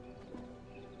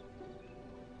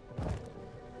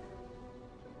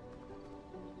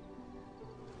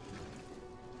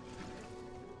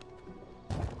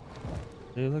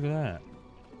 Hey, look at that.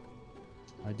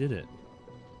 I did it.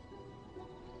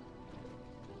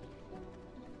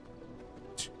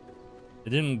 It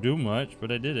didn't do much, but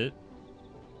I did it.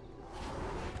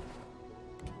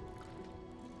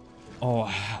 Oh,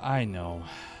 I know.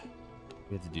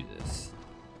 We have to do this.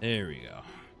 There we go.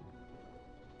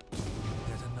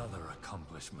 Yet another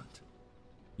accomplishment.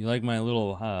 You like my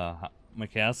little, my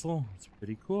castle? It's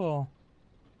pretty cool.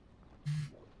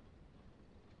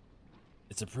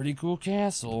 It's a pretty cool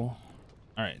castle.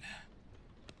 All right.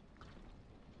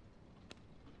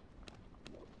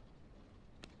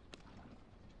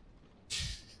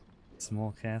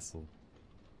 Small castle.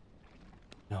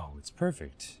 No, it's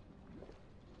perfect.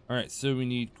 All right, so we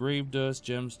need grave dust,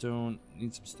 gemstone,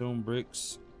 need some stone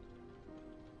bricks.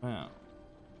 Wow.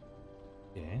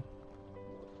 Okay.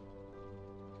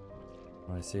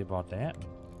 What do I say about that?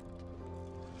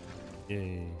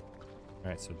 Yay. All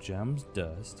right, so gems,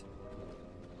 dust.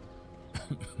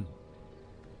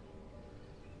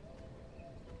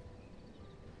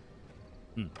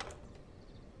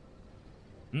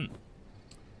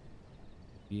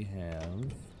 We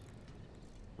have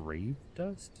grave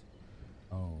dust.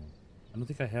 Oh, I don't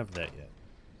think I have that yet.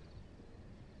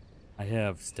 I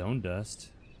have stone dust.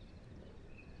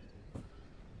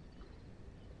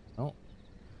 Oh.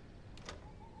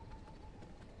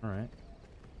 All right.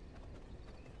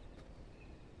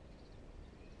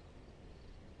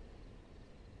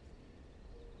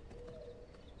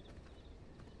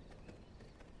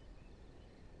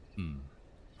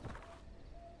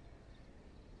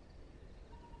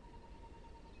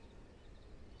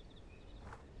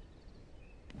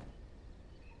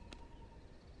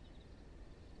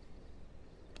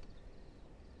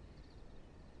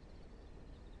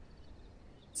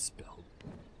 Spell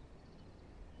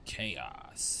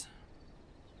chaos.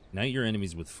 Ignite your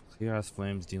enemies with chaos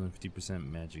flames, dealing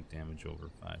 50% magic damage over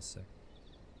 5 seconds.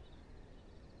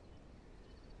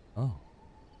 Oh,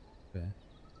 okay.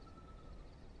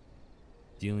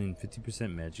 Dealing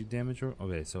 50% magic damage over.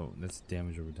 Okay, so that's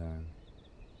damage over time.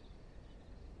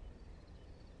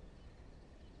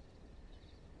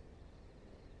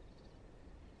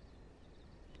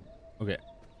 Okay.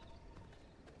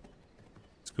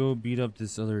 Let's go beat up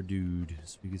this other dude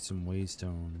so we get some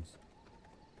waystones.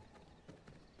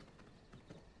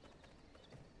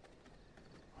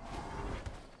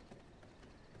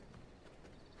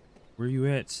 Where you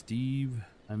at, Steve?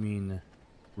 I mean,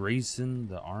 Grayson,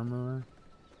 the armorer.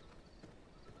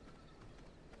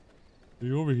 Are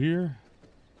you over here?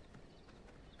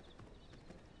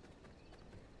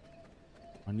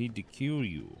 I need to kill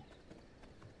you.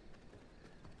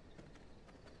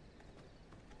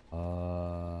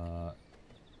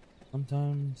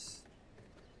 Sometimes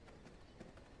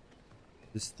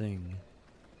this thing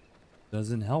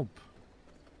doesn't help.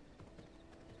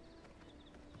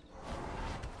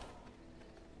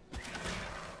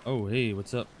 Oh, hey,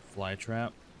 what's up,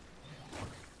 flytrap?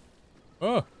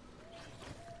 Oh!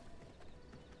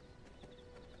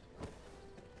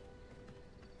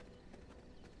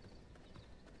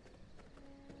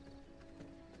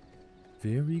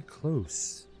 Very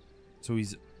close. So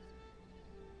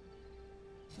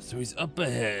he's up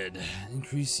ahead.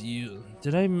 Increase you.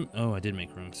 Did I? Oh, I did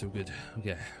make room. So good.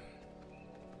 Okay.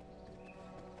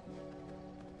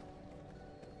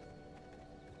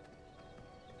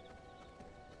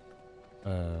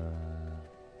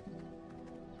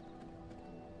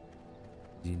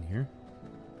 Is he in here?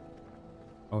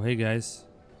 Oh, hey guys.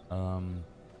 Don't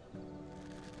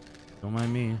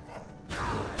mind me.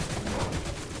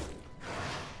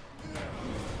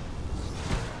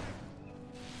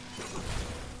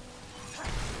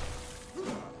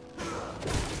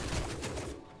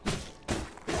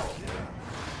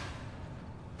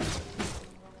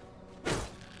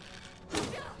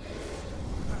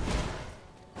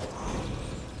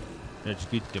 Let's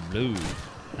get the blues.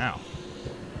 Ow.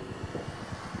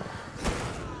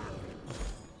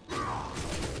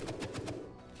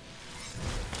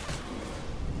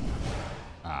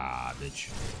 Ah, bitch.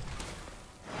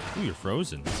 Ooh, you're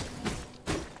frozen.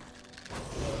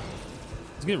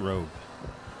 Let's get rogue.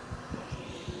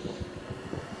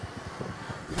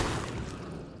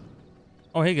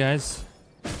 Oh, hey, guys.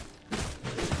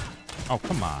 Oh,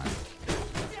 come on.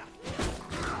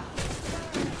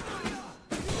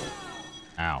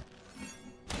 Ow.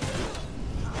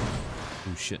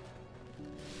 Oh, shit.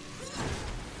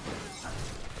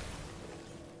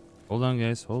 Hold on,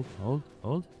 guys. Hold.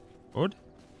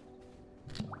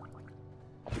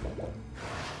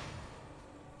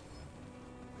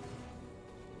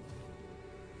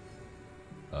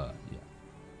 Yeah.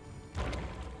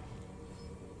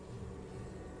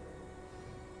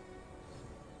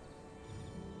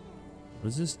 What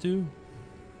does this do?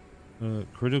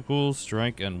 Critical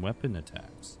strike and weapon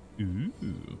attacks. Ooh.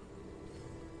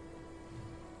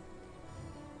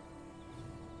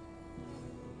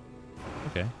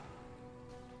 Okay.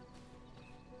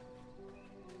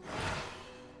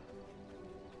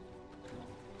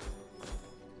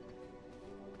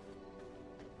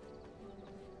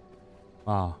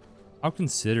 Wow. How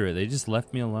considerate. They just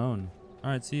left me alone.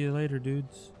 Alright, see you later,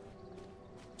 dudes.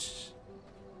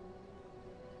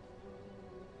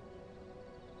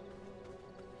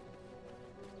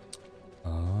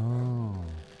 Oh.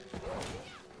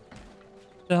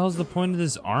 What the hell's the point of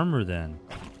this armor then?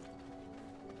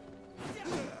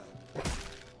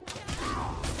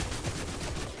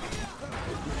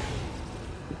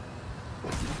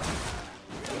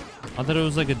 I thought it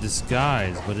was like a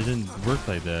disguise, but it didn't work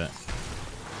like that.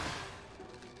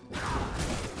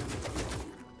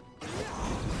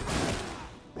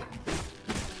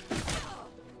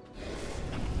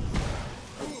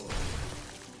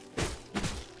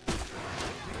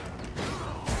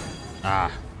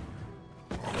 Ah.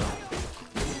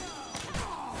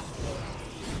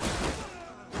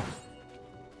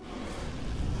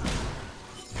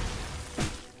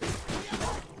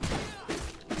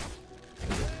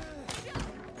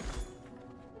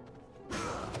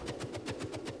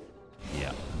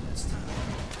 Yeah, missed.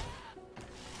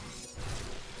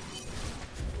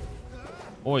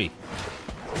 Oi.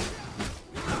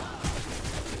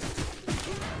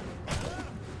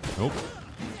 Nope.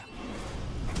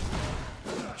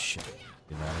 Shit.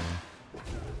 Get out of here.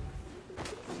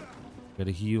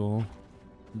 Gotta heal.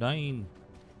 I'm dying.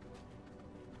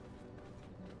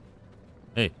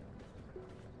 Hey.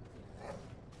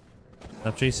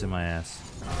 Stop chasing my ass.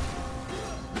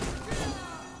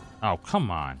 Oh, come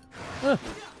on. Ugh.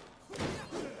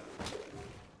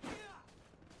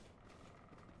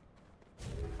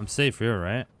 I'm safe here,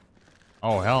 right?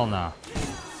 Oh, hell nah.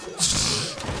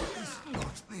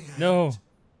 No.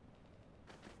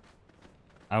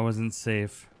 I wasn't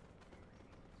safe.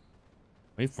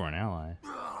 Wait for an ally.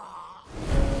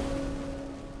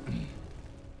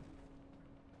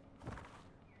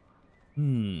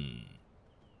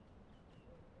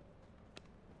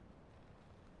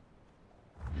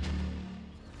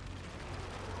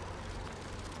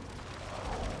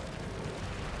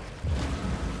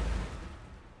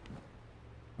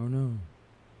 Oh no.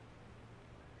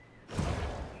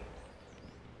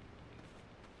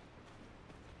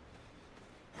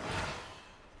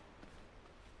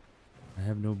 I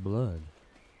have no blood.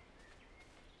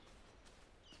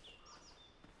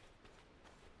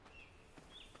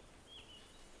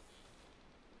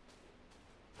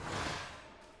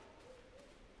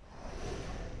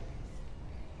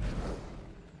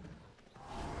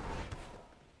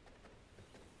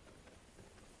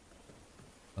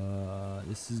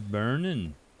 This is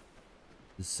burning.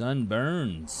 The sun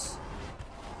burns.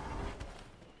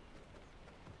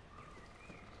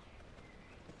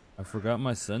 I forgot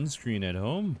my sunscreen at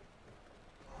home.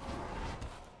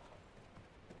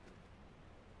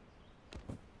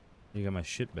 You got my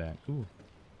shit back. Cool.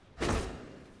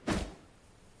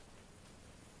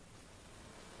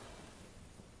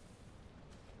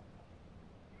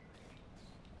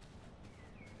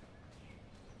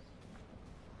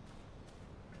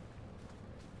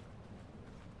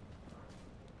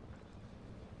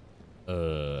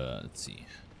 Let's see.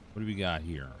 What do we got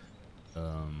here?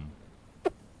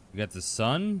 We got the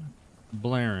sun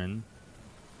blaring.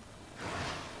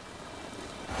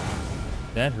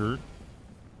 That hurt.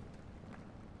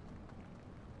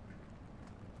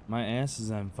 My ass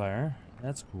is on fire.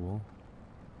 That's cool.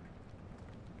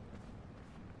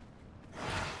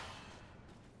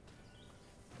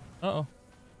 Uh-oh.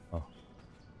 Oh.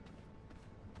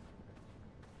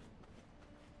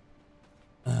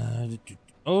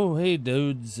 Oh, hey,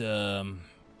 dudes. Why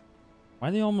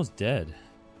are they almost dead?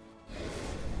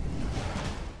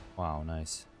 Wow,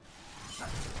 nice.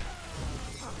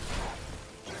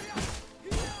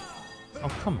 Oh,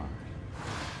 come on.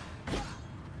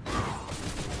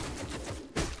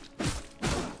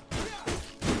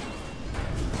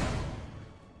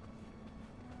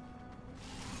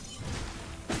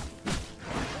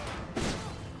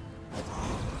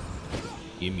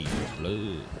 Give me your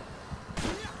blood.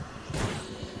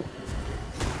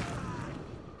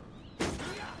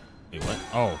 Wait, what?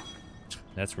 Oh,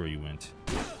 that's where you went.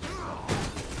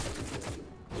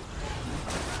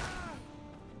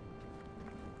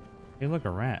 Hey, look, a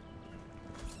rat.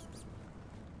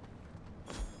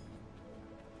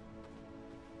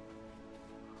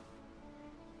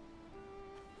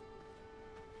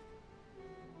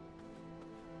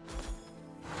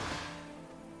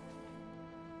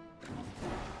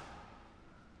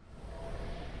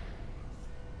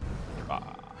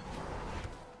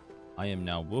 I am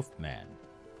now Wolfman.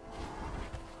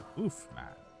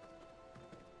 Wolfman.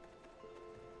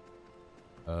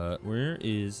 Where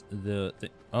is the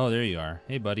thing? Oh, there you are.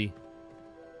 Hey, buddy.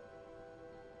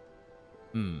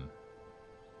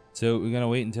 So we gotta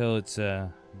wait until it's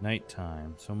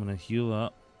nighttime. So I'm gonna heal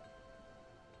up.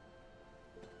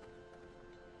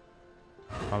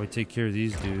 Probably take care of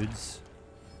these dudes.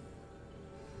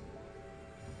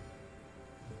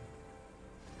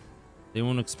 They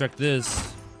won't expect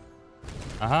this.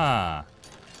 Aha!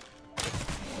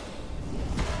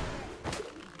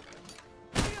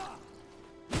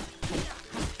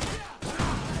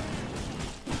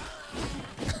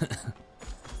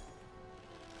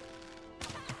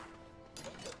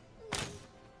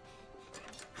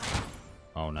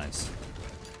 Oh, nice.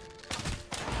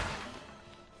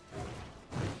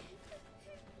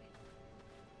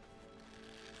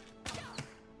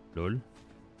 Lol.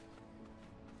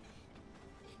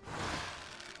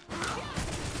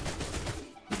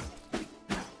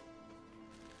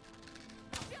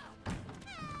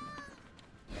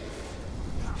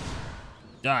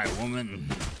 Die, woman.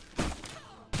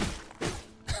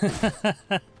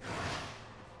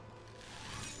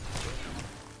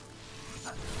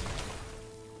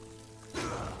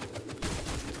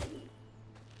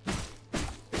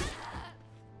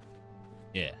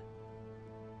 Yeah.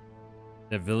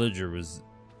 That villager was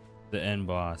the end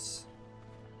boss.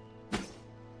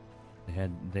 They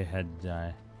had to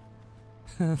die.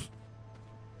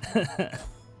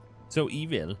 So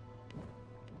evil.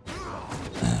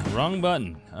 Wrong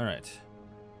button. All right.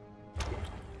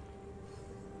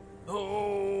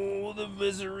 Oh, the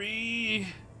misery.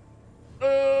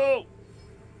 Oh.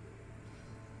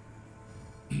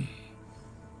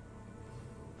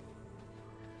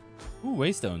 Ooh,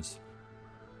 waystones.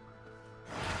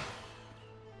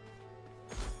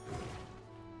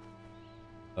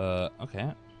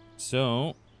 Okay.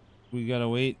 So we gotta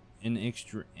wait an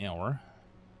extra hour.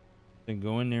 Then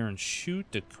go in there and shoot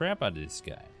the crap out of this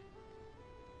guy.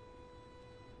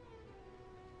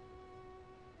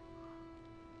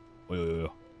 Wait.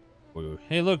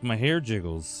 Hey, look, my hair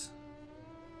jiggles.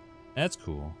 That's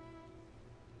cool.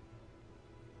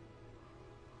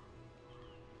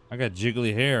 I got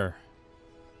jiggly hair.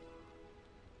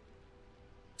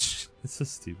 It's so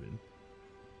stupid.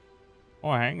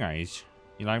 Oh, hey guys.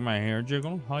 You like my hair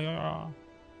jiggle? Oh, yeah.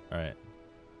 Alright.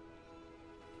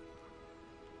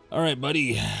 Alright,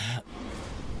 buddy.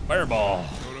 Fireball.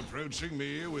 You're approaching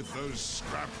me with those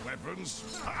scrap weapons?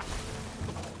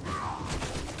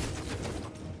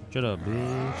 Shut up,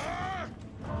 bitch.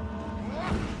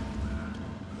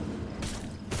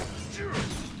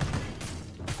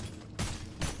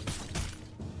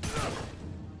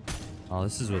 Oh,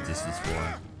 this is what this is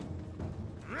for.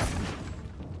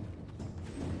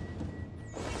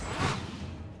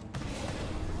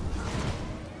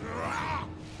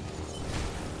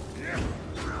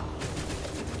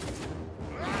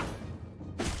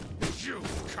 You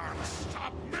can't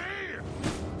stop me!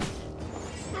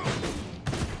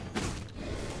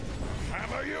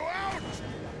 Hammer you out!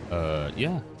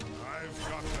 Yeah. I've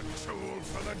got the tool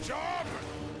for the job!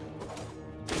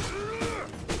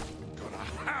 Gonna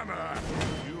hammer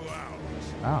you out!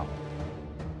 Ow.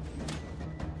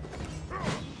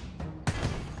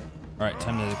 Alright,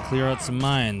 time to clear out some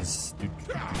mines.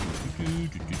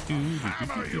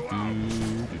 Hammer you out!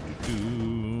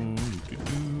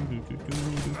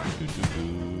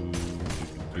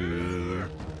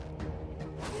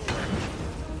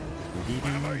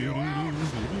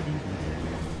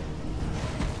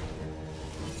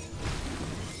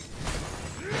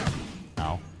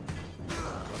 Ow.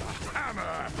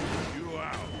 Hammer you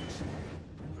out!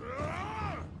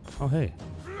 Oh, hey.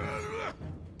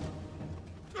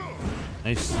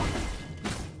 Nice.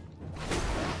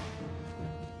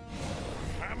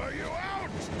 Hammer you out!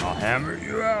 I'll hammer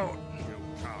you out. You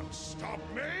can't stop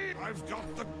me! I've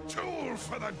got the tool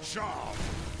for the job!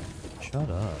 Shut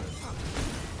up.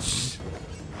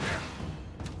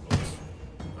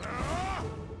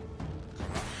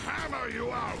 Hammer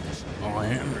you out! I'll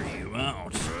hammer you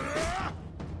out.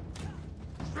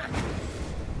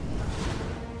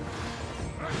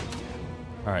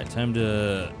 All right, time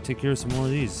to take care of some more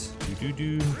of these.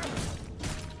 Do.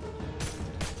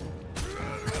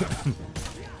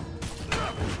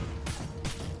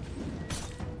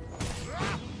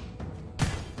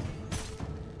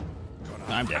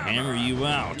 Time to hammer you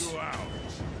out.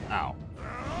 Ow.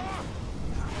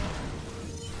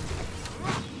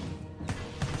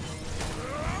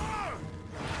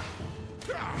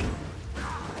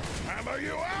 Hammer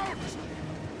you out!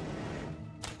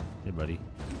 Hey, buddy.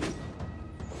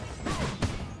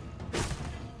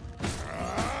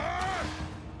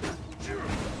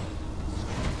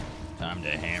 Time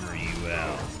to hammer you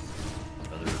out,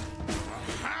 brother.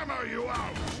 Hammer you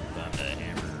out! Time to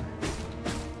hammer.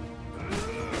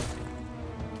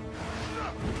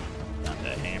 Time to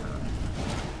hammer.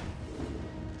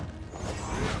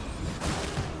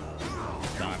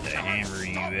 Time to hammer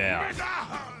you out.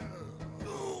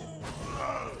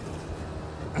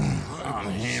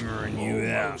 I'm hammering you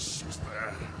out.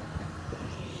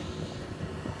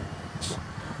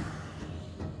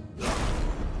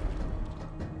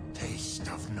 Taste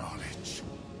of knowledge.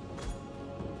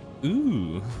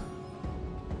 Ooh.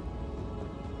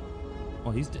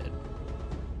 Oh, he's dead.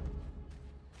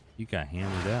 You got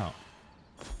hammered out.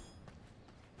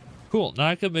 Cool. Now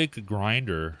I can make a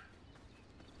grinder.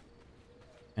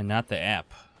 And not the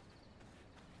app.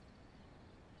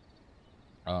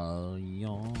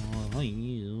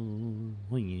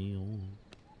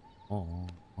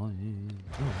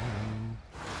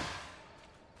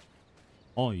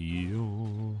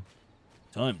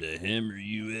 Time to hammer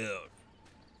you out.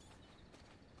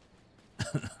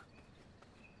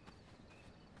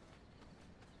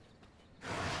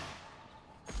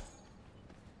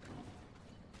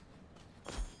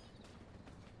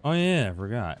 Oh yeah, I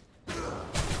forgot.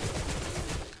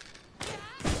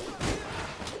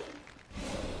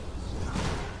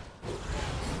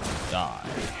 Die.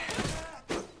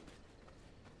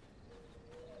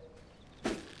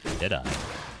 Did I?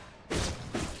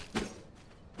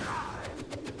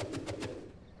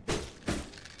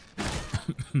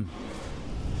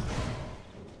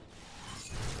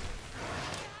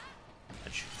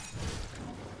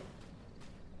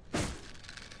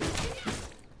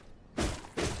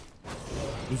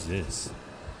 Who's this?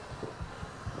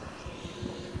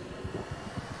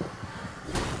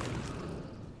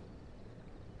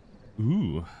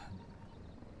 Ooh.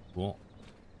 Cool.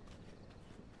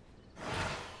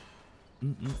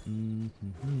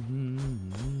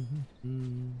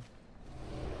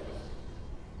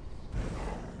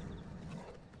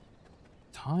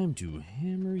 Time to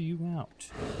hammer you out.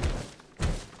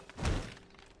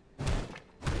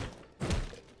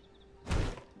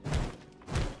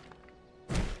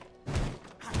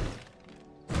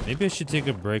 Maybe I should take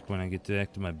a break when I get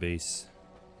back to my base.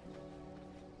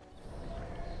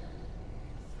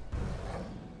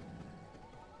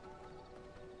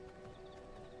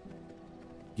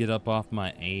 Get up off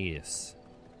my ass.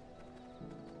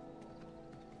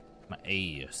 My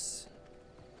ass.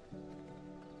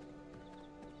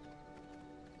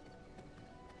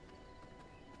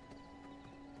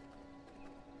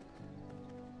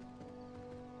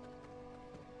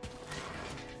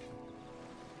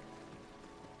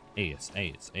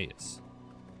 Ass.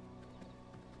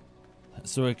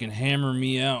 So it can hammer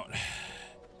me out.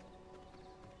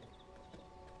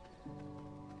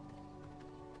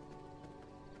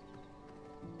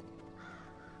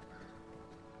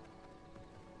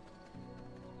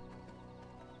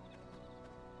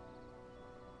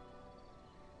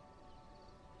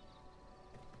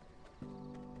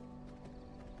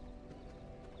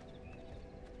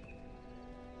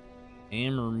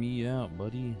 Hammer me out,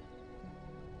 buddy.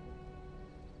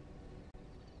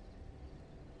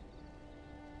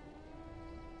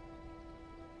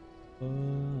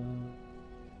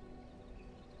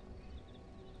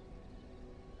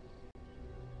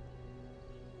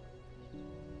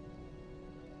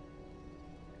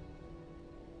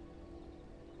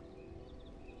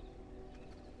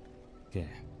 Okay.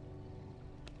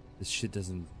 This shit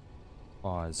doesn't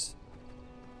pause.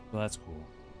 Well, that's cool.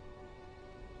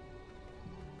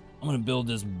 I'm gonna build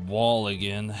this wall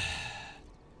again.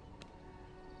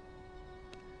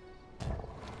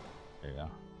 There you go.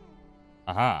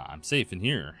 Aha, I'm safe in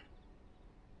here.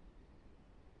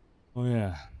 Oh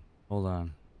yeah. Hold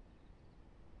on.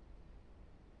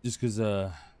 Just cause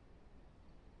yeah.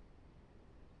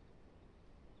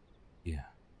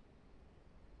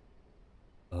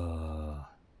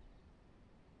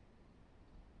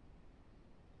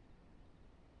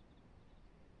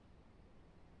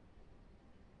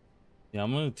 Yeah,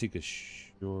 I'm gonna take a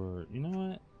short, you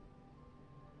know what?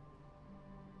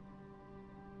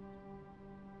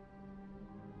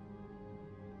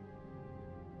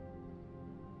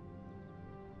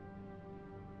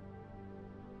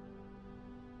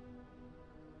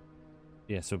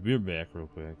 Yeah, so be back real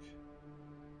quick.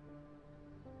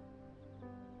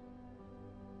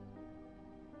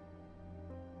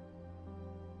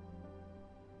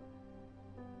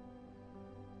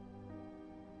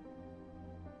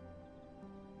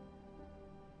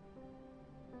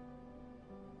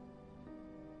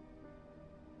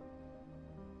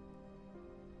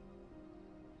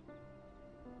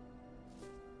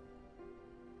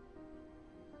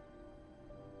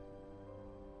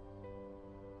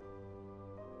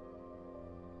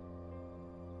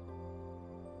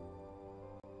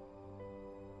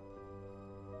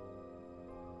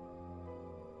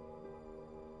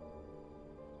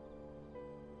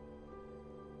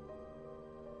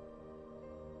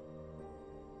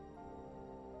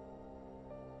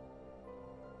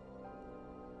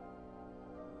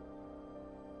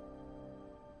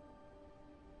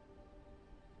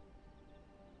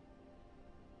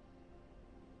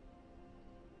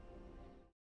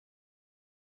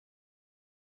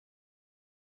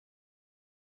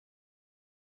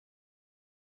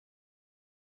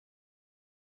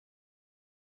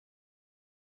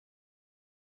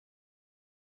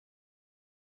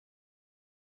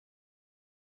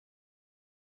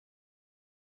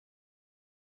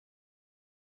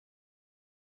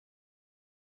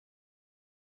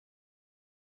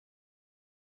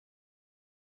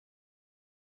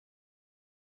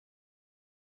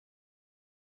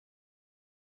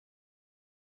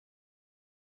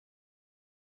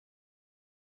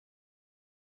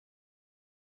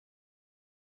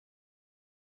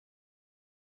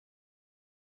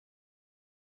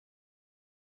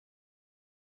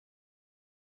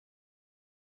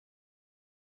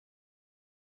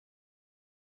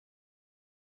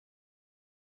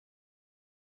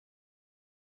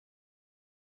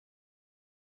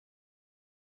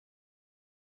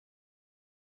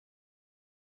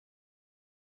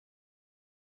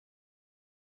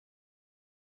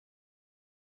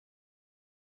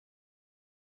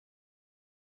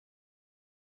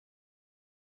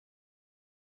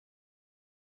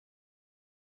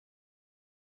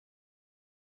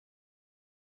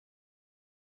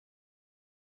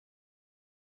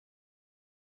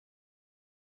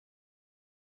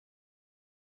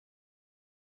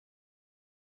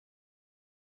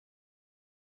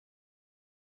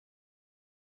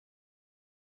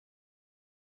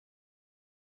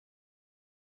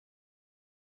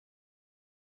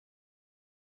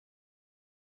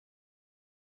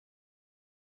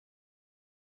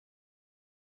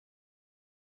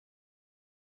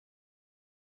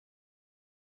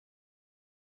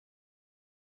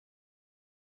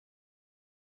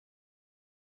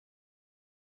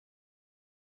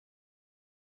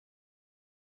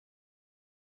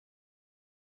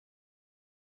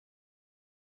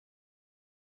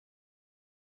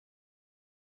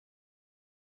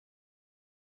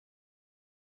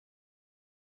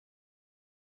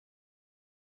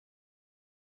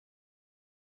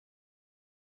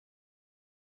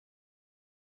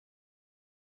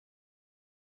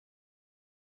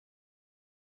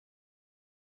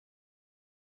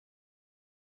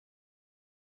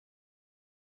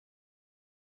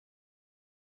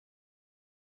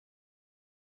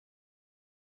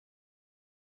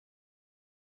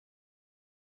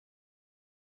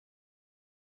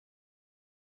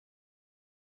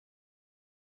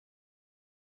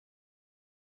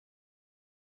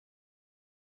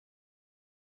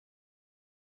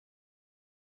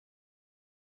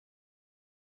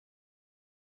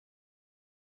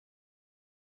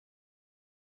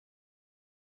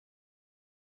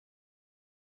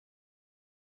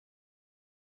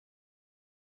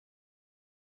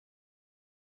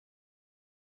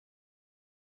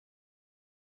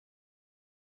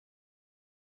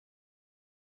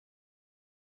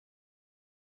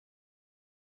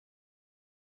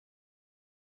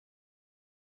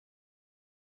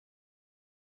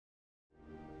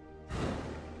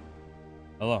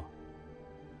 Hello.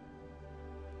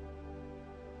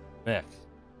 Back.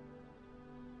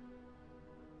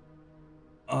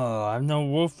 Oh, I'm no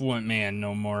wolf man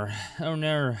no more. Oh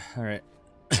no. Alright.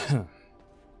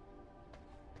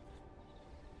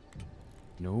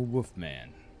 No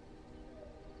Wolfman.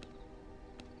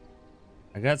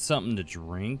 I got something to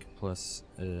drink, plus,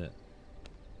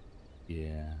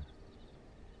 yeah.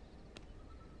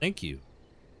 Thank you.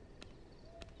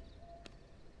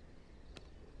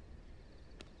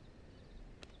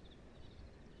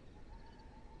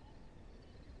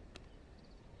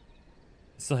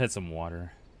 Still had some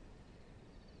water.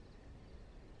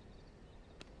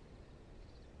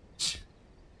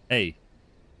 Hey.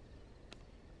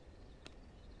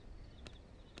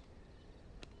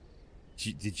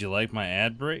 Did you like my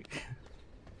ad break?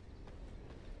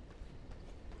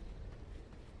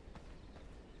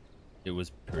 It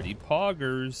was pretty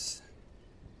poggers.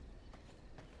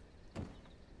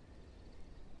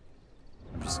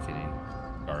 I'm just kidding.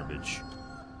 Garbage.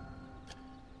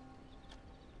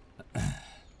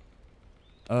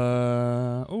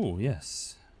 Oh,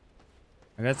 yes.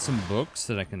 I got some books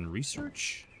that I can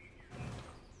research.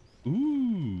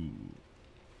 Ooh.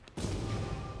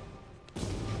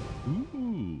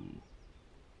 Ooh.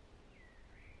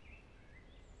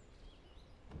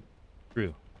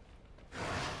 True.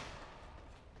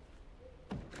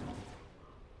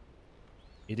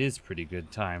 It is pretty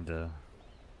good time to...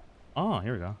 Oh,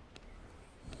 here we go.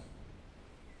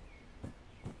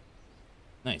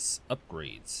 Nice.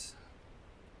 Upgrades.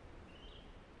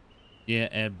 Yeah,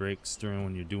 ad breaks during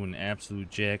when you're doing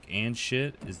absolute jack and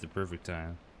shit is the perfect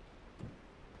time.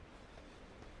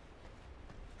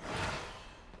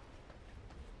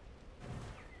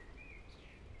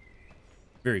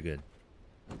 Very good.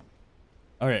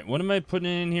 Alright, what am I putting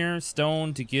in here?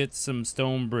 Stone to get some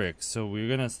stone bricks. So we're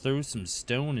gonna throw some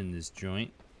stone in this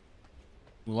joint.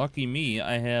 Lucky me,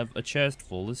 I have a chest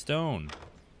full of stone.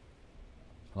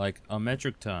 Like a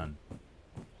metric ton.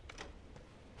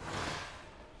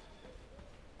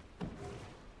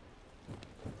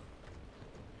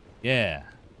 Yeah.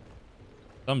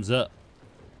 Thumbs up.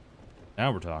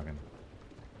 Now we're talking.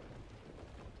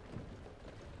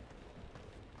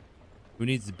 Who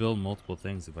needs to build multiple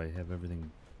things if I have everything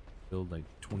build like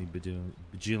 20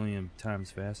 bajillion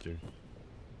times faster?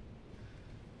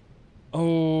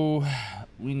 Oh,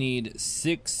 we need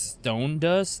 6 stone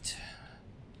dust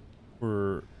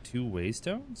for 2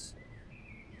 waystones?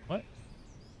 What?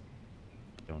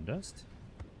 Stone dust?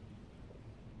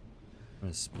 I'm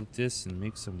gonna split this and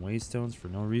make some waystones for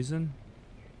no reason.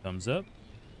 Thumbs up.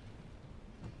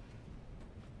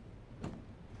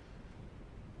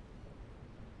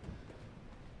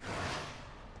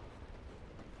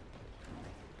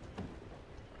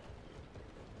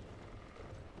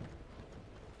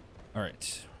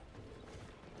 Alright.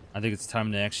 I think it's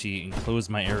time to actually enclose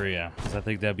my area, because I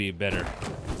think that'd be better.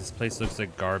 This place looks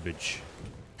like garbage.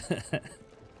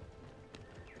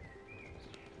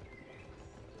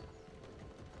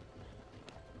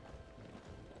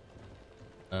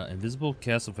 Invisible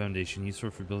castle foundation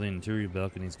useful for building interior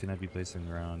balconies cannot be placed on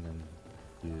the ground and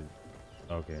dude.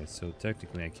 Okay, so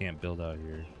technically I can't build out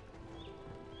here.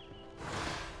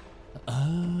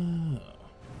 Oh.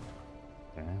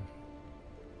 Okay.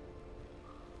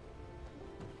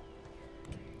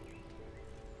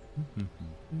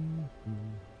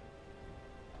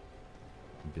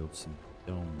 Build some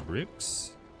stone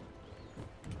bricks.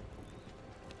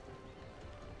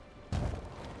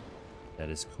 That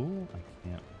is cool. I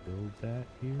can't build that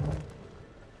here.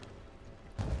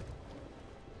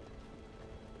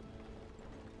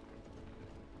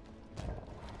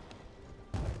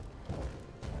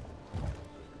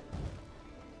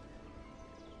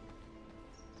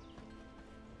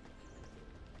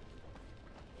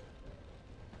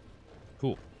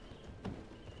 Cool.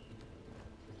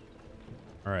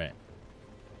 All right.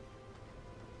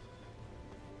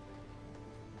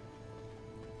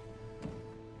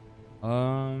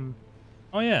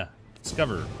 Oh yeah,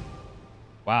 discover.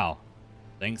 Wow.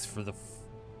 Thanks for the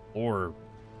orb.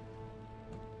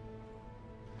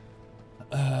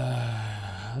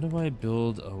 How do I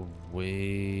build a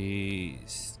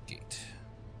waste gate?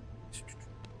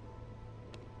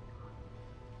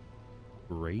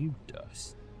 Grave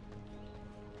dust.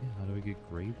 Yeah, how do I get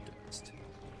grave dust?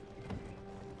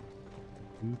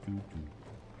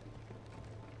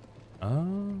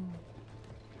 Oh.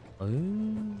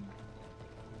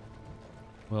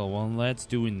 Well, while that's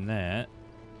doing that,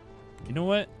 you know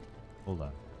what? Hold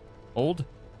on.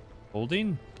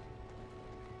 Holding?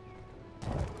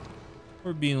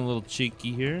 We're being a little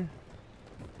cheeky here.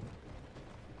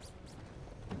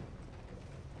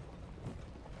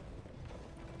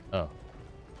 Oh.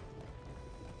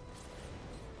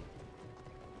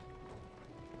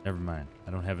 Never mind.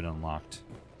 I don't have it unlocked.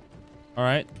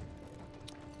 Alright.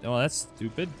 Oh, that's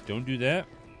stupid. Don't do that.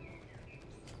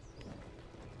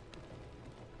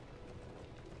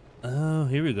 Oh,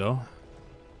 here we go.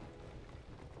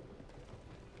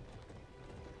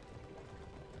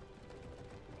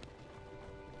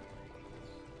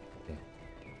 Okay.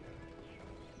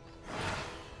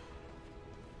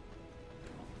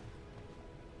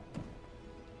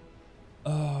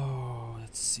 Oh,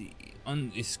 let's see.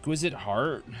 Exquisite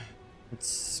heart.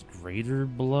 It's greater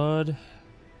blood.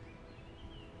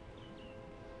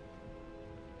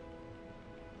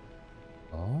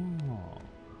 Oh.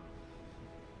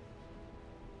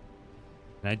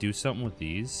 Can I do something with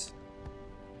these?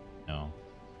 No.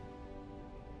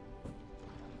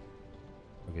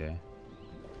 Okay.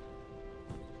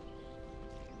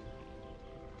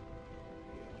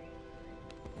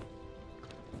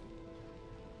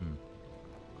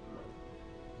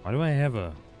 Why do I have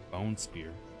a bone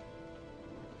spear?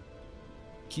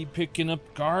 Keep picking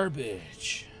up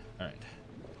garbage. All right.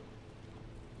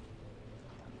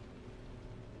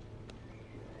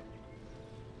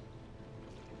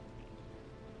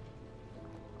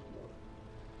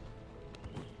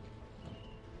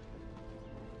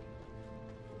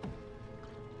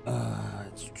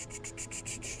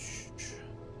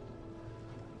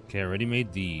 Okay, I already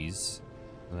made these.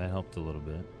 So that helped a little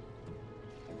bit.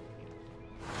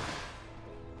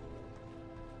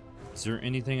 Is there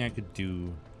anything I could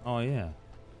do? Oh, yeah.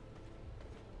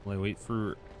 Will I wait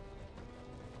for...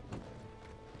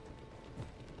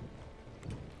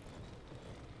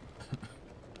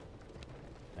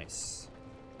 Nice.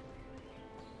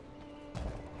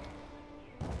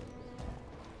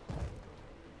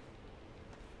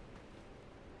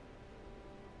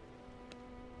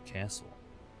 Castle.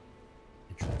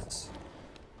 Entrance.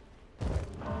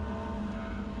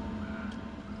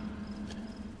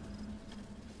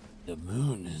 The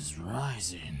moon is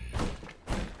rising.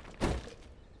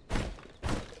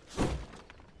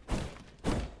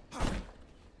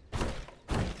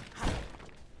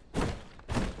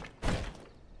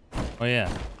 Oh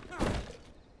yeah.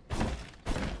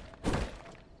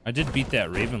 I did beat that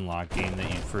Ravenlock game that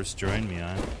you first joined me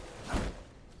on.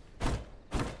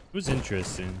 It was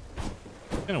interesting.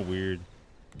 Kind of weird.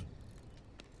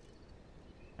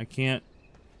 I can't...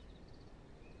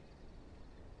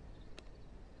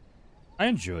 I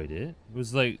enjoyed it. It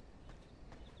was like...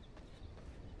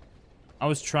 I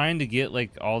was trying to get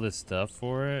like all this stuff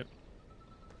for it.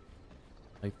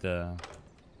 Like the...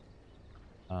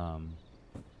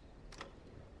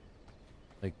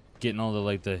 like getting all the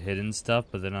like the hidden stuff,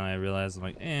 but then I realized I'm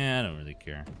like, I don't really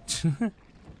care.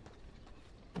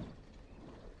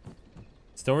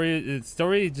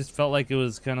 Story just felt like it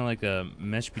was kind of like a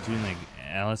mesh between like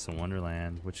Alice in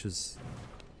Wonderland, which was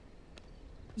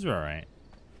all right.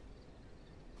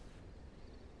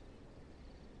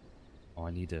 Oh,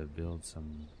 I need to build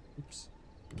some. Oops.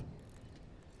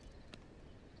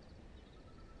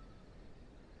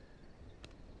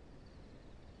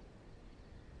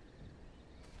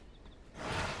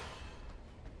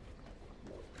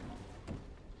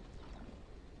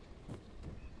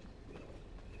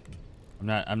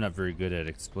 I'm not very good at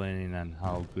explaining on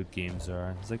how good games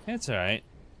are. It's like, it's all right.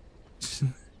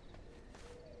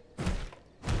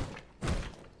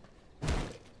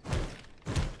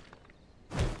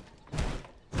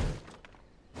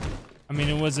 I mean,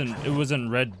 it wasn't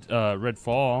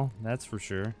Redfall, that's for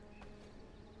sure.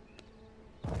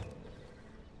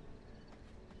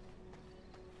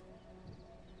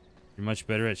 You're much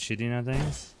better at shitting on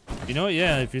things. You know what?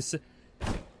 Yeah, if you're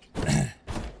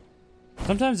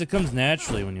sometimes it comes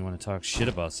naturally when you want to talk shit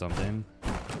about something,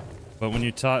 but when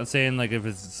you're saying like if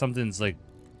it's something's like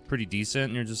pretty decent,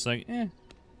 and you're just like,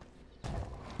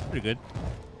 pretty good.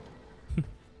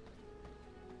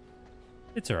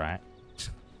 It's all right.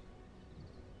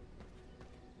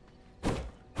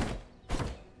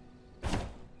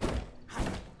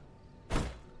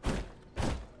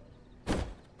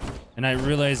 And I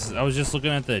realized I was just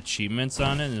looking at the achievements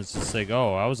on it, and it's just like,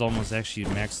 oh, I was almost actually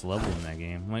max level in that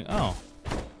game. I'm like, oh.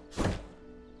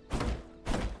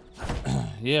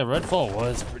 Yeah, Redfall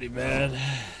was pretty bad.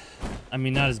 I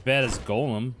mean, not as bad as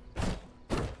Golem.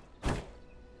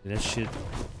 That shit,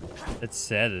 that's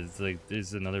sad. It's like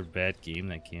there's another bad game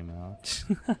that came out.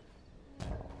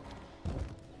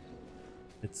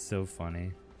 It's so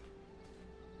funny.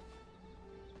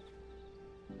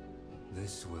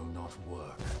 This will not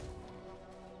work.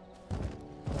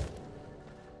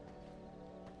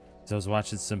 So I was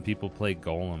watching some people play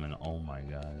Golem, and oh my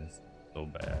god, it's so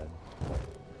bad.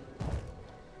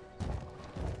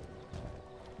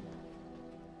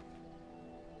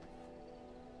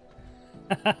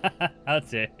 How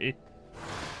dare you?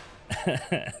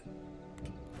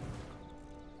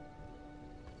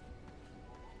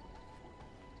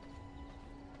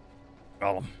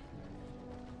 Golem.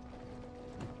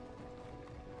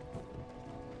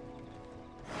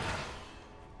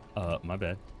 my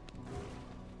bad.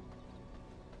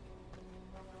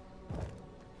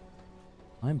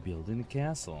 I'm building a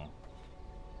castle.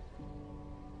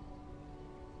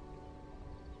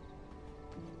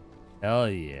 Hell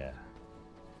yeah.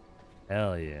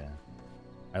 Hell yeah.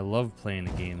 I love playing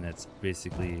a game that's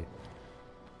basically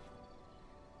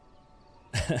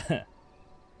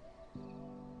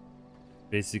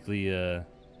basically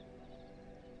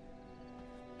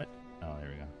what? Oh, there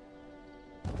we go.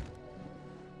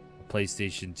 A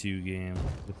PlayStation 2 game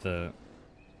with the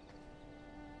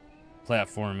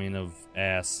platforming of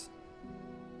ass.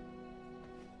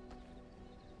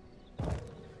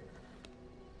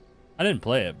 I didn't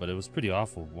play it, but it was pretty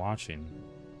awful watching.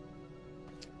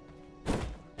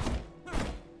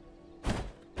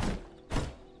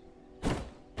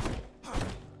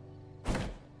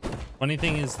 Funny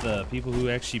thing is, the people who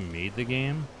actually made the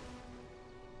game,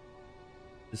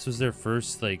 this was their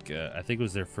first, like, I think it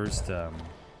was their first, what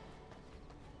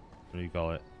do you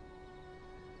call it?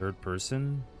 Third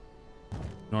person?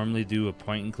 Normally do a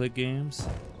point and click games.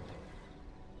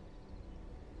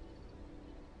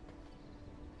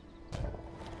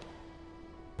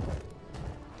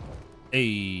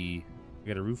 Hey, we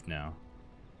got a roof now.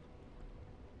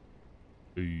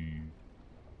 Hey.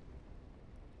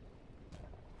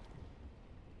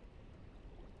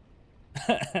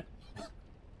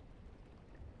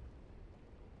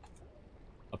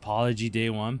 Apology day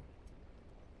one.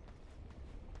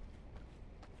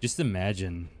 Just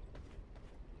imagine,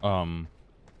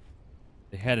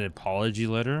 they had an apology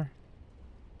letter,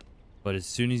 but as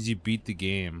soon as you beat the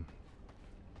game,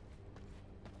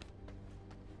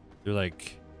 they're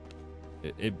like,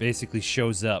 it basically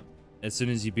shows up as soon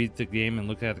as you beat the game and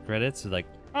look at the credits. They're like,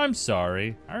 I'm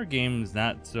sorry, our game's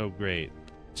not so great.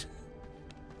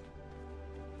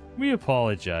 We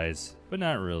apologize, but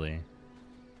not really.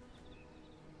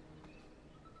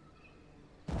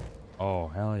 Oh,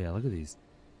 hell yeah, look at these.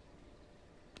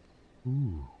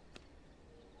 Ooh.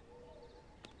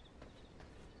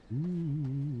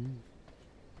 Ooh.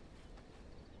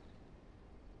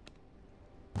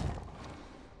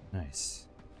 Nice.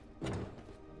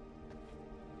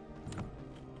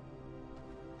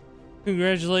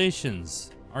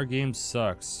 Congratulations. Our game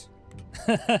sucks.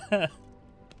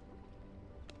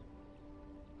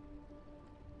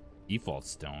 Default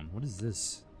stone. What is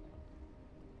this?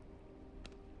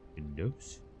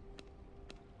 Windows?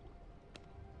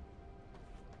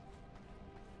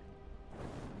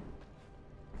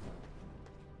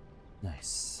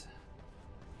 Nice.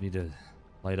 Need to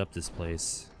light up this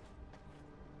place.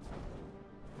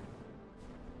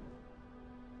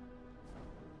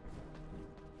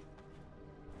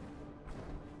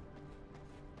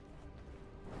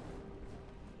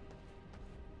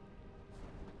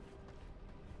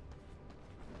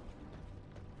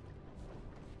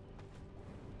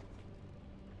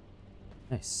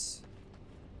 Nice.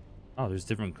 Oh, there's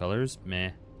different colors?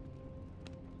 Meh.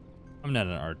 I'm not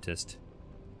an artist.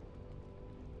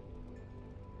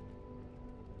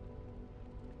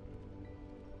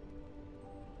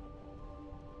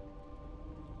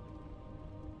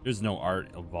 There's no art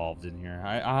involved in here.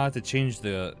 I'll have to change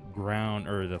the ground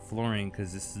or the flooring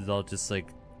because this is all just like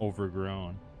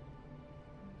overgrown.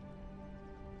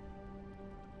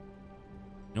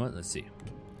 You know what? Let's see.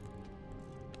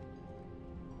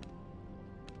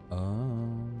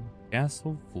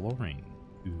 Castle flooring.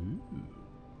 Ooh.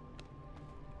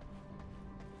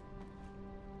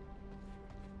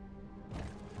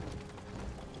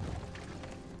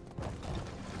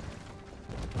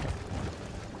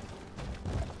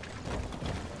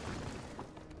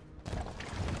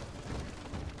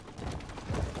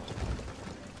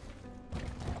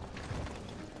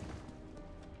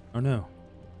 Oh no.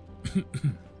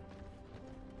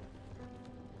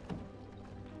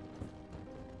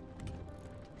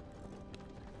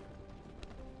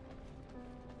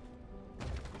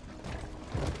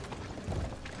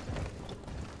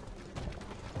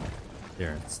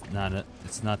 There,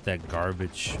 it's not that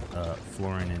garbage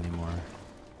flooring anymore.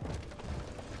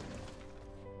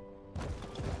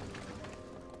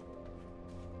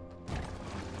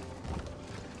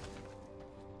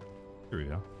 Here we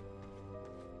go.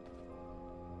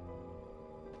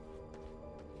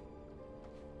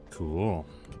 Cool.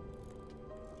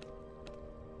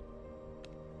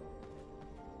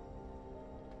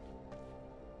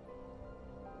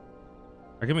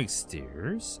 I can make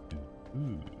stairs?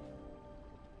 Ooh.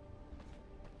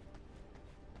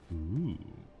 Ooh.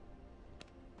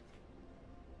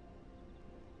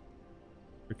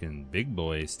 Freaking big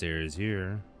boy stairs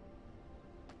here.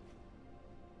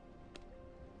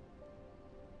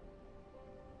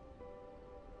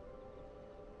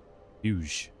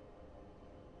 Huge.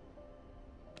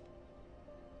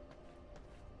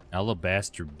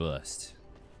 Alabaster bust.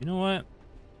 You know what?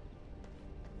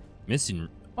 Missing.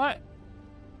 What?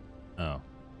 Oh.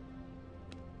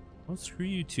 Well, screw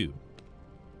you too.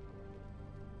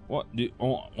 What do I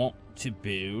want to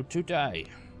build today,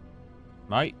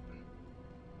 mate?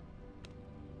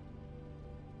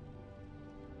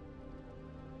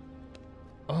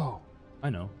 Oh, I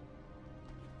know.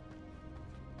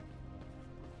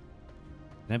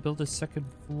 Can I build a second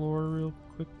floor real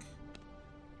quick?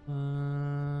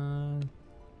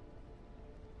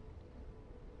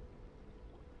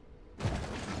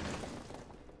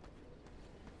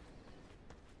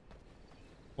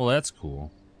 Well, that's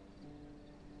cool.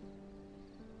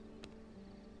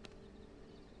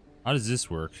 How does this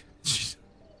work?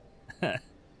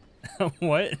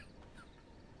 What?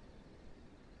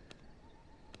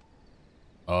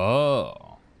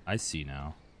 Oh, I see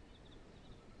now.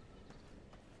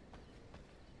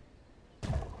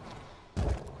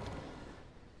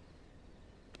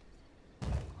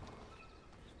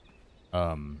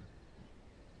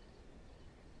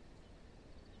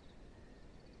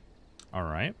 All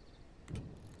right.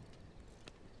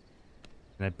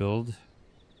 Can I build?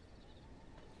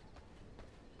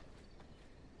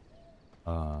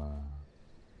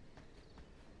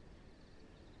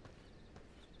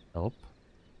 Help?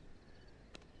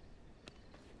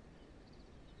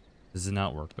 Does it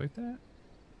not work like that?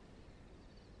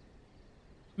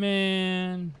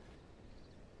 Man.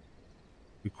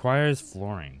 Requires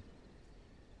flooring.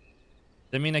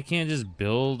 I mean, I can't just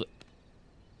build.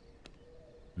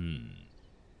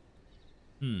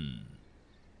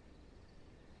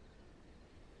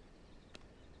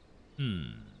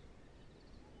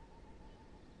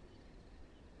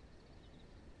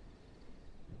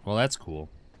 Well, that's cool.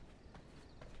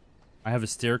 I have a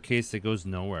staircase that goes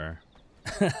nowhere.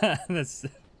 That's.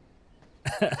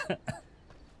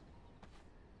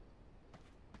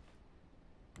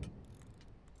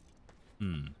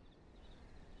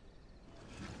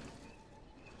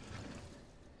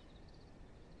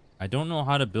 I don't know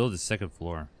how to build a second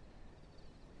floor.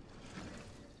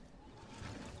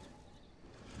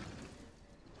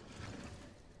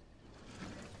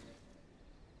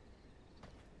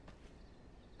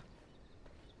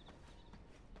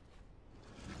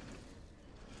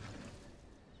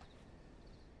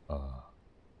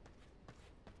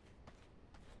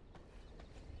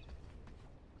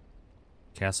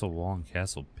 Castle wall and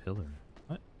castle pillar.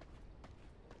 What?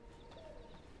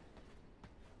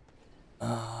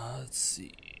 Let's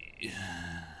see.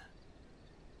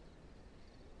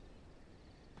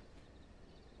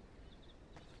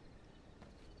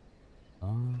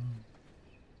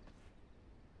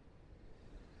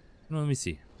 Let me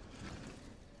see.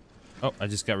 Oh, I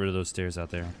just got rid of those stairs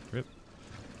out there. Rip.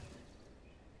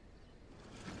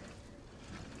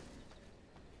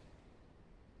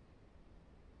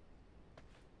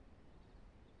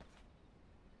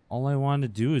 All I want to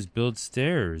do is build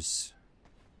stairs.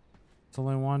 That's all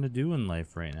I want to do in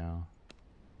life right now.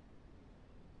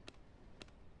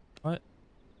 What?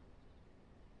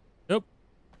 Nope.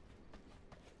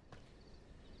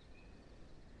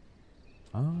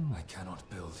 Oh. I cannot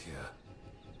build here.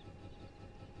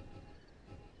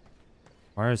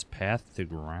 Requires path to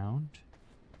ground?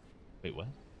 Wait, what?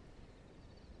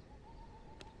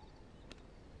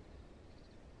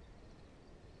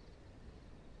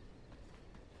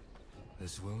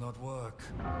 This will not work.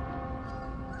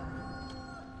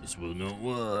 This will not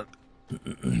work.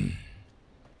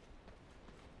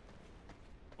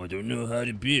 I don't know how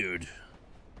to build.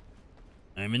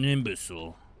 I'm an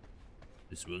imbecile.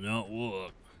 This will not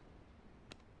work.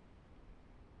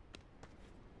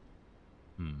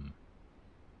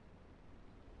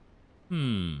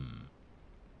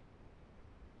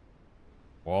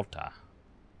 Walter.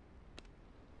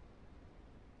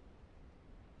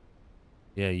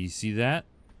 Yeah, you see that?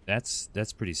 That's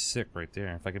pretty sick right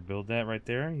there. If I could build that right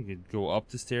there, you could go up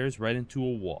the stairs right into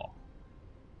a wall.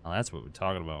 Now that's what we're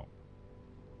talking about.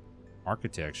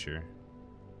 Architecture.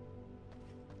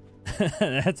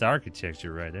 That's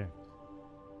architecture right there.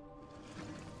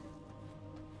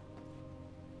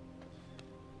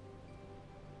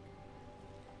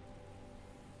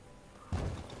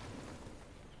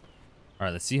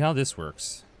 Alright, let's see how this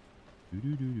works.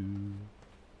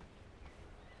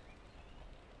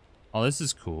 Oh, this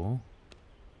is cool.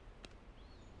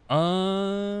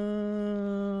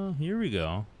 Here we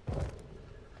go.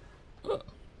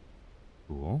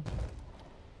 Cool.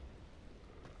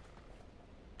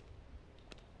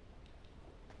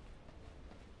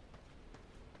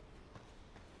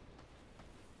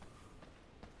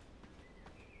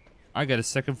 I got a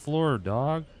second floor,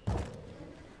 dog.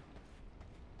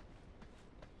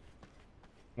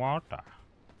 Water.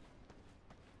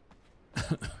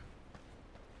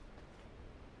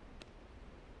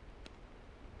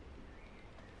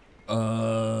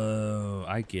 Oh,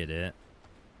 I get it.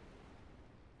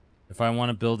 If I want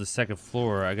to build a second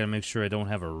floor, I gotta make sure I don't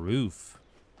have a roof.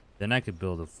 Then I could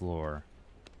build a floor.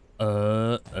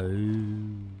 Oh.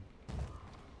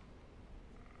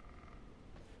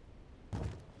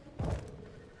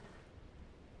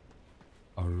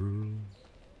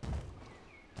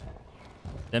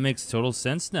 That makes total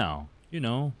sense now. You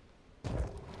know,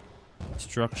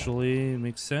 structurally, it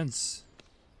makes sense.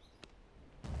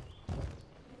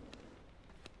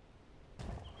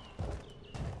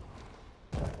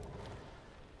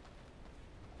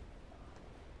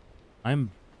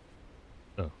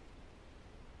 Oh.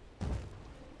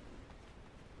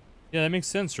 Yeah, that makes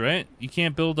sense, right? You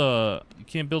can't build a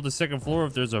second floor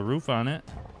if there's a roof on it.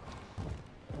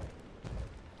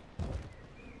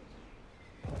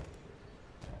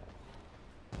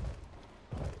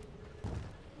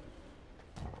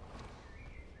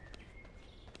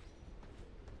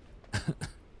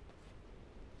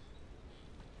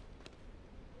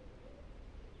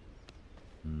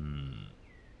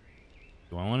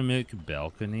 Do I want to make a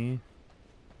balcony?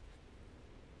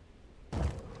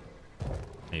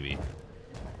 Maybe.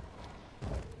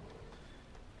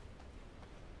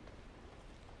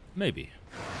 Maybe.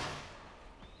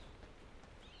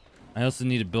 I also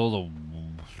need to build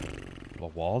a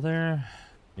wall there.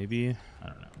 Maybe. I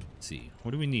don't know. Let's see.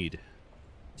 What do we need?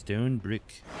 Stone,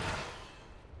 brick.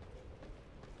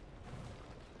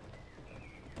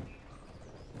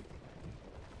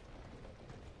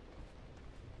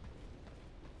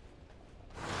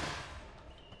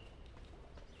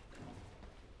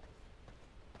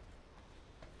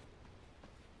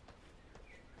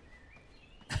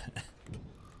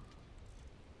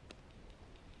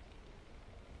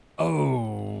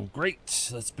 Oh,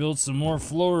 great. Let's build some more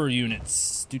floor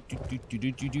units. Floor,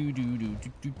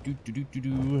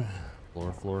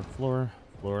 floor, floor, floor,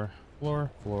 floor,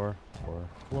 floor, floor, floor,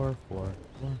 floor, floor.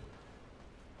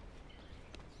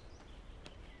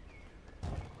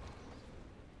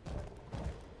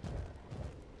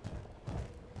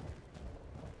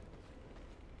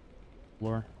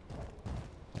 Floor.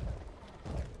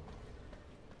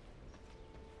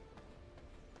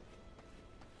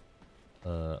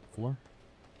 Floor.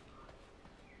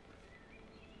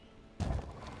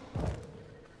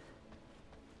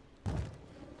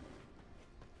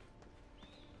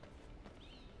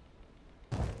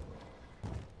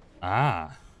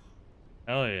 Ah.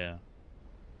 Hell yeah.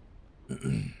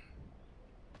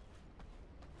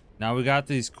 Now we got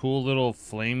these cool little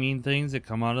flaming things that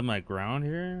come out of my ground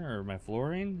here, or my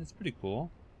flooring. It's pretty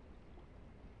cool.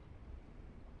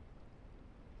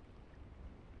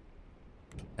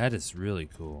 That is really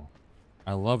cool.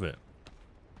 I love it.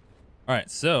 All right,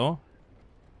 so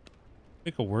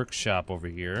make a workshop over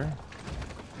here.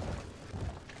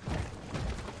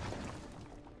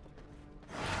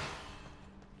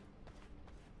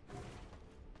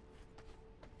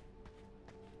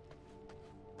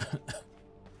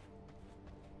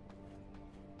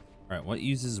 All right, what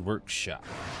uses workshop?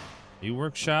 New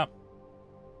workshop?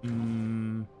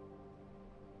 No.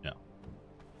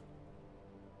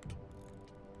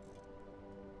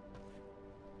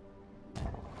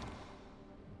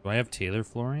 Do I have Taylor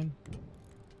flooring?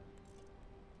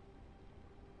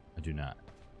 I do not.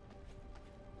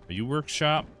 Are you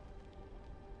workshop?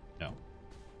 No.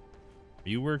 Are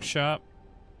you workshop?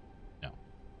 No.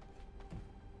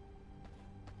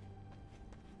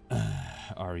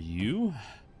 Are you?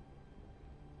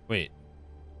 Wait.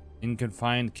 In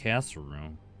confined castle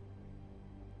room.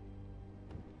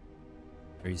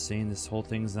 Are you saying this whole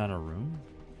thing's not a room?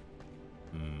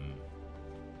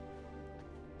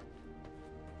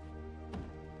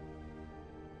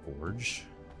 Forge.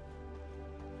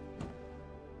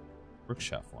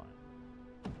 Workshop one.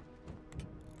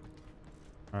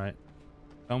 Alright.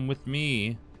 Come with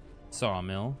me,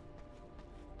 Sawmill.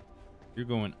 You're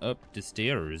going up the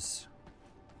stairs.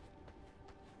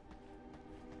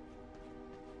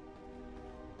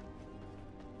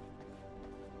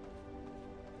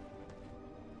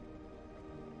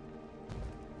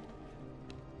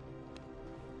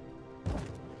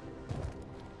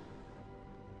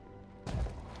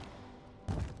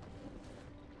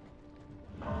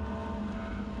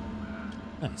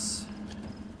 Nice.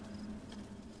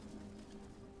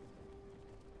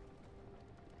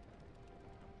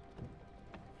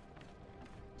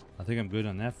 I think I'm good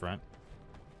on that front.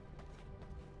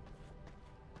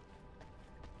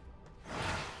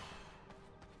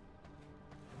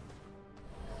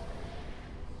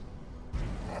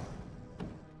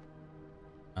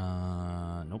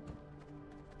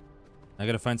 I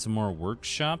gotta find some more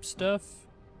workshop stuff.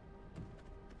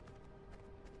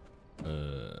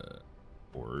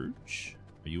 Forge?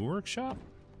 Are you a workshop?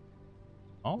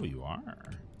 Oh, you are.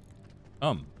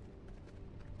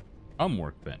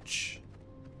 Workbench.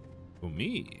 Oh,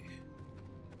 me.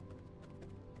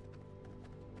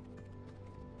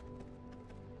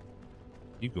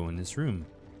 You go in this room.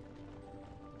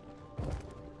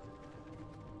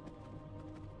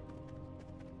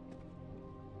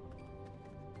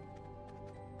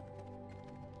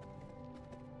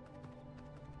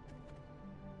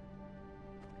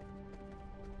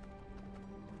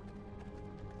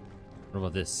 What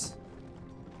about this?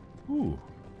 Ooh.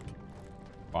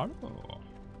 Bottle.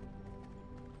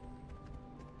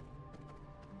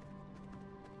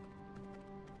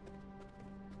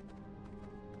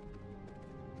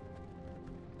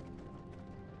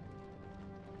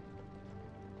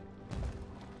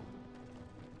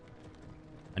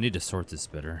 I need to sort this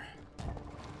better.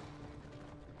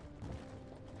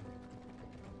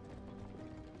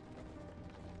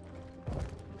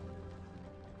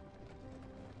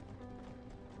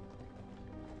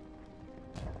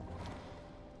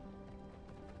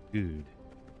 Good.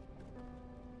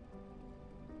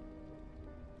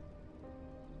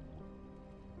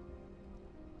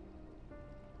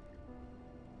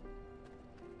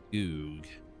 Goog.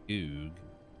 Goog.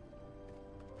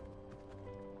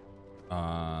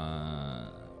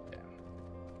 Okay.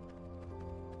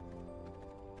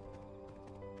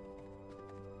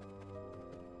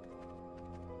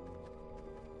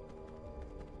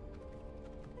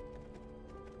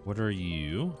 What are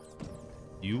you?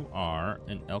 You are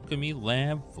an alchemy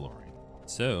lab flooring.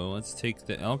 So let's take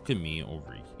the alchemy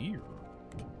over here.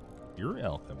 Your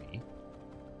alchemy.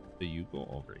 So you go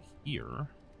over here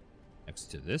next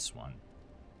to this one.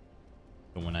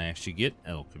 So when I actually get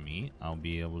alchemy, I'll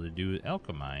be able to do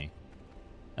alchemy.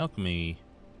 Alchemy.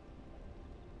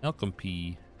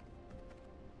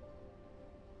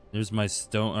 There's my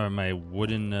stone or my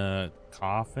wooden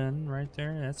coffin right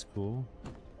there. That's cool.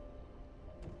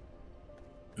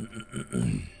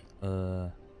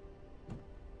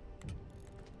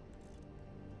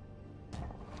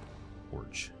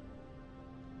 Forge.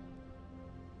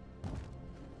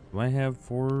 Do I have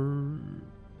forge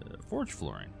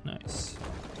flooring? Nice.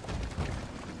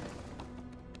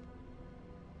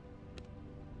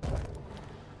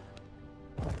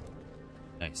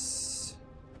 Nice.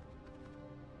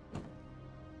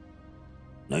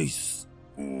 Nice.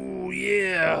 Ooh,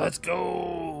 yeah, let's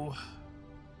go.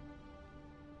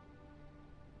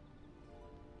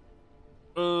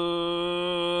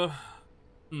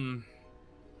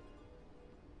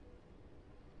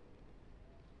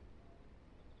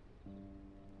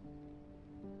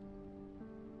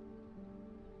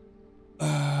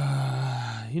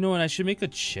 You know what? I should make a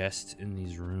chest in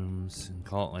these rooms and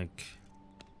call it like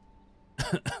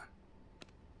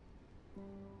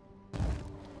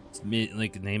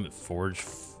like name it Forge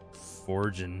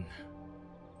and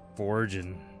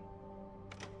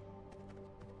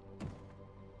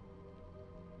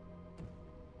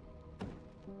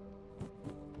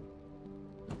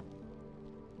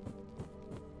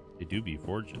they do be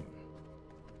forging.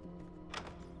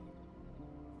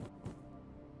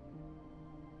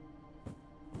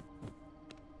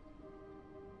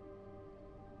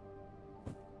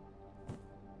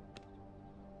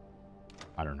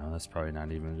 I don't know, that's probably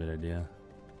not even a good idea.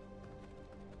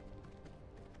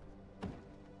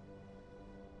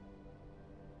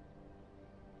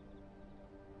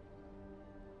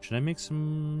 Should I make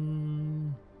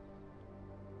some?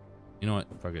 You know what?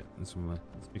 Fuck it. Let's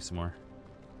make some more.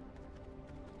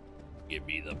 Give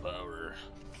me the power.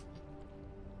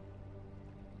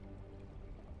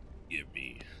 Give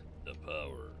me the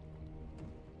power.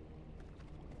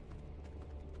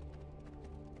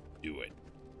 Do it.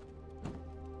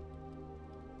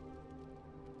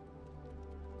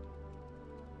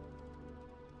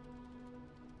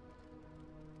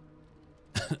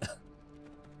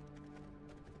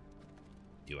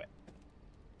 Do it.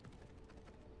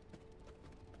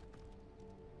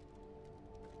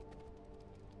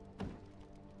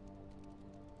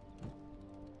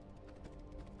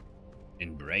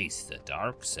 Embrace the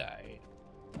dark side.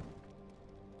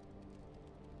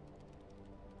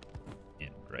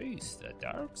 Embrace the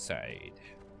dark side.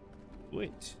 Do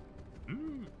it.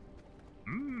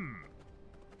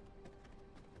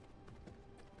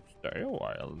 Stay a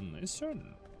while and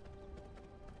listen.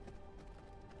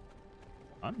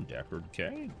 I'm Deckard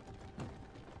Cain.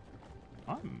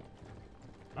 I'm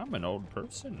an old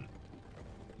person.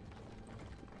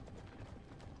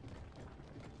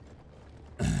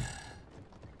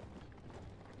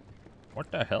 What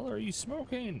the hell are you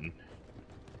smoking?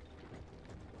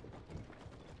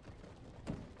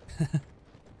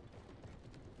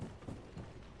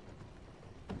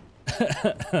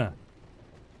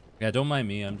 Yeah, don't mind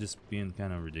me. I'm just being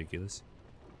kind of ridiculous.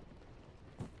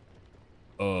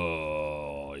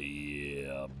 Oh,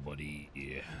 yeah, buddy.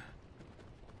 Yeah.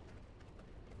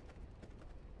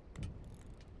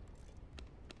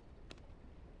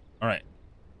 All right.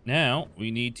 Now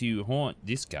we need to haunt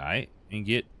this guy and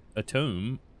get a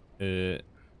tome and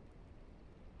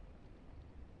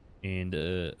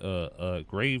a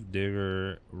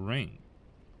gravedigger ring.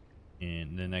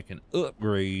 And then I can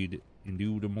upgrade and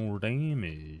do the more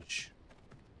damage.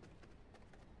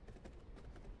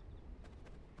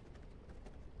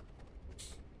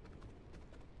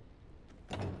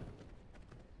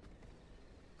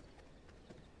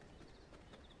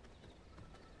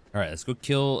 All right, let's go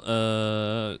kill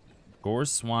Gore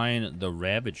Swine the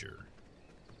Ravager.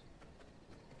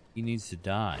 He needs to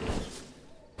die.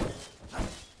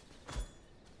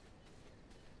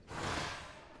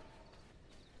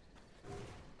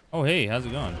 Oh, hey, how's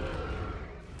it going?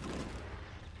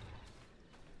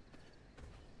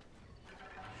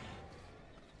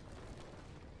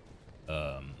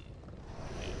 Oh.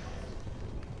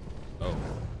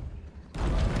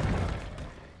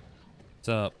 What's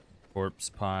up, corpse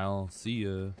pile? See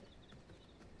ya.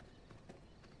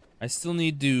 I still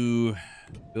need to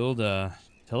build a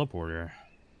teleporter.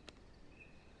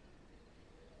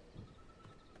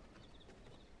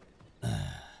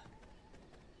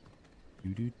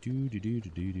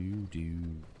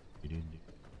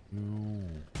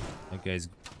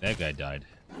 That guy died.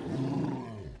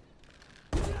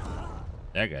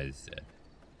 That guy's dead.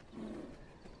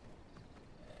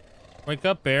 Wake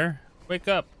up, bear. Wake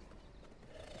up.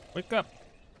 Wake up.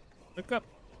 Wake up.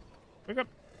 Wake up.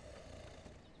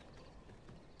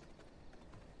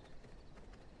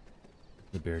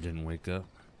 The bear didn't wake up.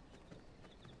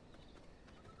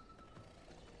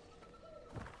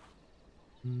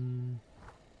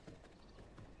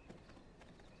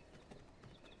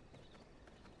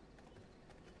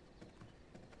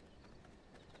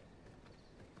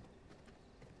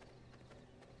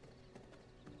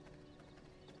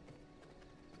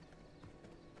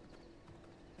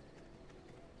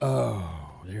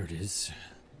 Oh, there it is.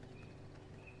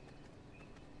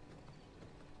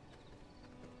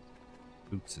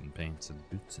 Boots and pants and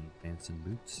boots and pants and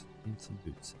boots, pants and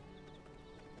boots.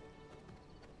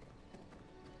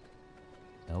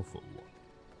 Alpha War.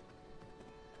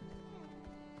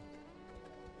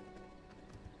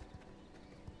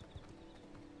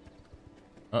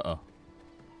 Uh-oh.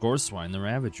 Gore Swine the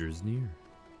Ravager is near.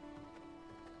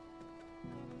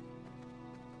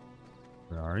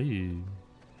 Where are you?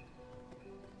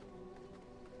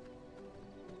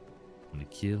 I'm gonna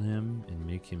kill him and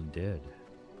make him dead.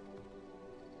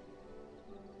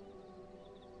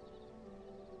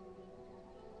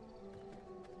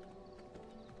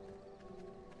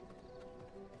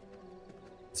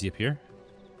 Is he up here?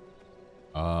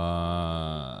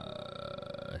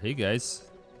 Hey guys.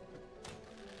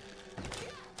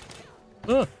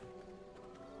 Ah!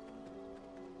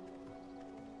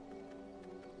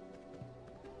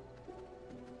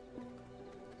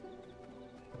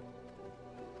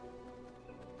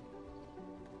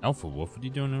 Alpha Wolf, what are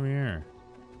you doing over here?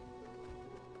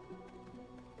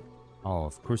 Oh,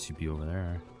 of course you'd be over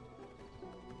there.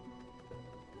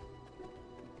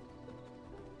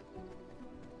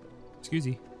 Excuse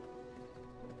me.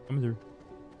 Coming through.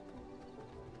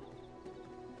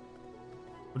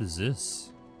 What is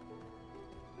this?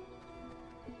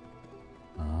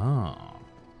 Ah.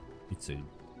 It's a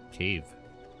cave.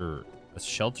 Or a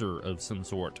shelter of some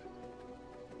sort.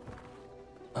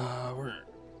 Where?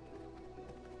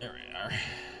 There we are.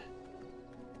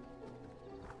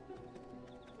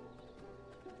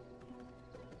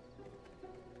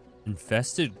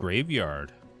 Infested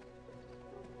graveyard.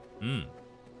 Hmm.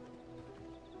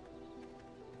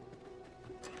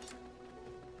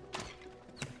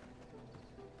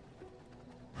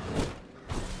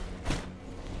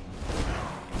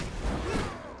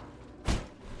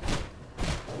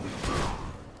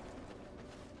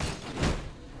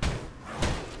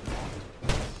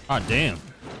 Ah, damn.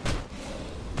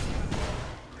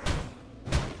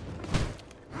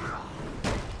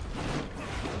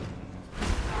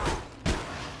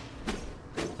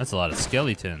 That's a lot of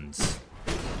skeletons.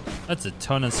 That's a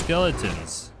ton of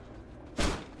skeletons.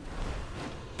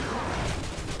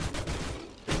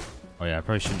 Oh yeah, I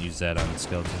probably shouldn't use that on the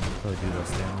skeleton. It'll probably do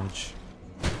less damage.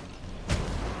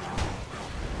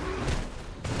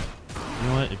 You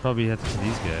know what? You probably have to kill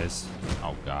these guys.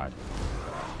 Oh god.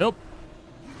 Nope.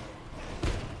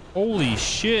 Holy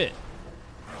shit.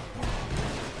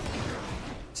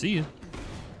 See ya.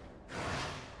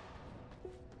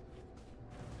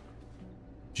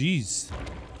 Jeez.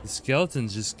 The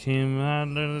skeletons just came out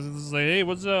and it was like, hey,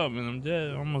 what's up? And I'm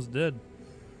dead, almost dead.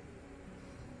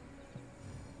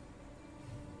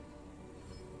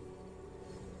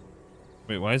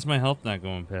 Wait, why is my health not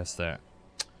going past that?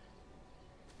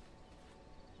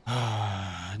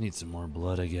 I need some more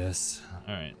blood, I guess.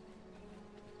 Alright.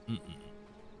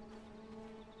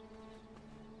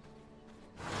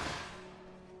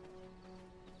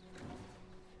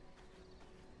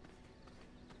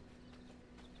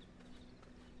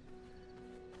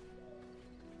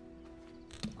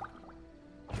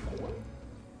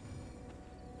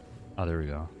 Oh, there we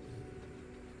go.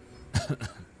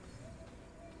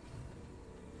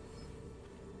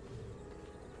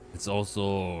 It's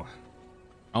also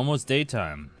almost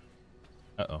daytime.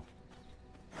 Uh-oh.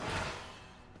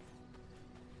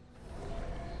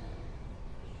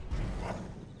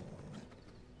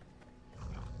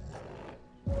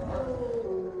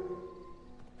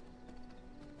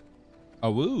 Oh,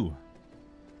 woo.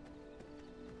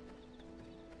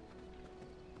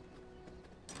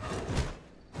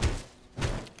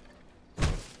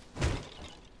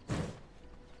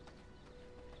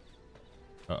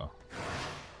 Uh-oh.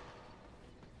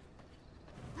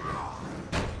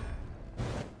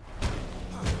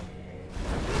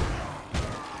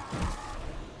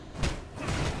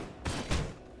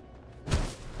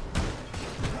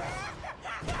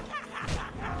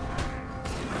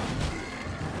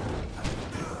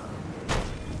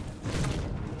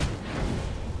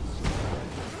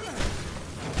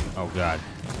 Oh, God.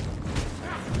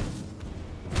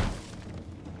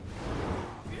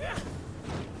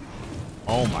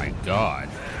 Oh, my God.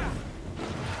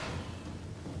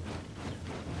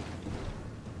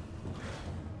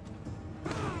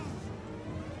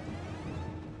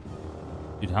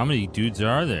 Dude, how many dudes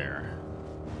are there?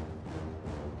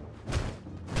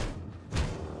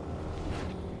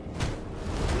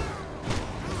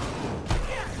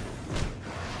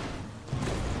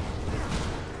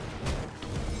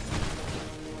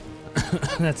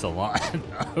 That's a lot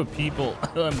of people.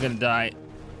 I'm gonna die.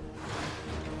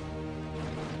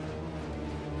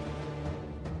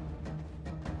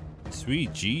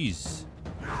 Sweet jeez.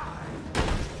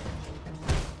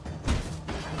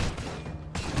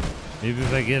 Maybe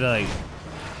if I get like...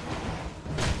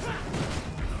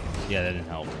 Yeah, that didn't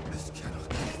help.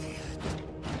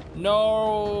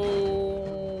 No.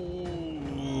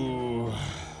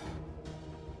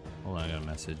 Hold on, I got a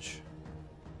message.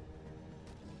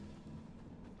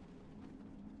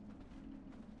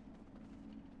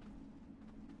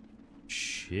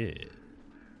 Shit.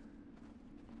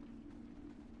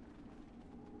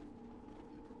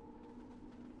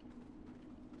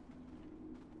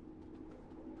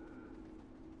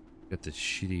 Got the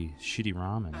shitty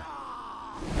ramen.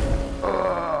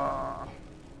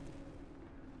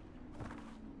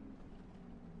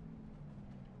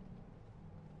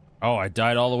 Oh, I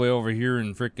died all the way over here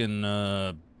and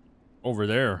frickin' over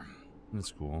there.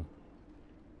 That's cool.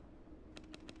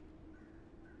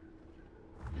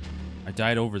 I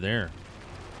died over there.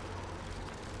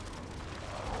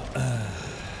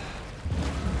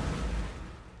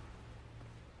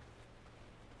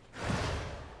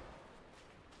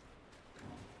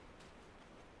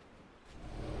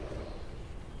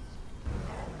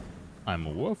 I'm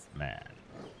a wolf man.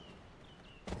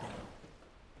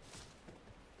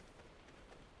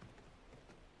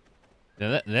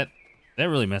 Yeah, that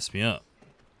really messed me up.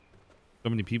 So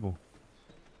many people.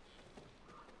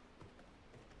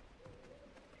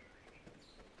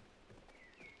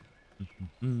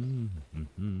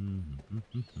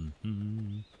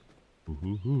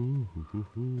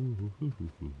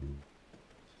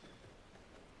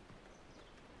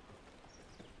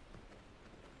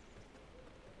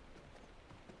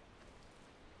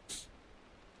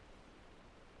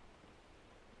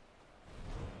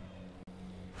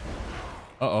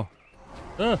 Uh-oh.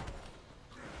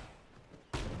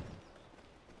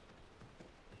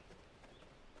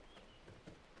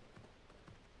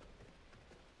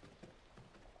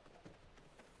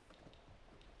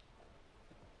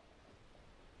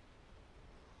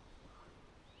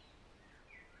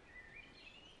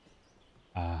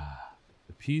 Ah,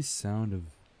 the peace sound of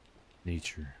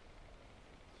nature.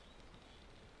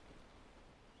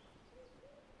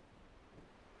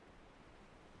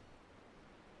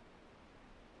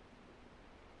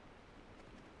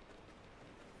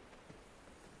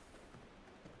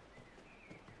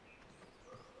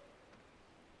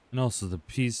 And also the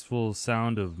peaceful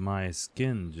sound of my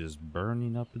skin just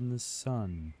burning up in the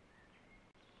sun.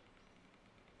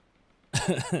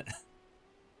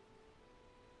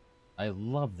 I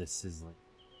love this sizzling.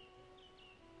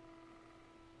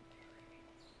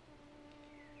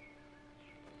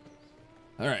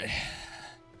 All right,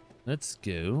 let's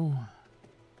go.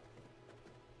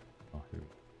 Oh, here.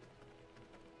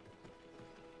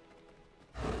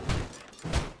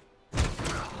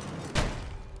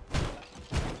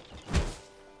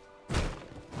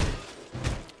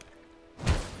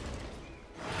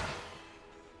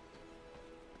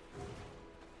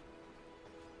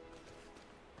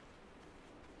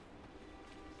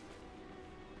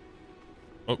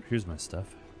 Oh, here's my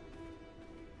stuff.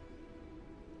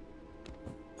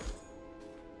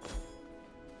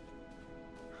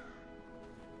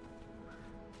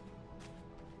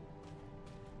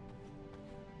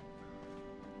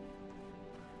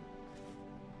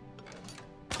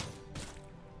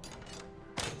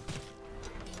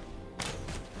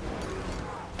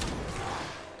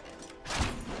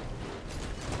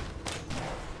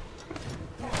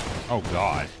 Oh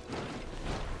God.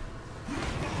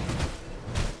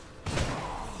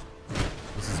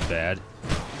 This is bad.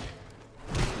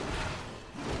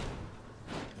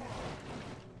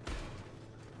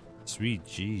 Sweet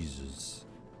Jesus.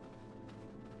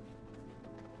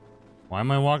 Why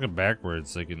am I walking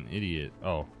backwards like an idiot?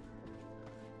 Oh.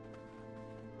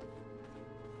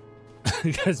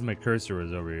 Guys, my cursor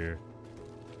was over here.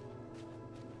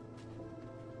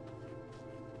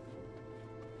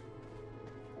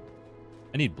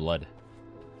 I need blood.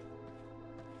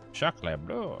 Chocolat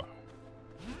bleu.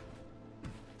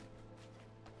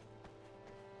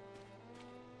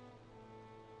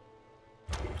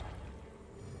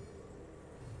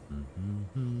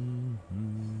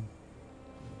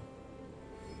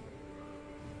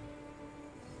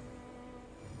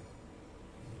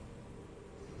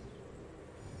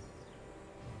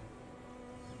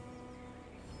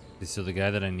 So the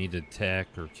guy that I need to attack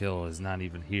or kill is not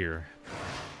even here.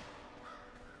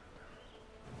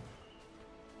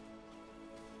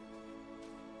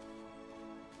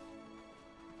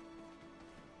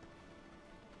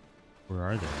 Where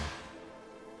are they?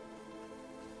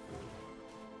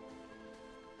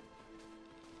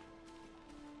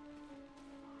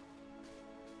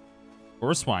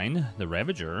 Or swine, the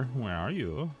Ravager, where are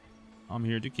you? I'm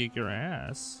here to kick your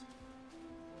ass.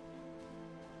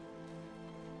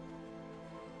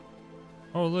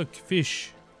 Oh, look,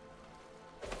 fish.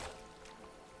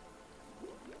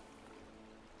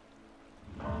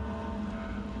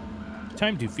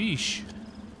 Time to fish.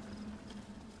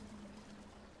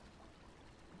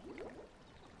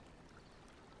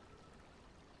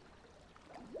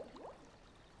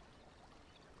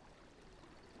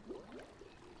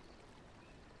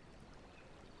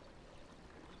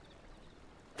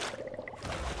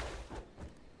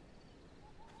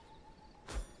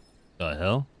 The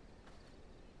hell?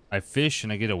 I fish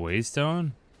and I get a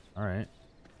waystone? Alright.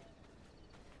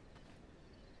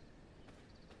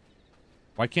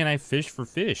 Why can't I fish for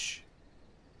fish?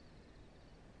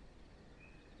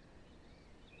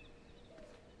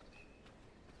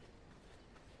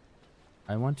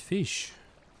 I want fish.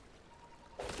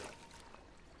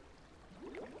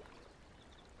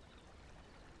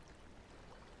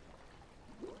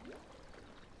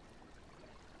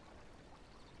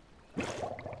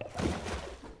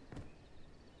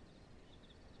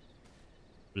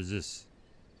 What is this?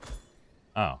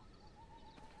 Oh.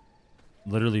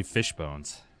 Literally fish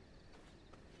bones.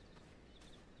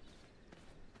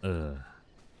 Okay.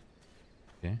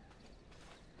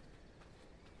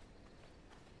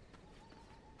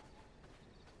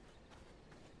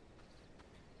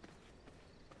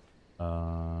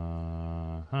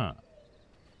 Huh.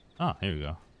 Oh, here we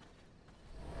go.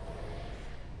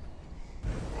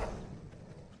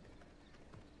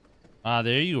 Ah,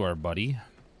 there you are, buddy.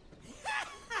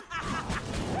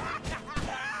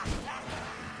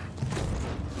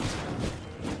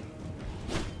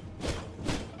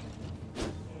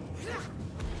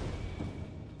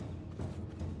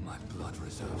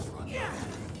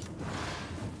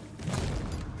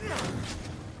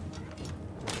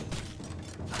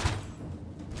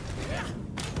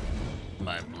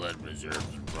 My blood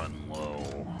reserves run low.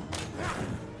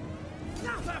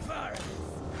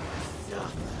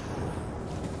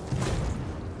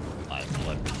 My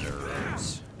blood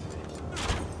reserves.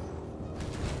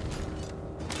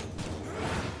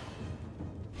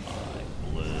 My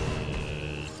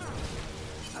blood.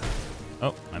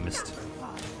 Oh, I missed.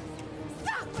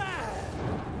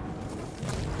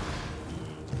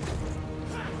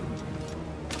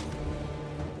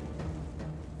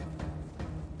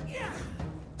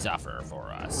 Suffer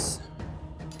for us.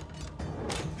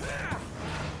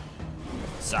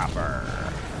 Suffer.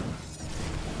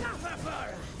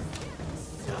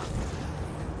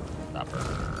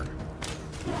 Suffer.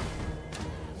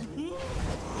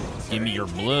 Give me your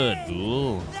blood,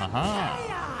 fool.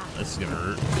 Haha. this is gonna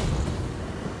hurt.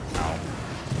 Ow.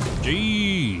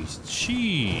 Jeez,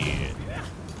 shit.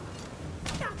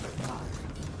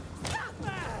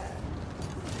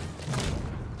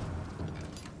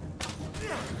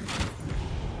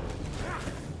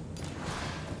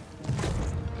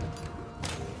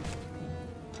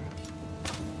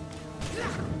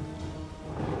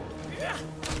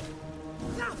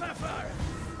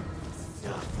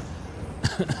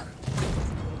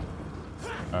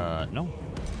 No.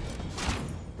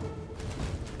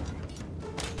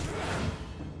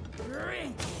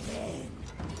 Drink it in.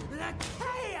 The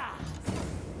chaos.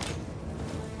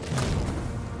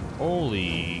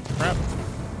 Holy crap.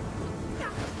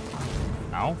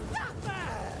 Ow.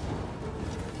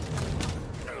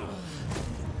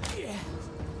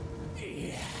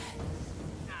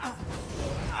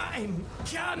 I'm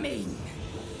coming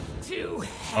to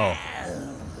Oh.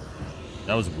 hell.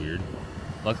 That was weird.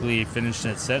 Luckily, he finished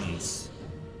that sentence.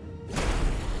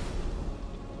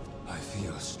 I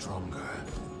feel stronger.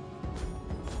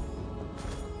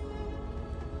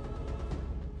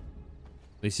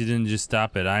 At least he didn't just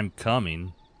stop at "I'm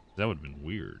coming." That would have been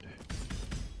weird.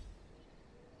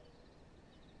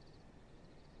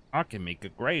 I can make a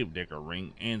gravedigger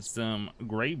ring and some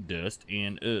grave dust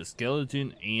and a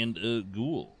skeleton and a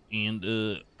ghoul and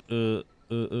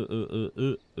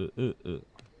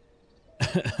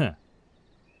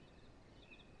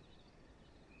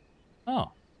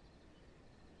Oh.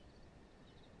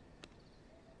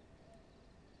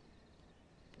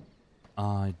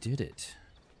 I did it.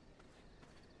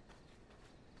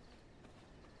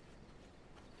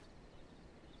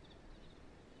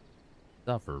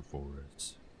 Suffer for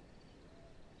us.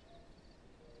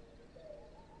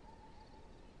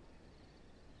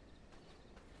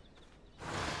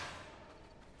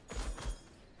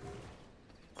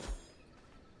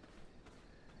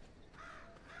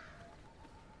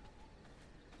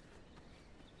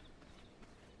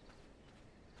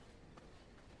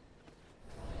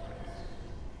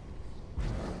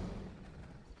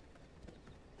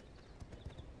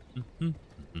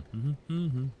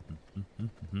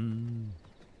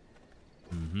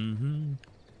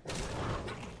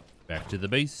 Back to the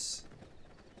base.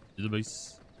 To the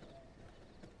base.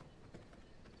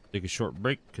 Take a short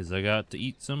break because I got to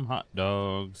eat some hot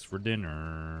dogs for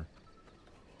dinner.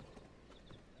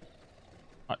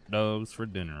 Hot dogs for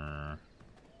dinner.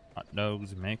 Hot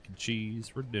dogs and mac and cheese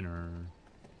for dinner.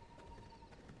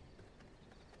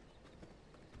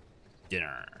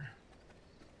 Dinner.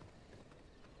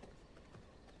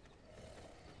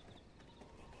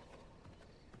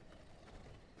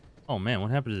 Oh man,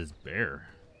 what happened to this bear?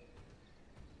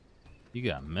 He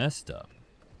got messed up.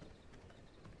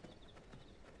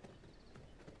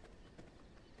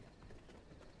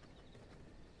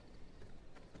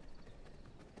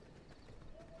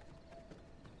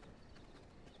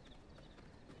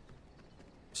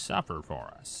 Supper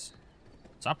for us.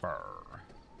 Supper.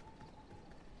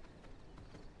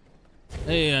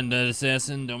 Hey, undead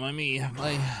assassin, don't mind me.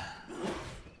 Bye.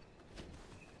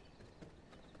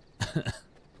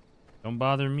 Don't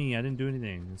bother me. I didn't do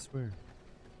anything. I swear.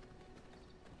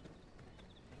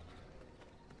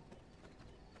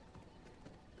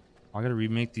 I gotta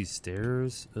remake these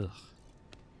stairs. Ugh.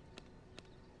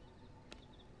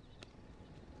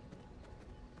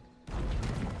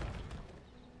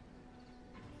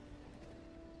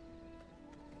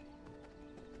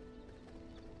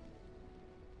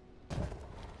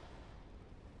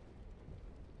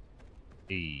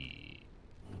 Hey.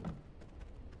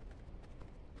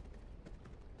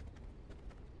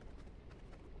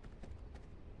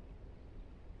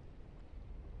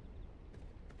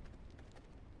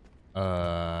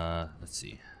 Let's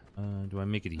see. Do I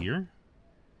make it here?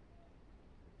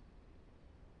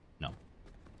 No.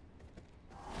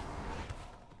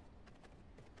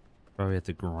 Probably at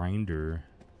the grinder.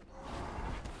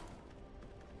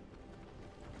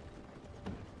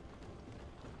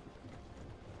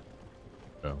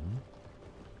 Oh.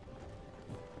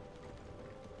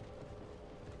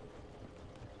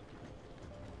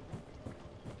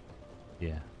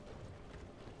 Yeah.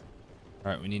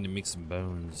 All right, we need to make some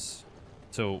bones.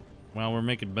 So while we're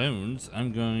making bones,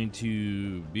 I'm going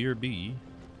to BRB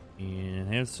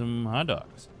and have some hot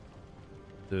dogs.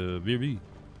 The BRB.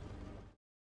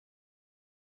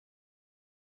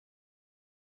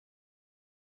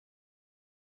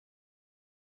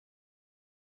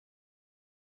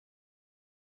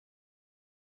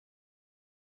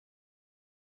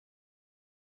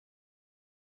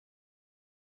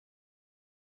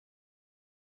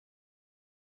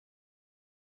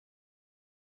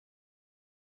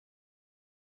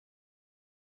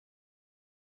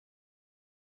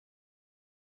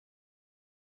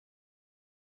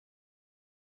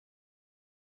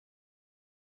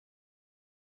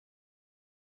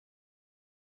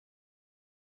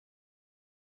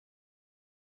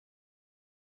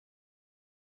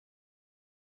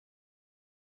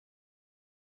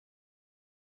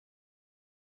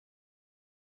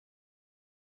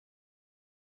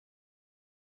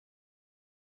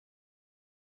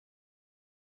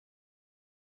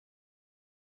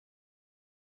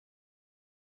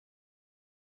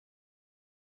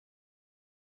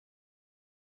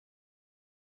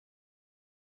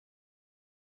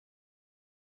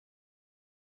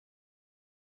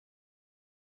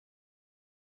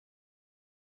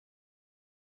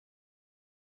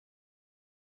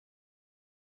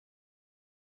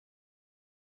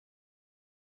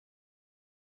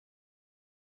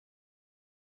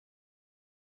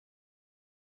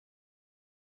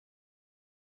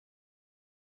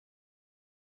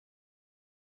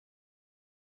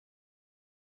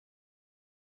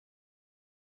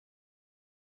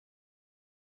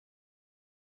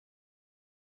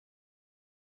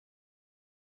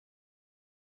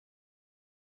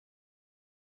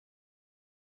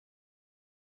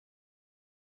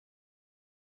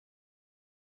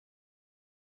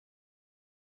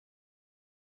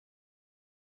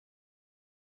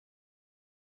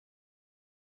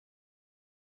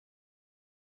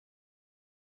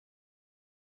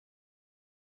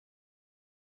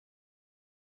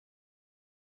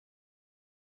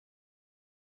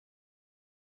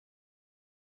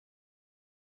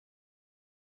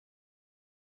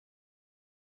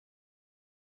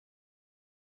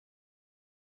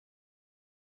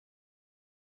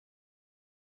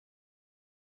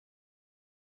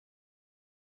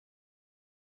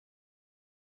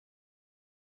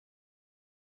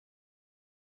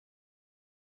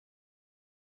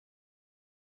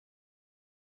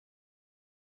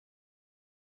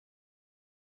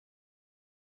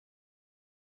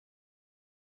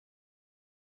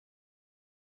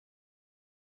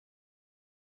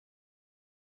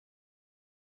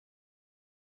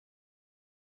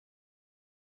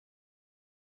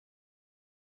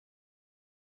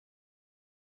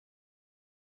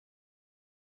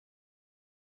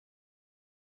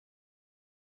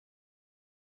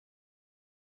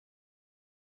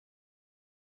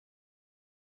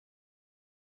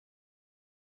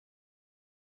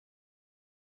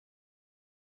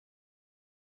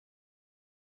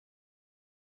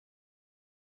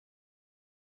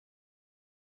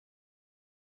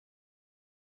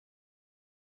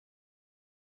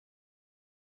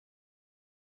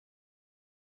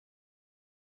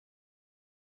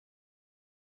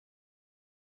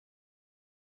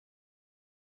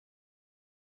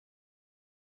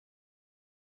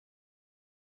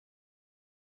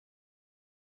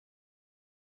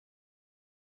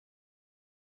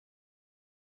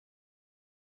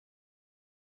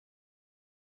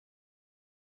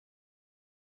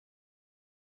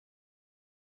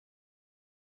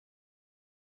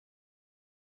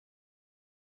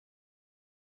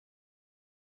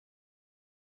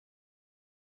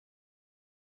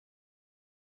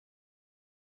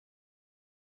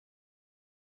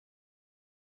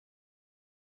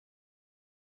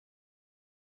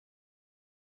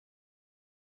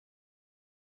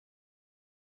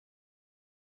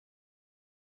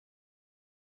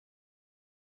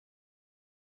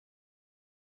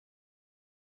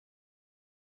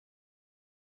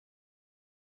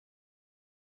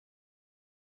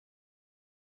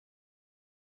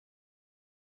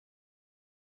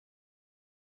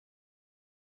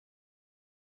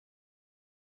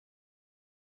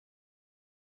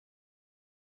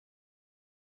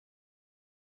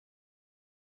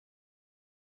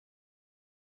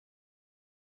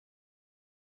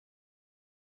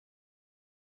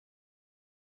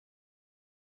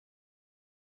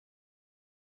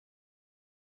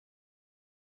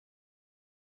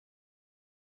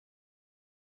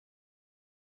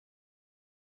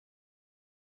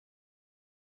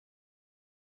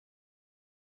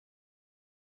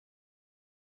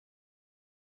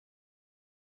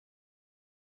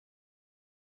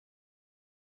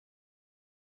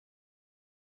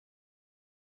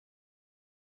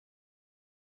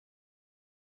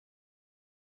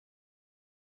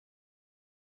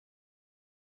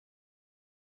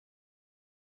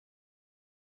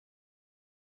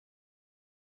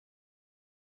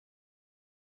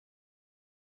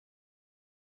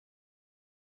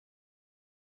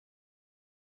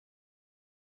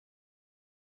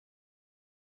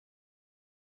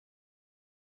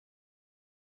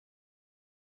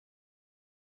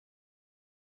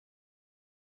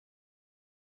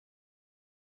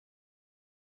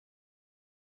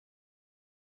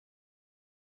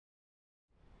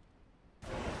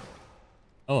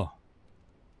 Oh.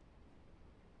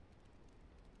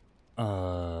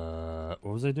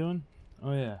 What was I doing?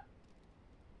 Oh yeah.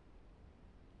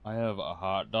 I have a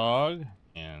hot dog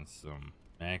and some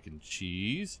mac and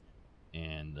cheese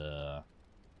and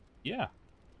yeah.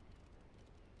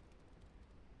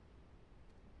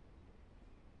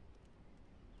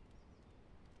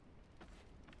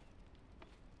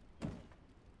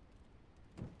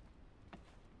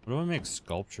 What do I make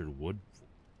sculptured wood for?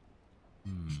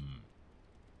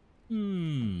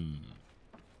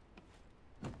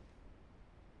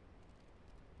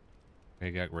 I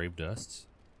got grave dusts.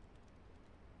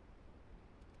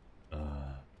 Oh,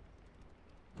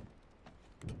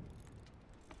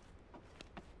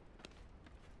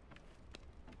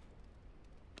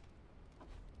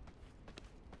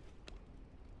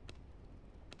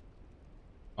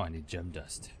 I need gem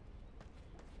dust.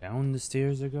 Down the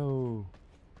stairs I go.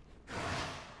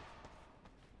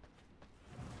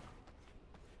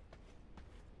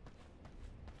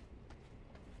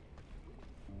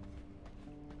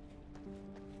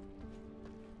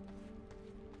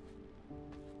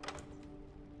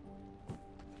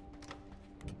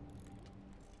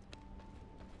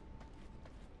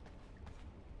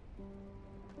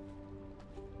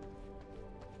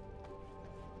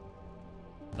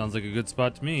 Sounds like a good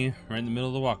spot to me, right in the middle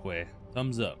of the walkway.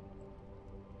 Thumbs up.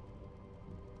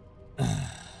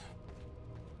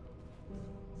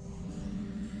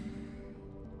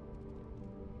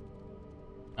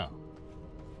 Oh.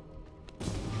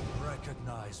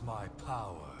 Recognize my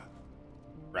power.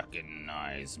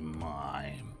 Recognize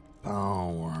my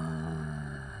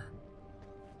power.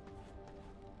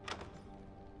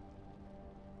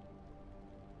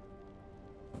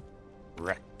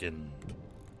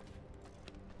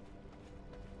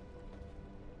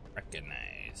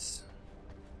 Recognize.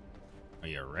 Are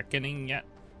you reckoning yet?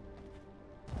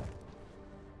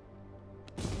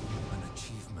 An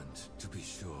achievement, to be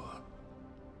sure.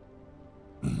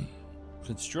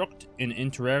 Construct and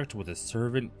interact with a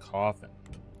servant coffin.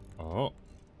 Oh.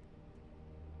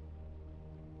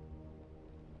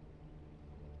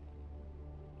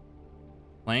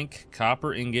 Plank,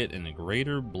 copper ingot, and a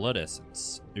greater blood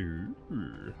essence. Ooh.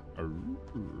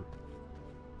 Ooh.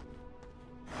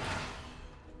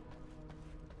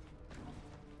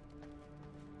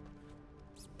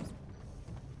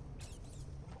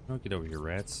 Don't get over here,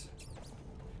 rats.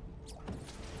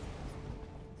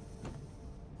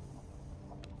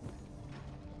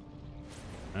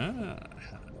 Ah.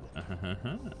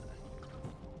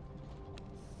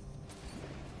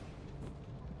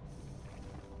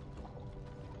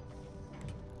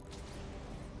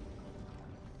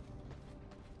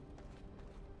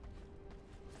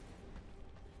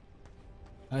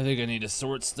 I think I need to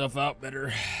sort stuff out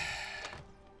better.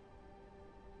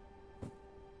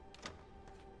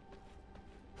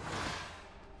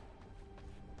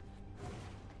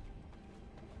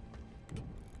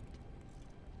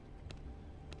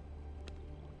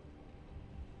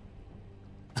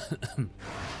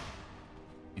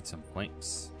 Need some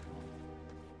planks.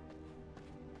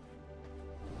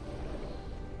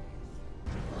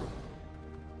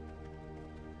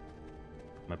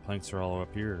 My planks are all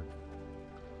up here.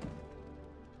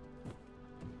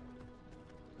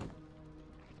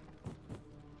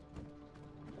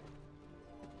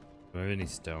 Do I have any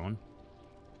stone?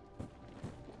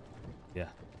 Yeah.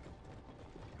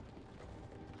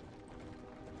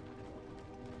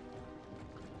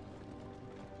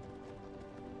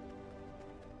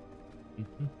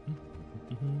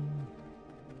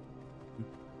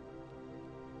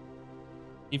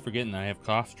 Keep forgetting that I have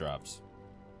cough drops.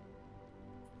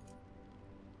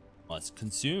 Let's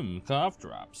consume cough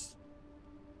drops.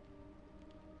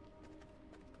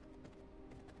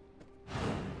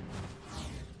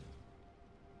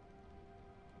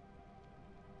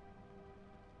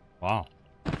 Wow.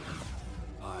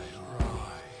 I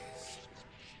rise.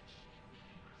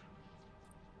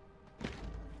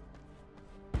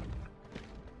 I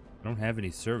don't have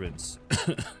any servants.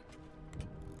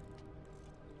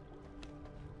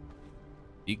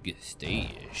 Big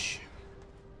stash.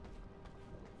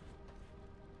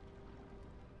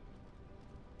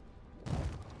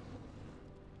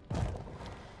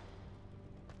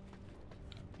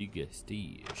 Big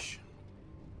stash.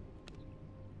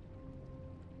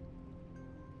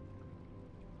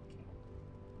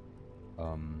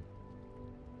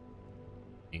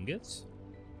 Ingots?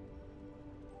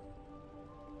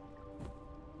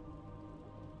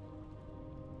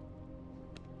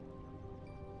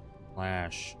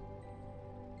 Flash.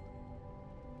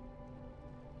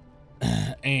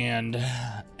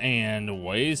 and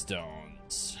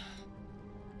waystones.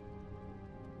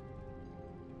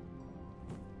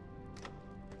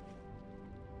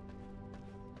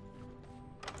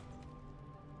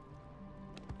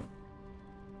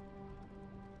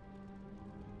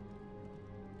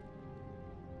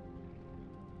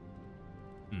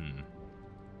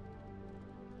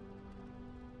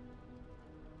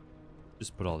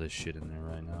 Just put all this shit in there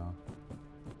right now.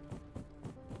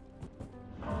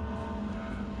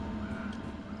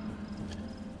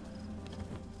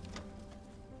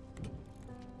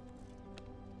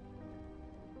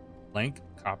 Plank,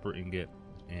 copper ingot,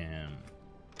 and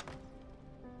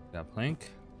got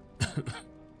plank.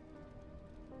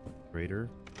 Greater.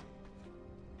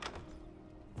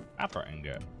 Copper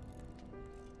ingot.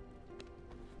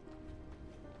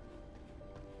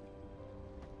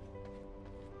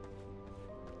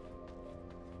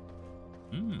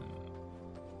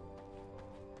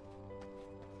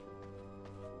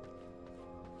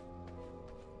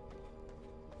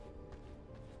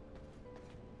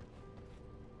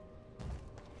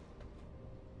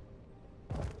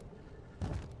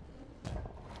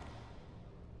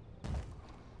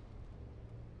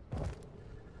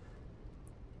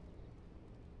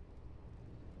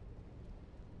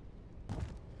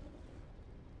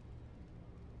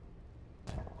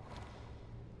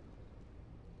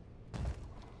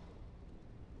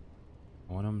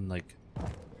 I want them like.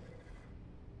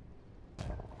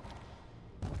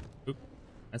 Oop,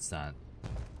 that's not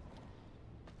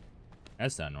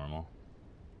normal.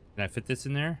 Can I fit this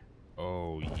in there?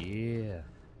 Oh yeah.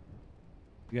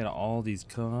 We got all these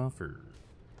coffers.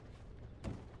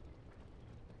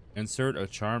 Insert a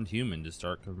charmed human to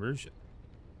start conversion.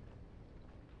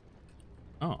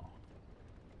 Oh.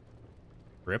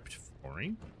 Ripped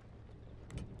flooring?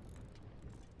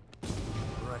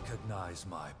 Recognize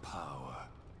my power.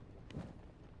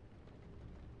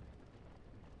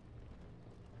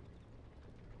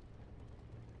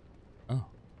 Oh.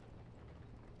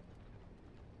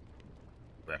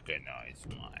 Recognize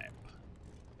my.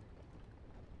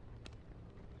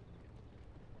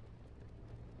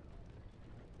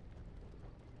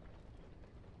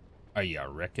 Are you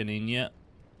reckoning yet?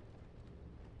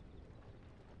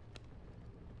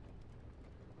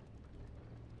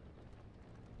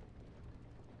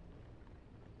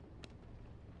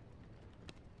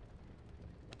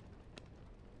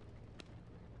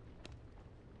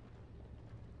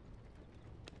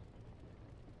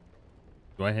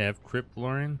 Do I have crypt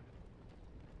flooring?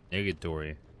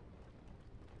 Negatory.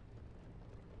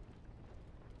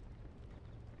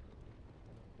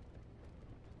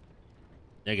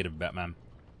 Negative, Batman.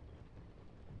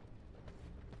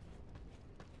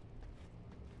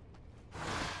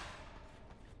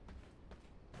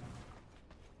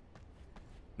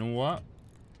 You know what?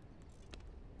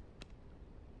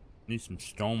 Need some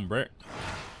stone brick.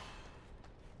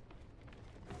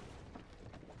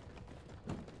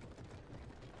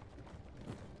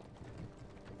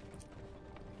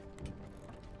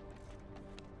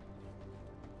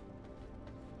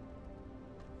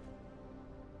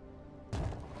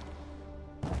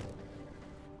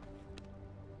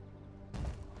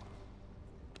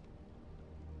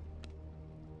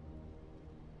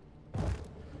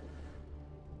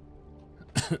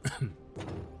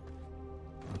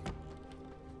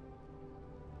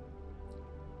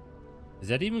 Is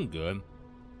that even good?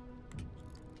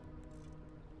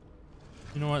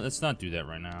 You know what? Let's not do that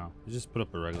right now. Let's just put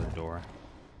up a regular door.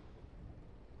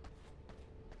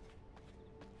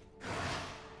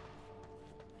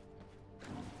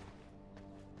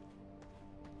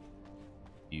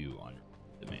 You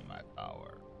underestimate my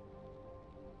power.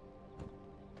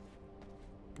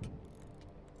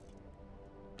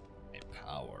 My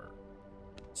power.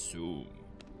 Soon.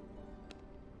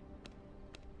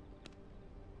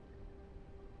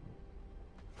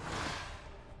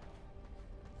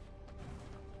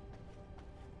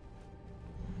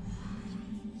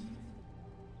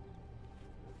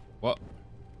 What?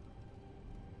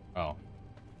 Oh.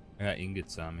 I got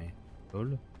ingots on me.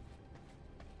 Cool.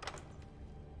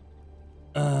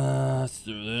 Let's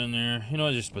throw that in there. You know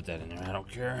what? Just put that in there. I don't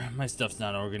care. My stuff's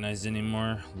not organized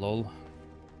anymore. Lol.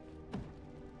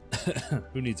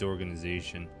 Who needs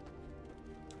organization?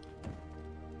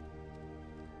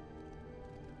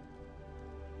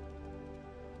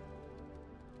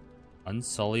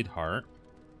 Unsullied heart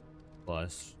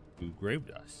plus 2 grave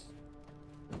dust.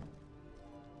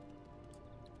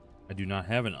 I do not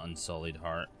have an unsullied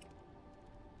heart.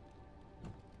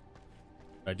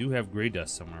 I do have gray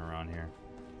dust somewhere around here.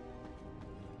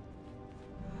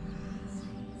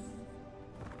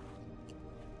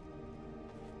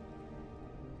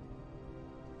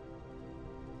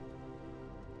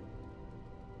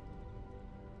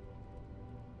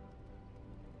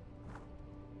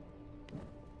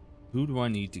 Who do I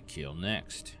need to kill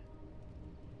next?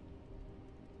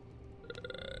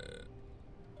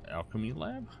 Alchemy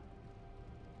lab?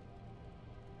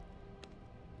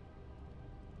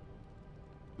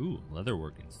 Ooh, leather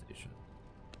working station.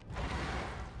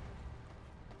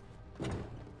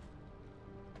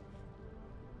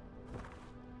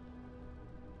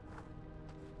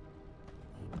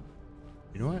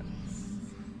 You know what?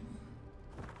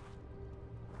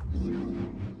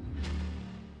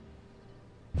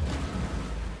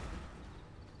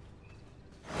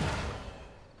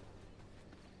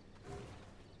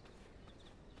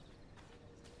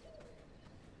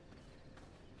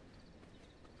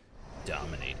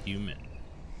 Dominate human.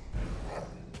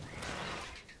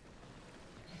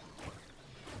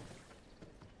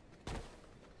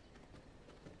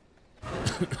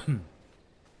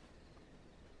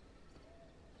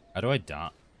 How do I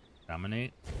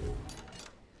dominate?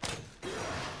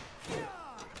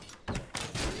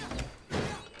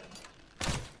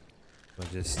 Or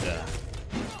just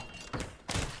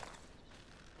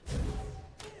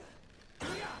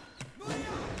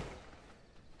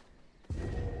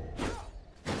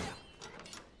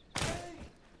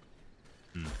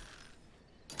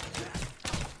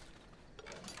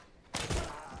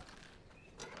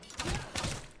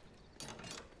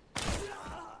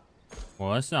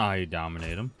Well, that's not how you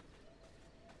dominate them.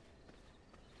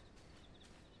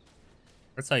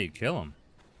 That's how you kill them.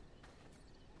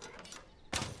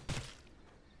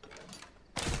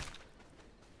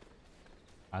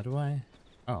 How do I?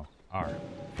 Oh, R.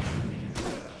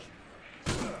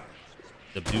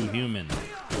 Subdue human.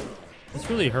 This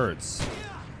really hurts.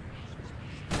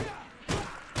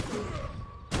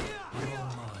 Your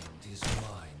mind is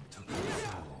mine to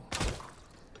control.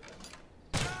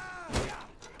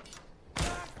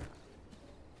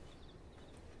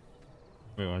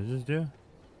 Wait, what does this do?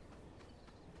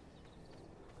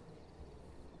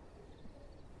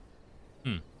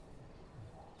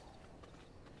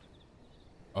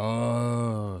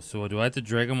 Oh, so do I have to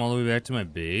drag him all the way back to my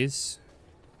base?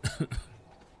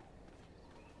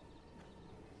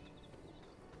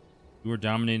 You are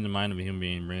dominating the mind of a human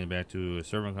being, bringing it back to a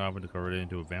servant coffin to convert it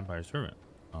into a vampire servant.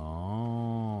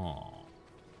 Oh.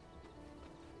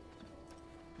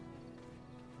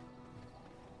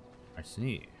 I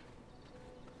see.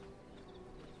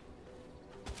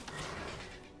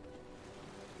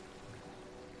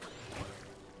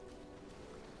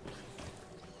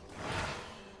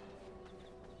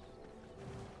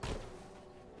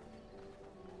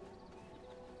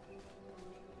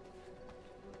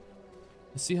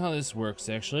 Let's see how this works,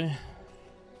 actually.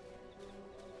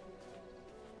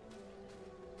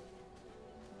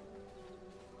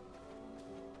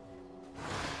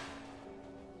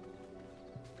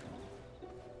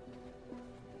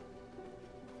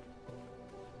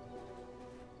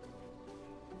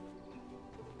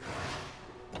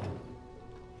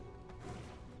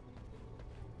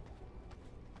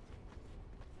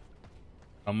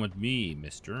 Come with me,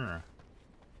 mister.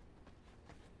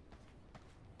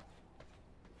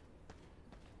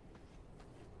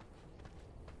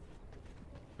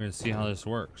 We're gonna see how this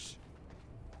works.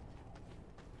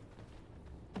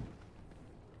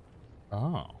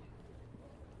 Oh.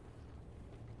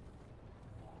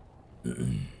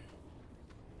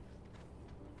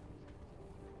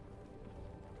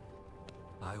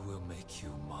 I will make you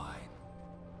mine.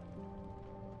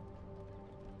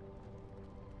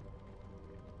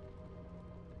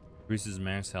 Increases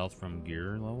max health from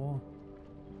gear level.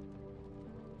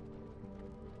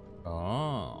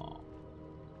 Oh.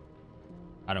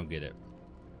 I don't get it.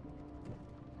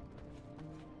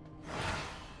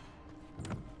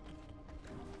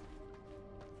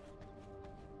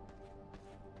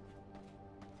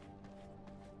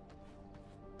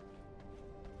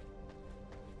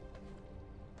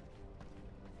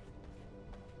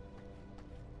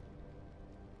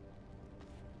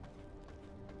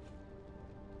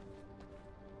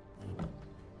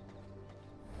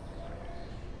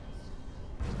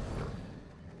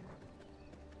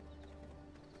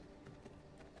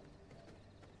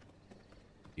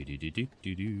 Do.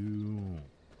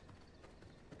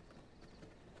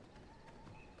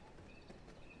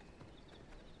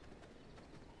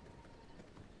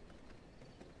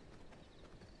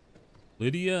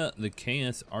 Lydia the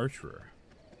Chaos Archer.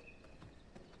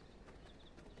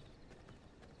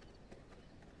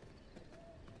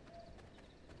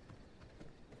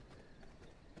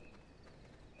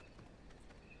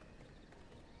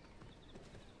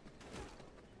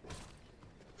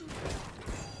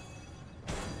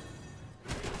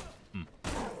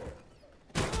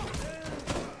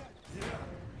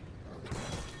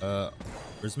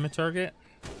 Where's my target?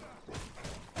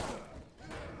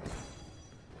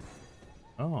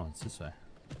 Oh, it's this way.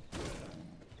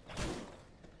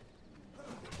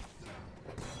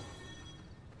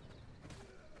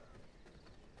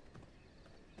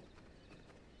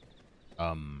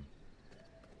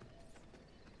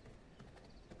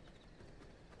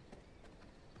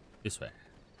 This way.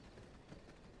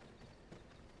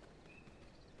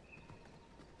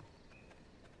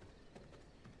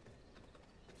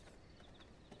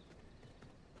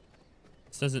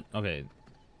 doesn't... Okay.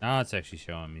 Now it's actually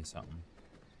showing me something.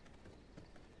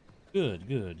 Good,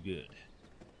 good, good.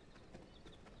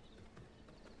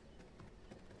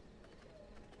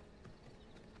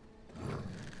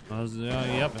 How's it,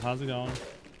 yep, how's it going?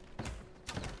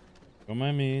 Don't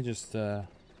mind me, just trotting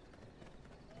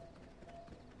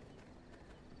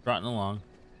along.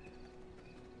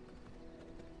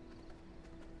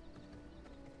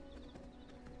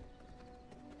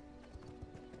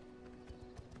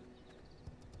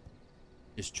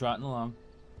 Just trotting along.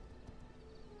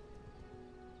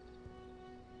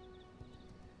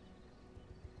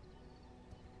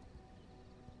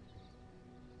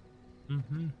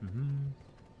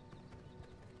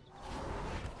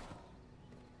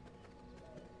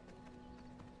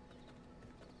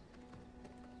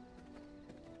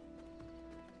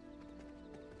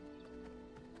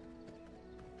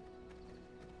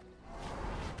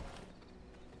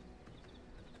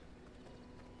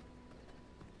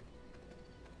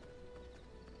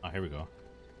 Oh, here we go.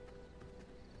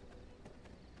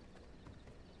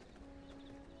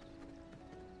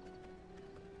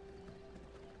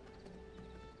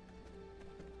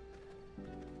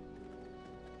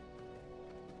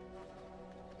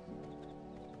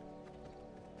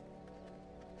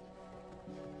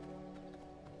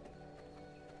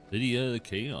 Lydia the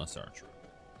Chaos Archer.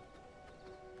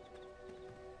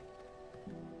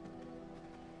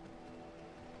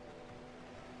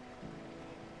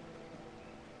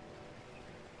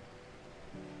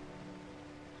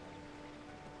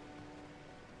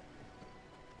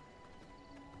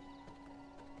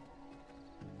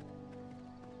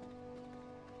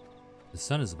 The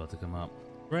sun is about to come up.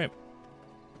 Right.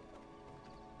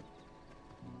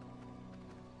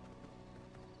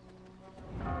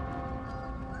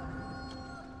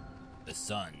 The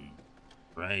sun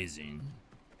rising.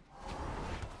 A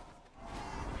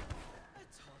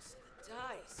toss of the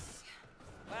dice.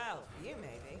 Well, you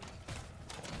maybe.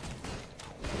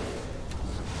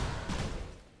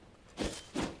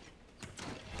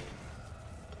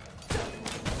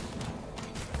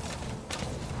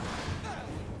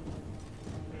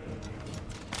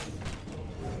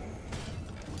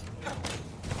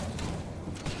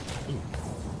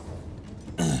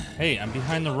 Hey, I'm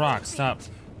behind the rock. Stop.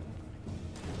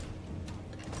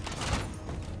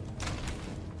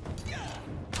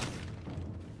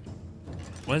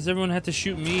 Why does everyone have to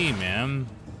shoot me, man?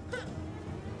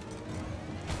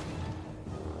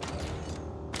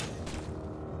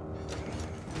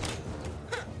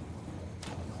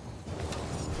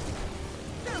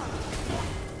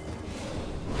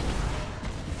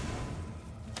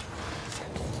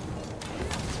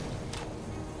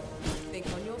 Think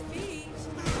on your feet.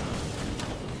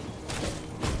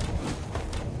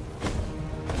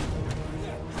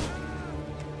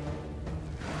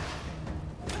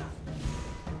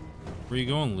 Where you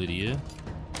going, Lydia?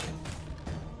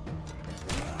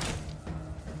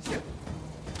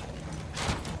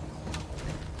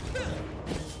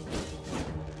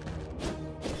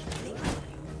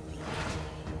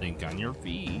 Think on your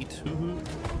feet. Hoo-hoo.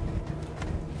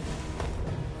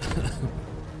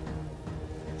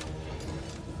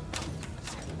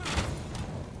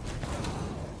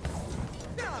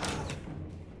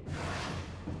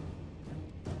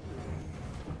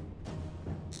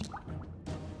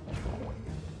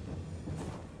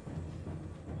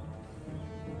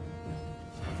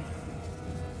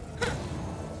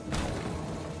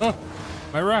 Oh,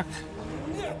 my rock.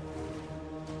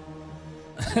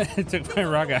 I took my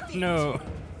rock out. No.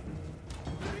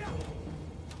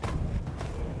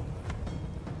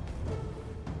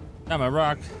 Not my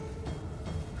rock.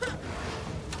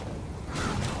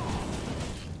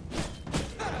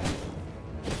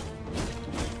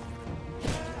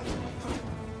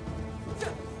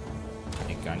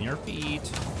 Think on your feet.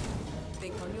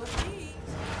 Think on your feet.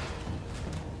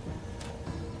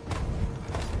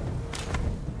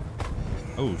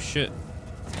 Oh shit.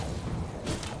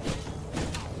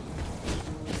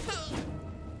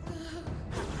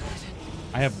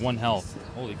 I have 1 health.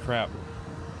 Holy crap.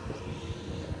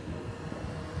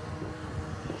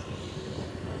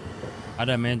 How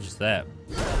did I manage that?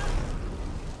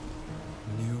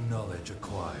 New knowledge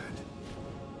acquired.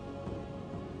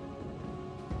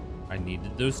 I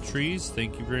needed those trees.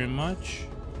 Thank you very much.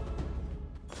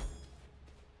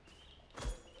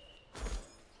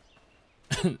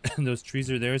 And those trees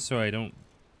are there so I don't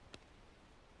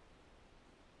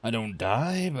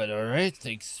die, but all right,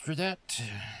 thanks for that.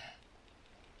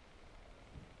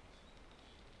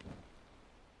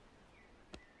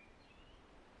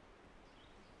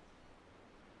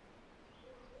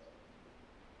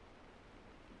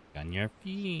 On your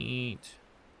feet.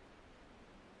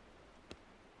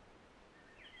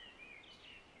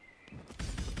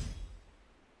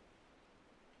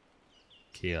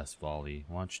 Chaos Volley.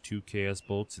 Launch 2 Chaos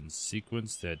Bolts in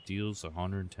sequence that deals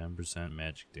 110%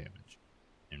 magic damage.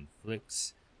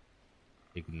 Inflicts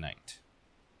Ignite.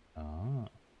 Ah.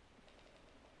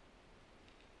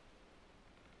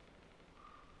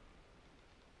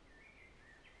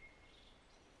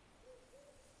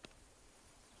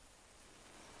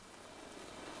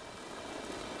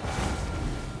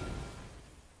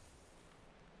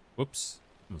 Whoops.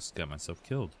 Almost got myself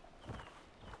killed.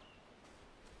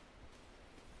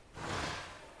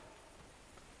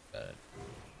 But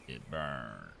it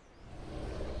burned.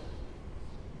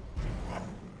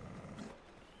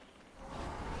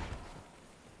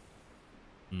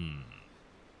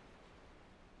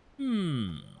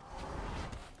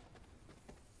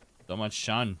 So much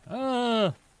sun.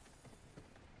 Ah.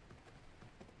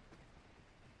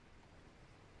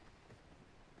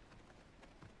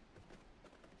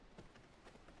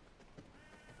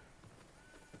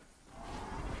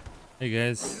 Hey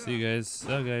guys, see you guys.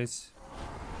 So guys.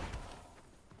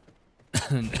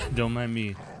 Don't mind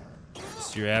me.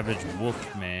 Just your average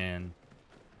wolf man.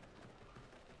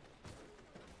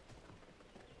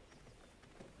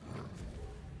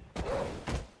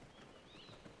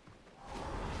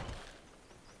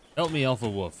 Help me, Alpha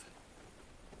Wolf.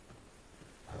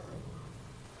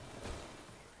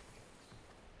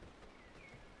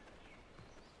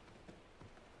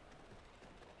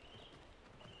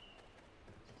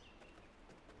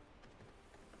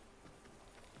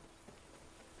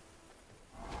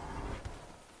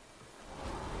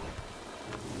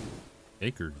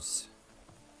 Bakers.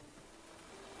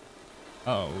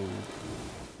 Oh.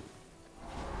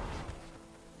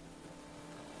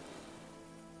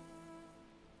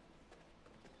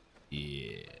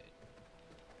 Yeah.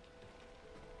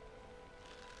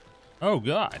 Oh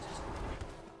God.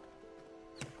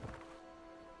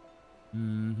 All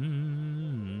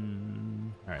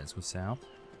right, let's go south.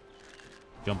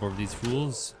 Jump over these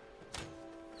fools.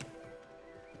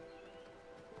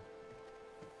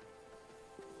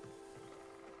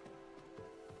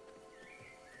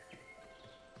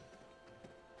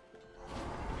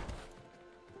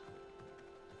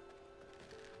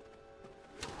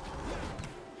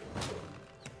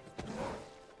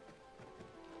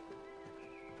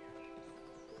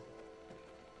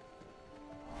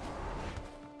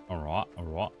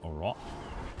 All right.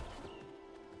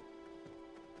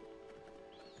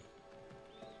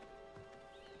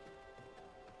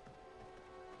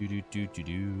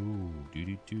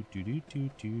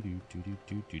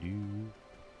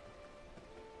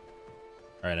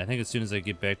 Alright, I think as soon as I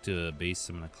get back to base,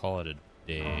 I'm gonna call it a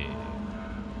day.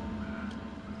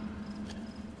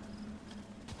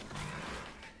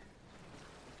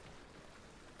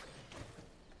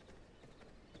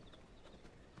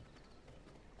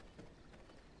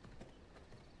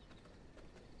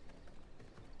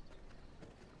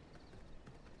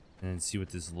 And see what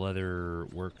this leather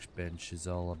workbench is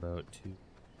all about, too.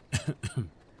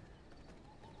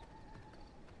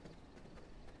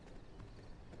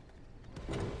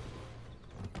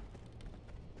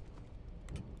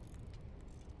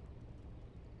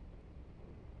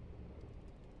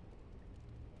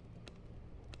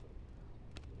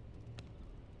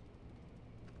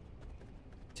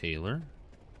 Taylor.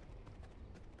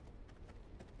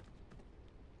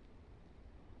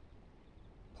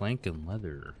 Plank and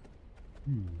leather.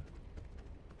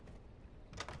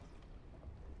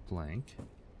 Blank.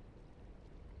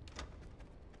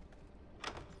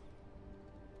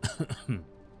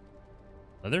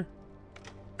 Leather?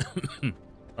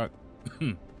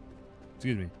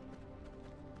 Excuse me.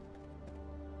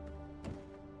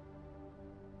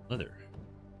 Leather.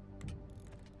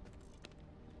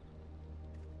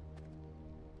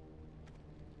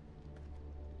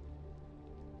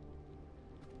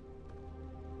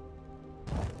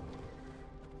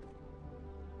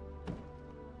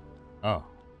 Oh.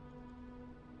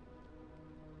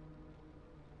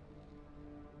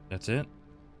 That's it?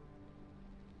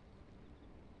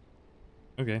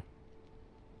 Okay.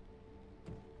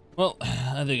 Well,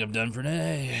 I think I'm done for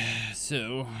today.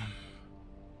 So,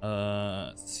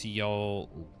 see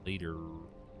y'all later.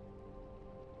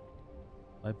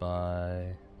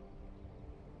 Bye-bye.